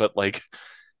silly, but like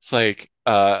it's like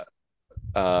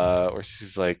where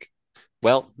she's like,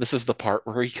 well, this is the part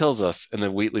where he kills us. And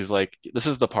then Wheatley's like, this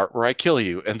is the part where I kill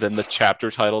you. And then the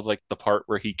chapter title is like the part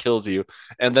where he kills you.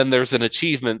 And then there's an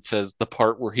achievement says the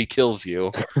part where he kills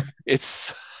you.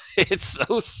 It's it's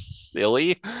so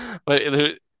silly, but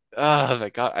oh my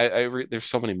God, there's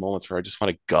so many moments where I just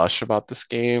want to gush about this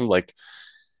game. Like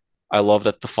I love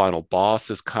that the final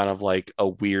boss is kind of like a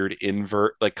weird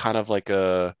invert, like kind of like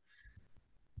a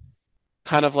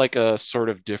sort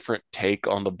of different take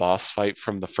on the boss fight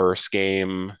from the first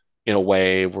game in a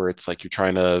way where it's like you're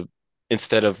trying to,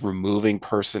 instead of removing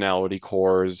personality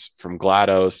cores from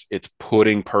GLaDOS, it's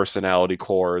putting personality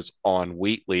cores on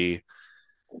Wheatley,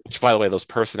 which by the way, those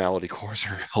personality cores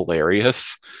are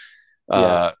hilarious.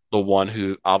 Yeah. The one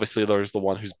who obviously there's the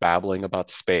one who's babbling about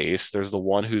space. There's the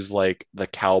one who's like the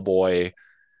cowboy,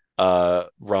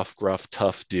 rough, gruff,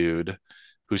 tough dude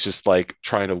who's just like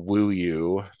trying to woo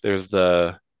you. There's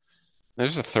a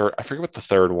third, I forget what the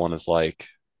third one is like,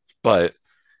 but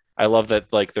I love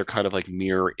that like they're kind of like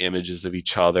mirror images of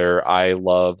each other. I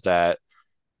love that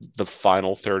the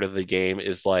final third of the game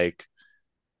is like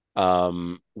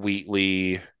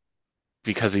Wheatley,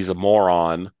 because he's a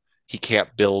moron, he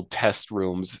can't build test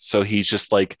rooms, so he's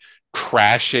just like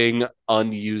crashing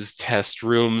unused test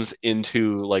rooms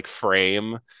into like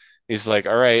frame. He's like,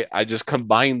 all right, I just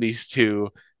combine these two,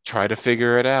 try to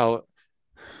figure it out.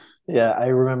 Yeah, I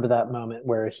remember that moment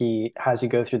where he has you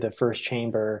go through the first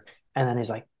chamber, and then he's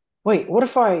like, "Wait, what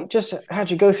if I just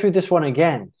had you go through this one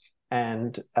again?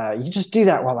 And you just do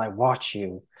that while I watch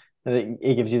you." And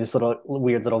it gives you this little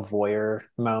weird little voyeur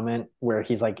moment where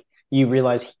he's like, you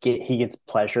realize he gets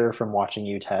pleasure from watching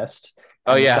you test,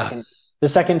 Oh and yeah. the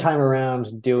second time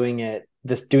around doing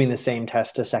the same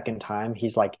test a second time,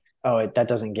 he's like, "Oh, that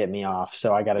doesn't get me off,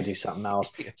 so I got to do something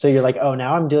else." So you're like, "Oh,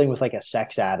 now I'm dealing with like a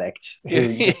sex addict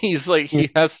who just He's like he's,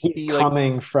 he's he like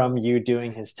coming from you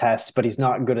doing his test, but he's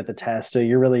not good at the test. So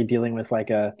you're really dealing with like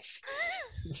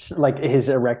his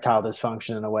erectile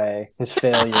dysfunction in a way, his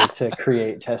failure to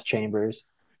create test chambers.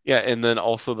 yeah, and then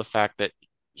also the fact that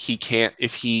he can't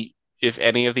if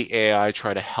any of the AI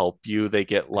try to help you, they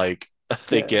get like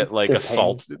they Yeah, get like their pain.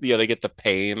 assault. Yeah, they get the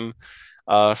pain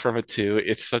from it too.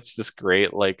 It's such this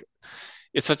great like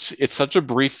it's such a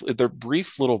brief they're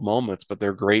brief little moments, but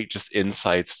they're great just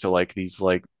insights to like these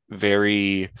like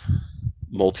very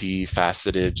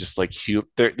multifaceted, just like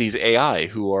they're these AI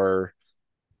who are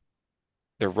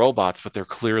they're robots, but they're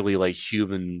clearly like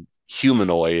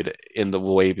humanoid in the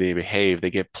way they behave. They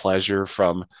get pleasure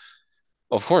from,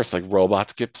 of course, like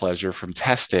robots get pleasure from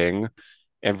testing,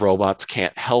 and robots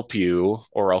can't help you,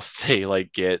 or else they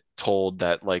like get told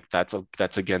that like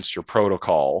that's against your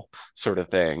protocol, sort of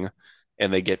thing,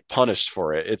 and they get punished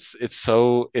for it.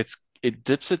 It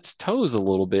dips its toes a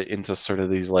little bit into sort of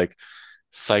these like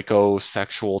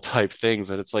psychosexual type things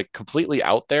that it's like completely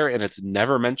out there and it's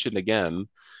never mentioned again.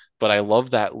 But I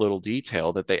love that little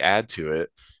detail that they add to it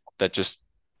that just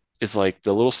is like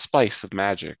the little spice of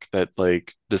magic that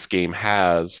like this game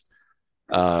has.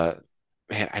 Uh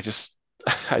man, I just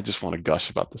want to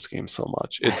gush about this game so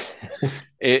much.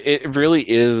 It really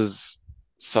is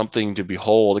something to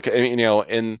behold. I mean,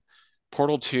 and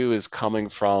Portal 2 is coming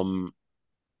from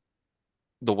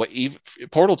the way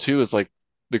Portal 2 is like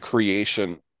the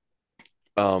creation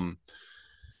um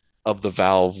of the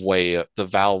Valve way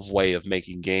of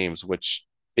making games, which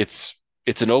it's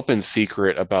it's an open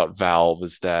secret about Valve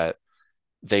is that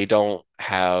they don't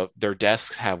have their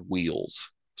desks have wheels.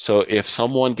 So if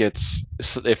some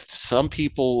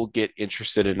people get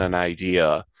interested in an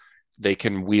idea, they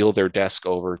can wheel their desk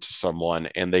over to someone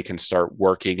and they can start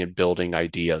working and building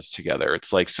ideas together.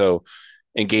 It's like so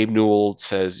and Gabe Newell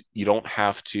says you don't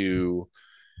have to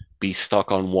be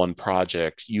stuck on one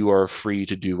project. You are free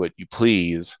to do what you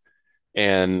please.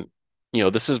 And,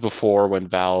 this is before when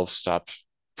Valve stopped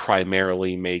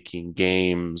primarily making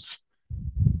games,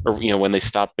 or, when they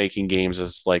stopped making games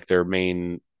as like their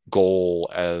main goal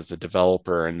as a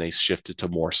developer and they shifted to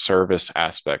more service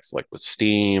aspects, like with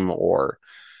Steam or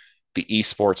the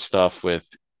esports stuff with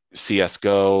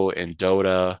CSGO and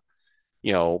Dota.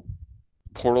 You know,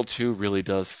 Portal 2 really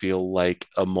does feel like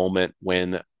a moment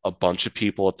when a bunch of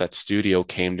people at that studio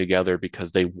came together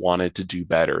because they wanted to do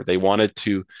better. They wanted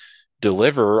to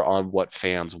deliver on what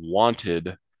fans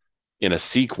wanted in a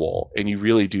sequel, and you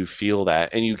really do feel that,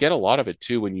 and you get a lot of it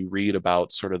too when you read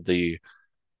about sort of the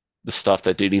stuff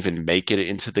that didn't even make it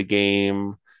into the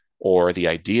game or the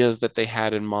ideas that they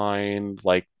had in mind.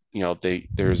 Like,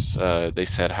 they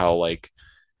said how like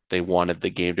they wanted the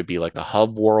game to be like a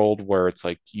hub world where it's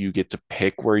like you get to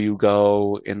pick where you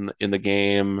go in the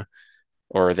game,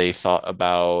 or they thought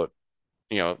about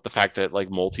the fact that like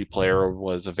multiplayer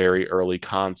was a very early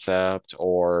concept,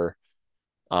 or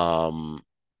um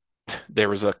there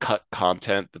was a cut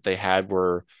content that they had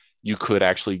where you could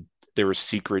actually there were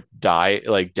secret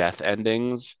death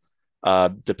endings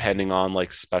depending on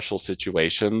like special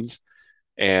situations,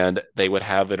 and they would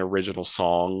have an original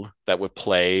song that would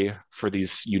play for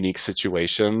these unique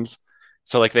situations.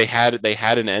 So like they had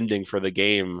an ending for the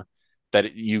game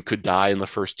that you could die in the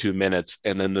first 2 minutes,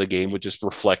 and then the game would just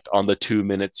reflect on the 2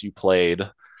 minutes you played.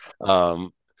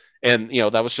 Um, and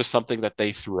that was just something that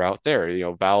they threw out there.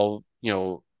 Valve,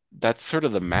 that's sort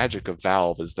of the magic of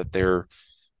Valve is that there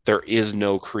is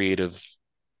no creative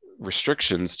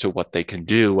restrictions to what they can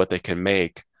do, what they can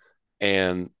make,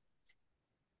 and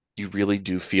you really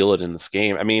do feel it in this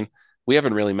game. I mean, we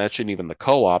haven't really mentioned even the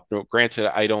co-op. No, granted,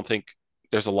 I don't think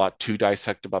there's a lot to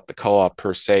dissect about the co-op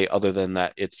per se, other than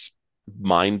that it's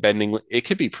mind-bending. It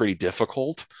could be pretty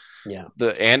difficult. Yeah.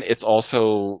 And it's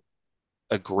also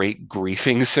a great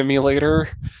griefing simulator,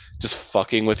 just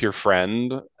fucking with your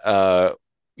friend.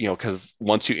 Because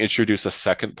once you introduce a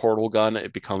second portal gun,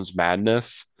 it becomes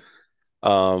madness.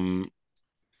 Um,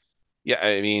 yeah,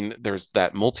 I mean, there's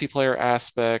that multiplayer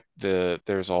aspect.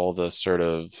 There's all the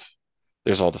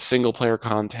single player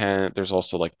content. There's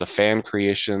also like the fan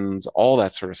creations, all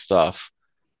that sort of stuff.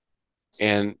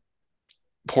 And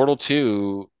Portal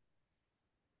 2,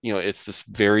 it's this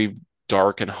very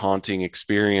dark and haunting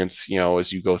experience,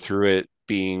 as you go through it,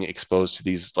 being exposed to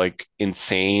these like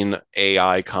insane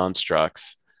AI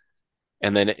constructs.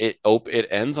 And then it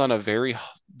ends on a very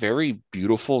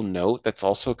beautiful note that's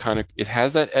also kind of, it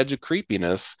has that edge of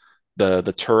creepiness,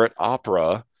 the turret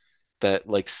opera that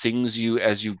like sings you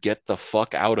as you get the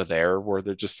fuck out of there, where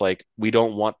they're just like, we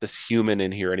don't want this human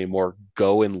in here anymore,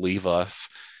 go and leave us.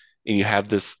 And you have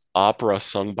this opera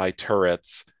sung by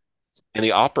turrets, and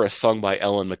the opera is sung by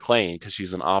Ellen McLean because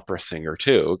she's an opera singer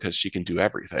too, because she can do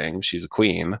everything, she's a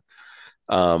queen.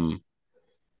 Um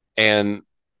and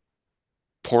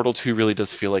Portal 2 really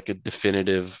does feel like a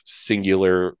definitive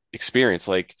singular experience.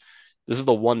 Like, this is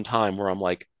the one time where I'm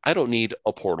like, I don't need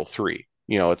a Portal 3.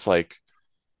 It's like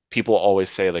people always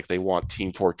say like they want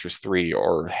Team Fortress 3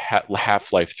 or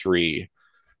Half-Life 3,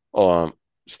 um,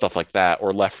 stuff like that,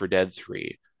 or Left 4 Dead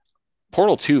 3.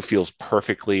 Portal 2 feels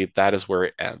perfectly, that is where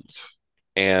it ends.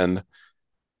 And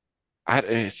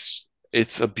it's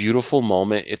a beautiful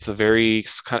moment.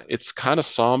 It's kind of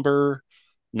somber,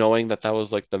 knowing that that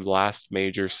was like the last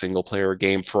major single player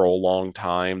game for a long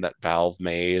time that Valve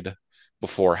made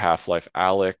before Half-Life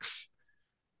Alyx.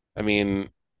 I mean,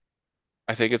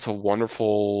 I think it's a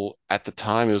wonderful, at the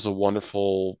time, it was a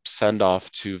wonderful send off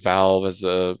to Valve as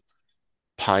a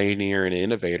pioneer and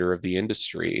innovator of the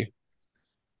industry.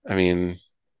 I mean,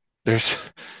 there's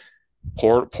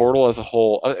Portal as a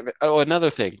whole. Oh, another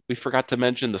thing, we forgot to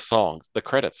mention the songs, the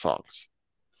credit songs.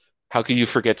 How could you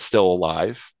forget Still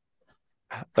Alive?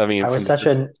 I mean, I from was the such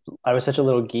first, a I was such a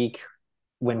little geek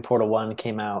when Portal 1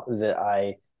 came out that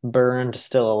I burned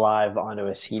Still Alive onto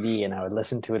a CD and I would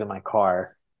listen to it in my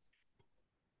car.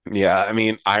 yeah, I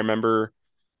mean, I remember,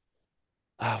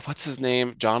 what's his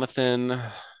name? Jonathan,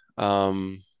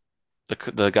 um,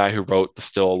 the guy who wrote the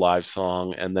Still Alive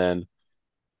song, and then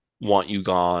Want You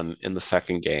Gone in the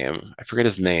second game. I forget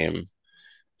his name.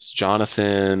 It's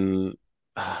Jonathan.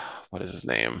 What is his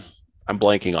name? I'm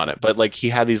blanking on it. But like he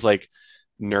had these like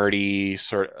nerdy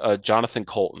sort Jonathan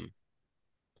Colton.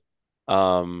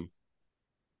 Um,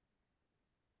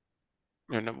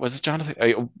 was it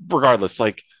Jonathan? Regardless,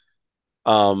 like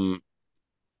um,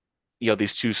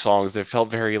 these two songs, they felt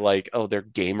very like, oh, they're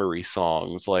gamery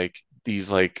songs, like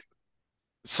these like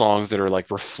songs that are like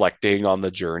reflecting on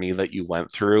the journey that you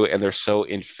went through, and they're so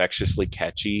infectiously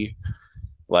catchy.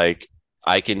 Like,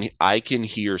 I can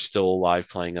hear Still Alive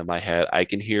playing in my head. I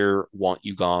can hear Want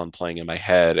You Gone playing in my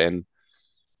head. And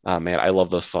oh man, I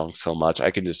love those songs so much. I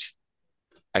could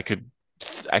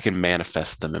I can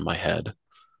manifest them in my head.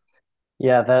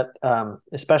 Yeah, that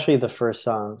especially the first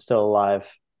song, Still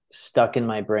Alive, stuck in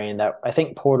my brain. That I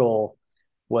think Portal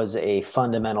was a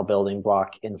fundamental building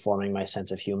block in forming my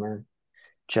sense of humor.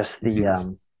 Just the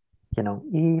Mhm.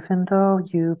 even though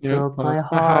you You broke my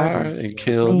broke my heart heart and and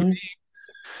killed killed me. me.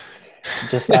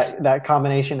 Just that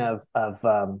combination of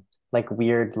like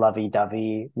weird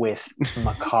lovey-dovey with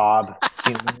macabre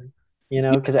humor,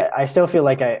 because I still feel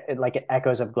like like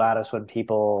echoes of GLaDOS when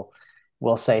people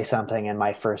will say something and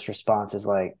my first response is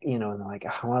like, and they're like,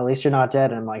 oh, well, at least you're not dead.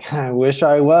 And I'm like, I wish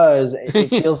I was. It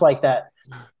feels like that.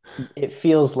 It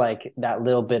feels like that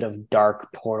little bit of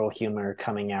dark Portal humor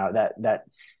coming out, that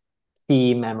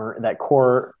key memory, that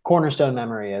cornerstone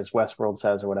memory, as Westworld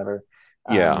says or whatever.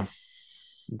 Yeah. Um,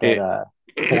 that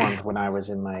It formed when I was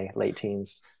in my late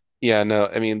teens. yeah, no,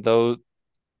 I mean, though,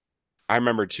 I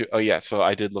remember too. Oh yeah, so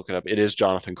I did look it up. It is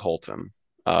Jonathan Colton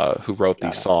who wrote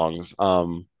these Got it. songs.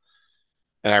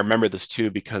 And I remember this too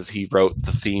because he wrote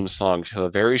the theme song to a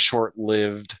very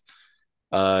short-lived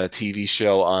TV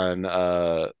show on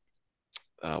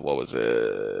what was it?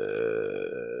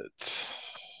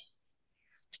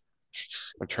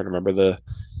 I'm trying to remember the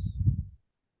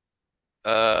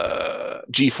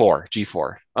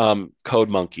G4 Code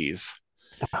Monkeys.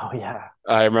 Oh yeah.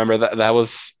 I remember that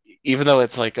was, even though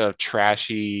it's like a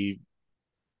trashy,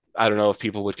 I don't know if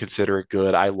people would consider it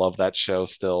good. I love that show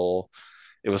still.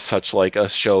 It was such like a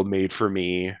show made for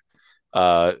me.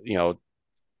 Uh, you know,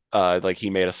 like he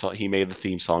made the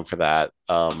theme song for that.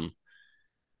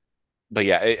 But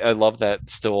yeah, I love that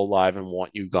Still Alive and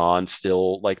Want You Gone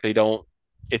still, like, they don't,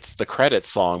 it's the credits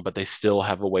song, but they still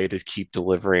have a way to keep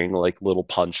delivering like little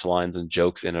punchlines and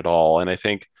jokes in it all. And I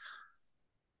think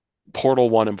Portal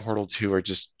 1 and Portal 2 are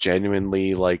just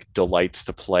genuinely like delights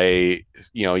to play.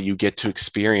 You get to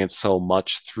experience so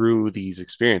much through these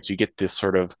experiences. You get this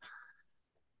sort of,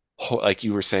 like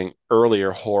you were saying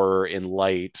earlier, horror in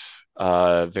light,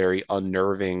 very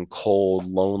unnerving, cold,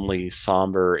 lonely,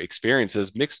 somber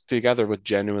experiences mixed together with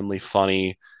genuinely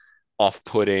funny,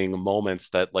 off-putting moments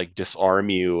that like disarm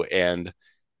you and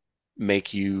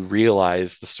make you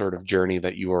realize the sort of journey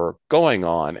that you are going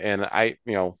on. And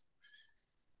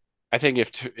I think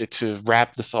if to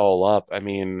wrap this all up, I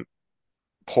mean,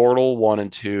 Portal 1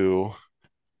 and 2,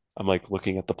 I'm like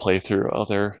looking at the playthrough. Oh,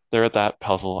 they're at that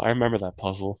puzzle. I remember that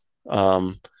puzzle.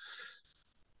 Um,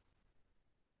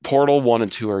 Portal 1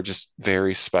 and 2 are just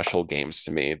very special games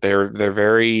to me. They're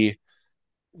very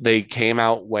they came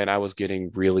out when I was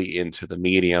getting really into the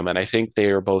medium, and I think they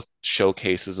are both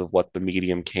showcases of what the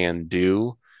medium can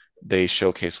do. They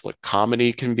showcase what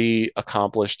comedy can be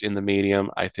accomplished in the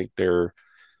medium. I think they're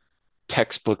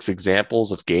textbooks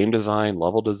examples of game design,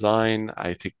 level design.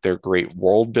 I think they're great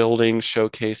world building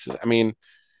showcases. I mean,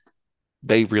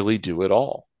 they really do it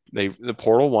all. The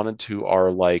Portal 1 and 2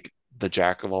 are like the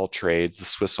jack of all trades, the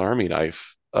Swiss Army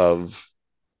knife of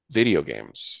video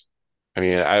games. I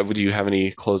mean, do you have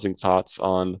any closing thoughts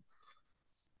on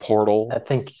I Portal?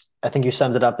 think I think you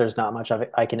summed it up. There's not much of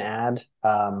it I can add.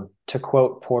 To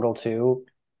quote Portal 2,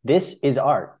 this is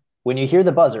art. When you hear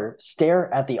the buzzer,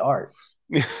 stare at the art.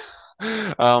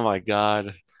 Oh my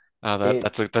God. It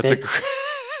that's a the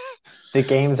the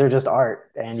games are just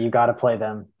art, and you got to play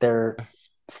them. They're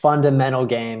fundamental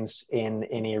games in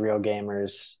any real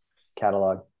gamer's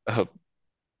catalog. uh,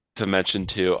 to mention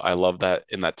too. I love that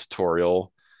in that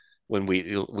tutorial when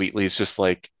Wheatley's just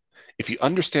like, if you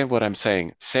understand what I'm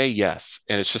saying, say yes.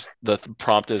 And it's just the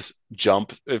prompt is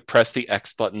jump, press the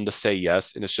X button to say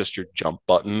yes, and it's just your jump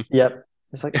button. Yep.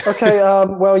 It's like, okay,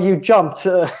 well, you jumped.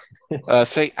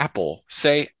 Say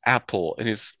Apple, and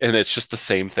it's just the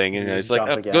same thing, and You he's just like,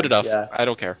 jump oh, good again. enough. Yeah. I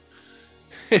don't care.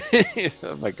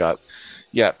 Oh my God.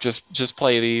 Yeah, just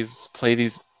play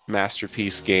these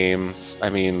masterpiece games. I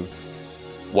mean,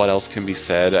 what else can be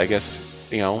said? I guess,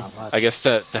 Not I much. guess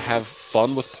to have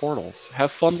fun with portals.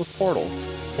 Have fun with portals.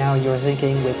 Now you're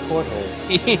thinking with portals.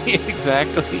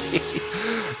 Exactly.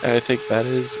 And I think that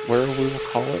is where we will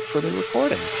call it for the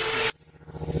recording.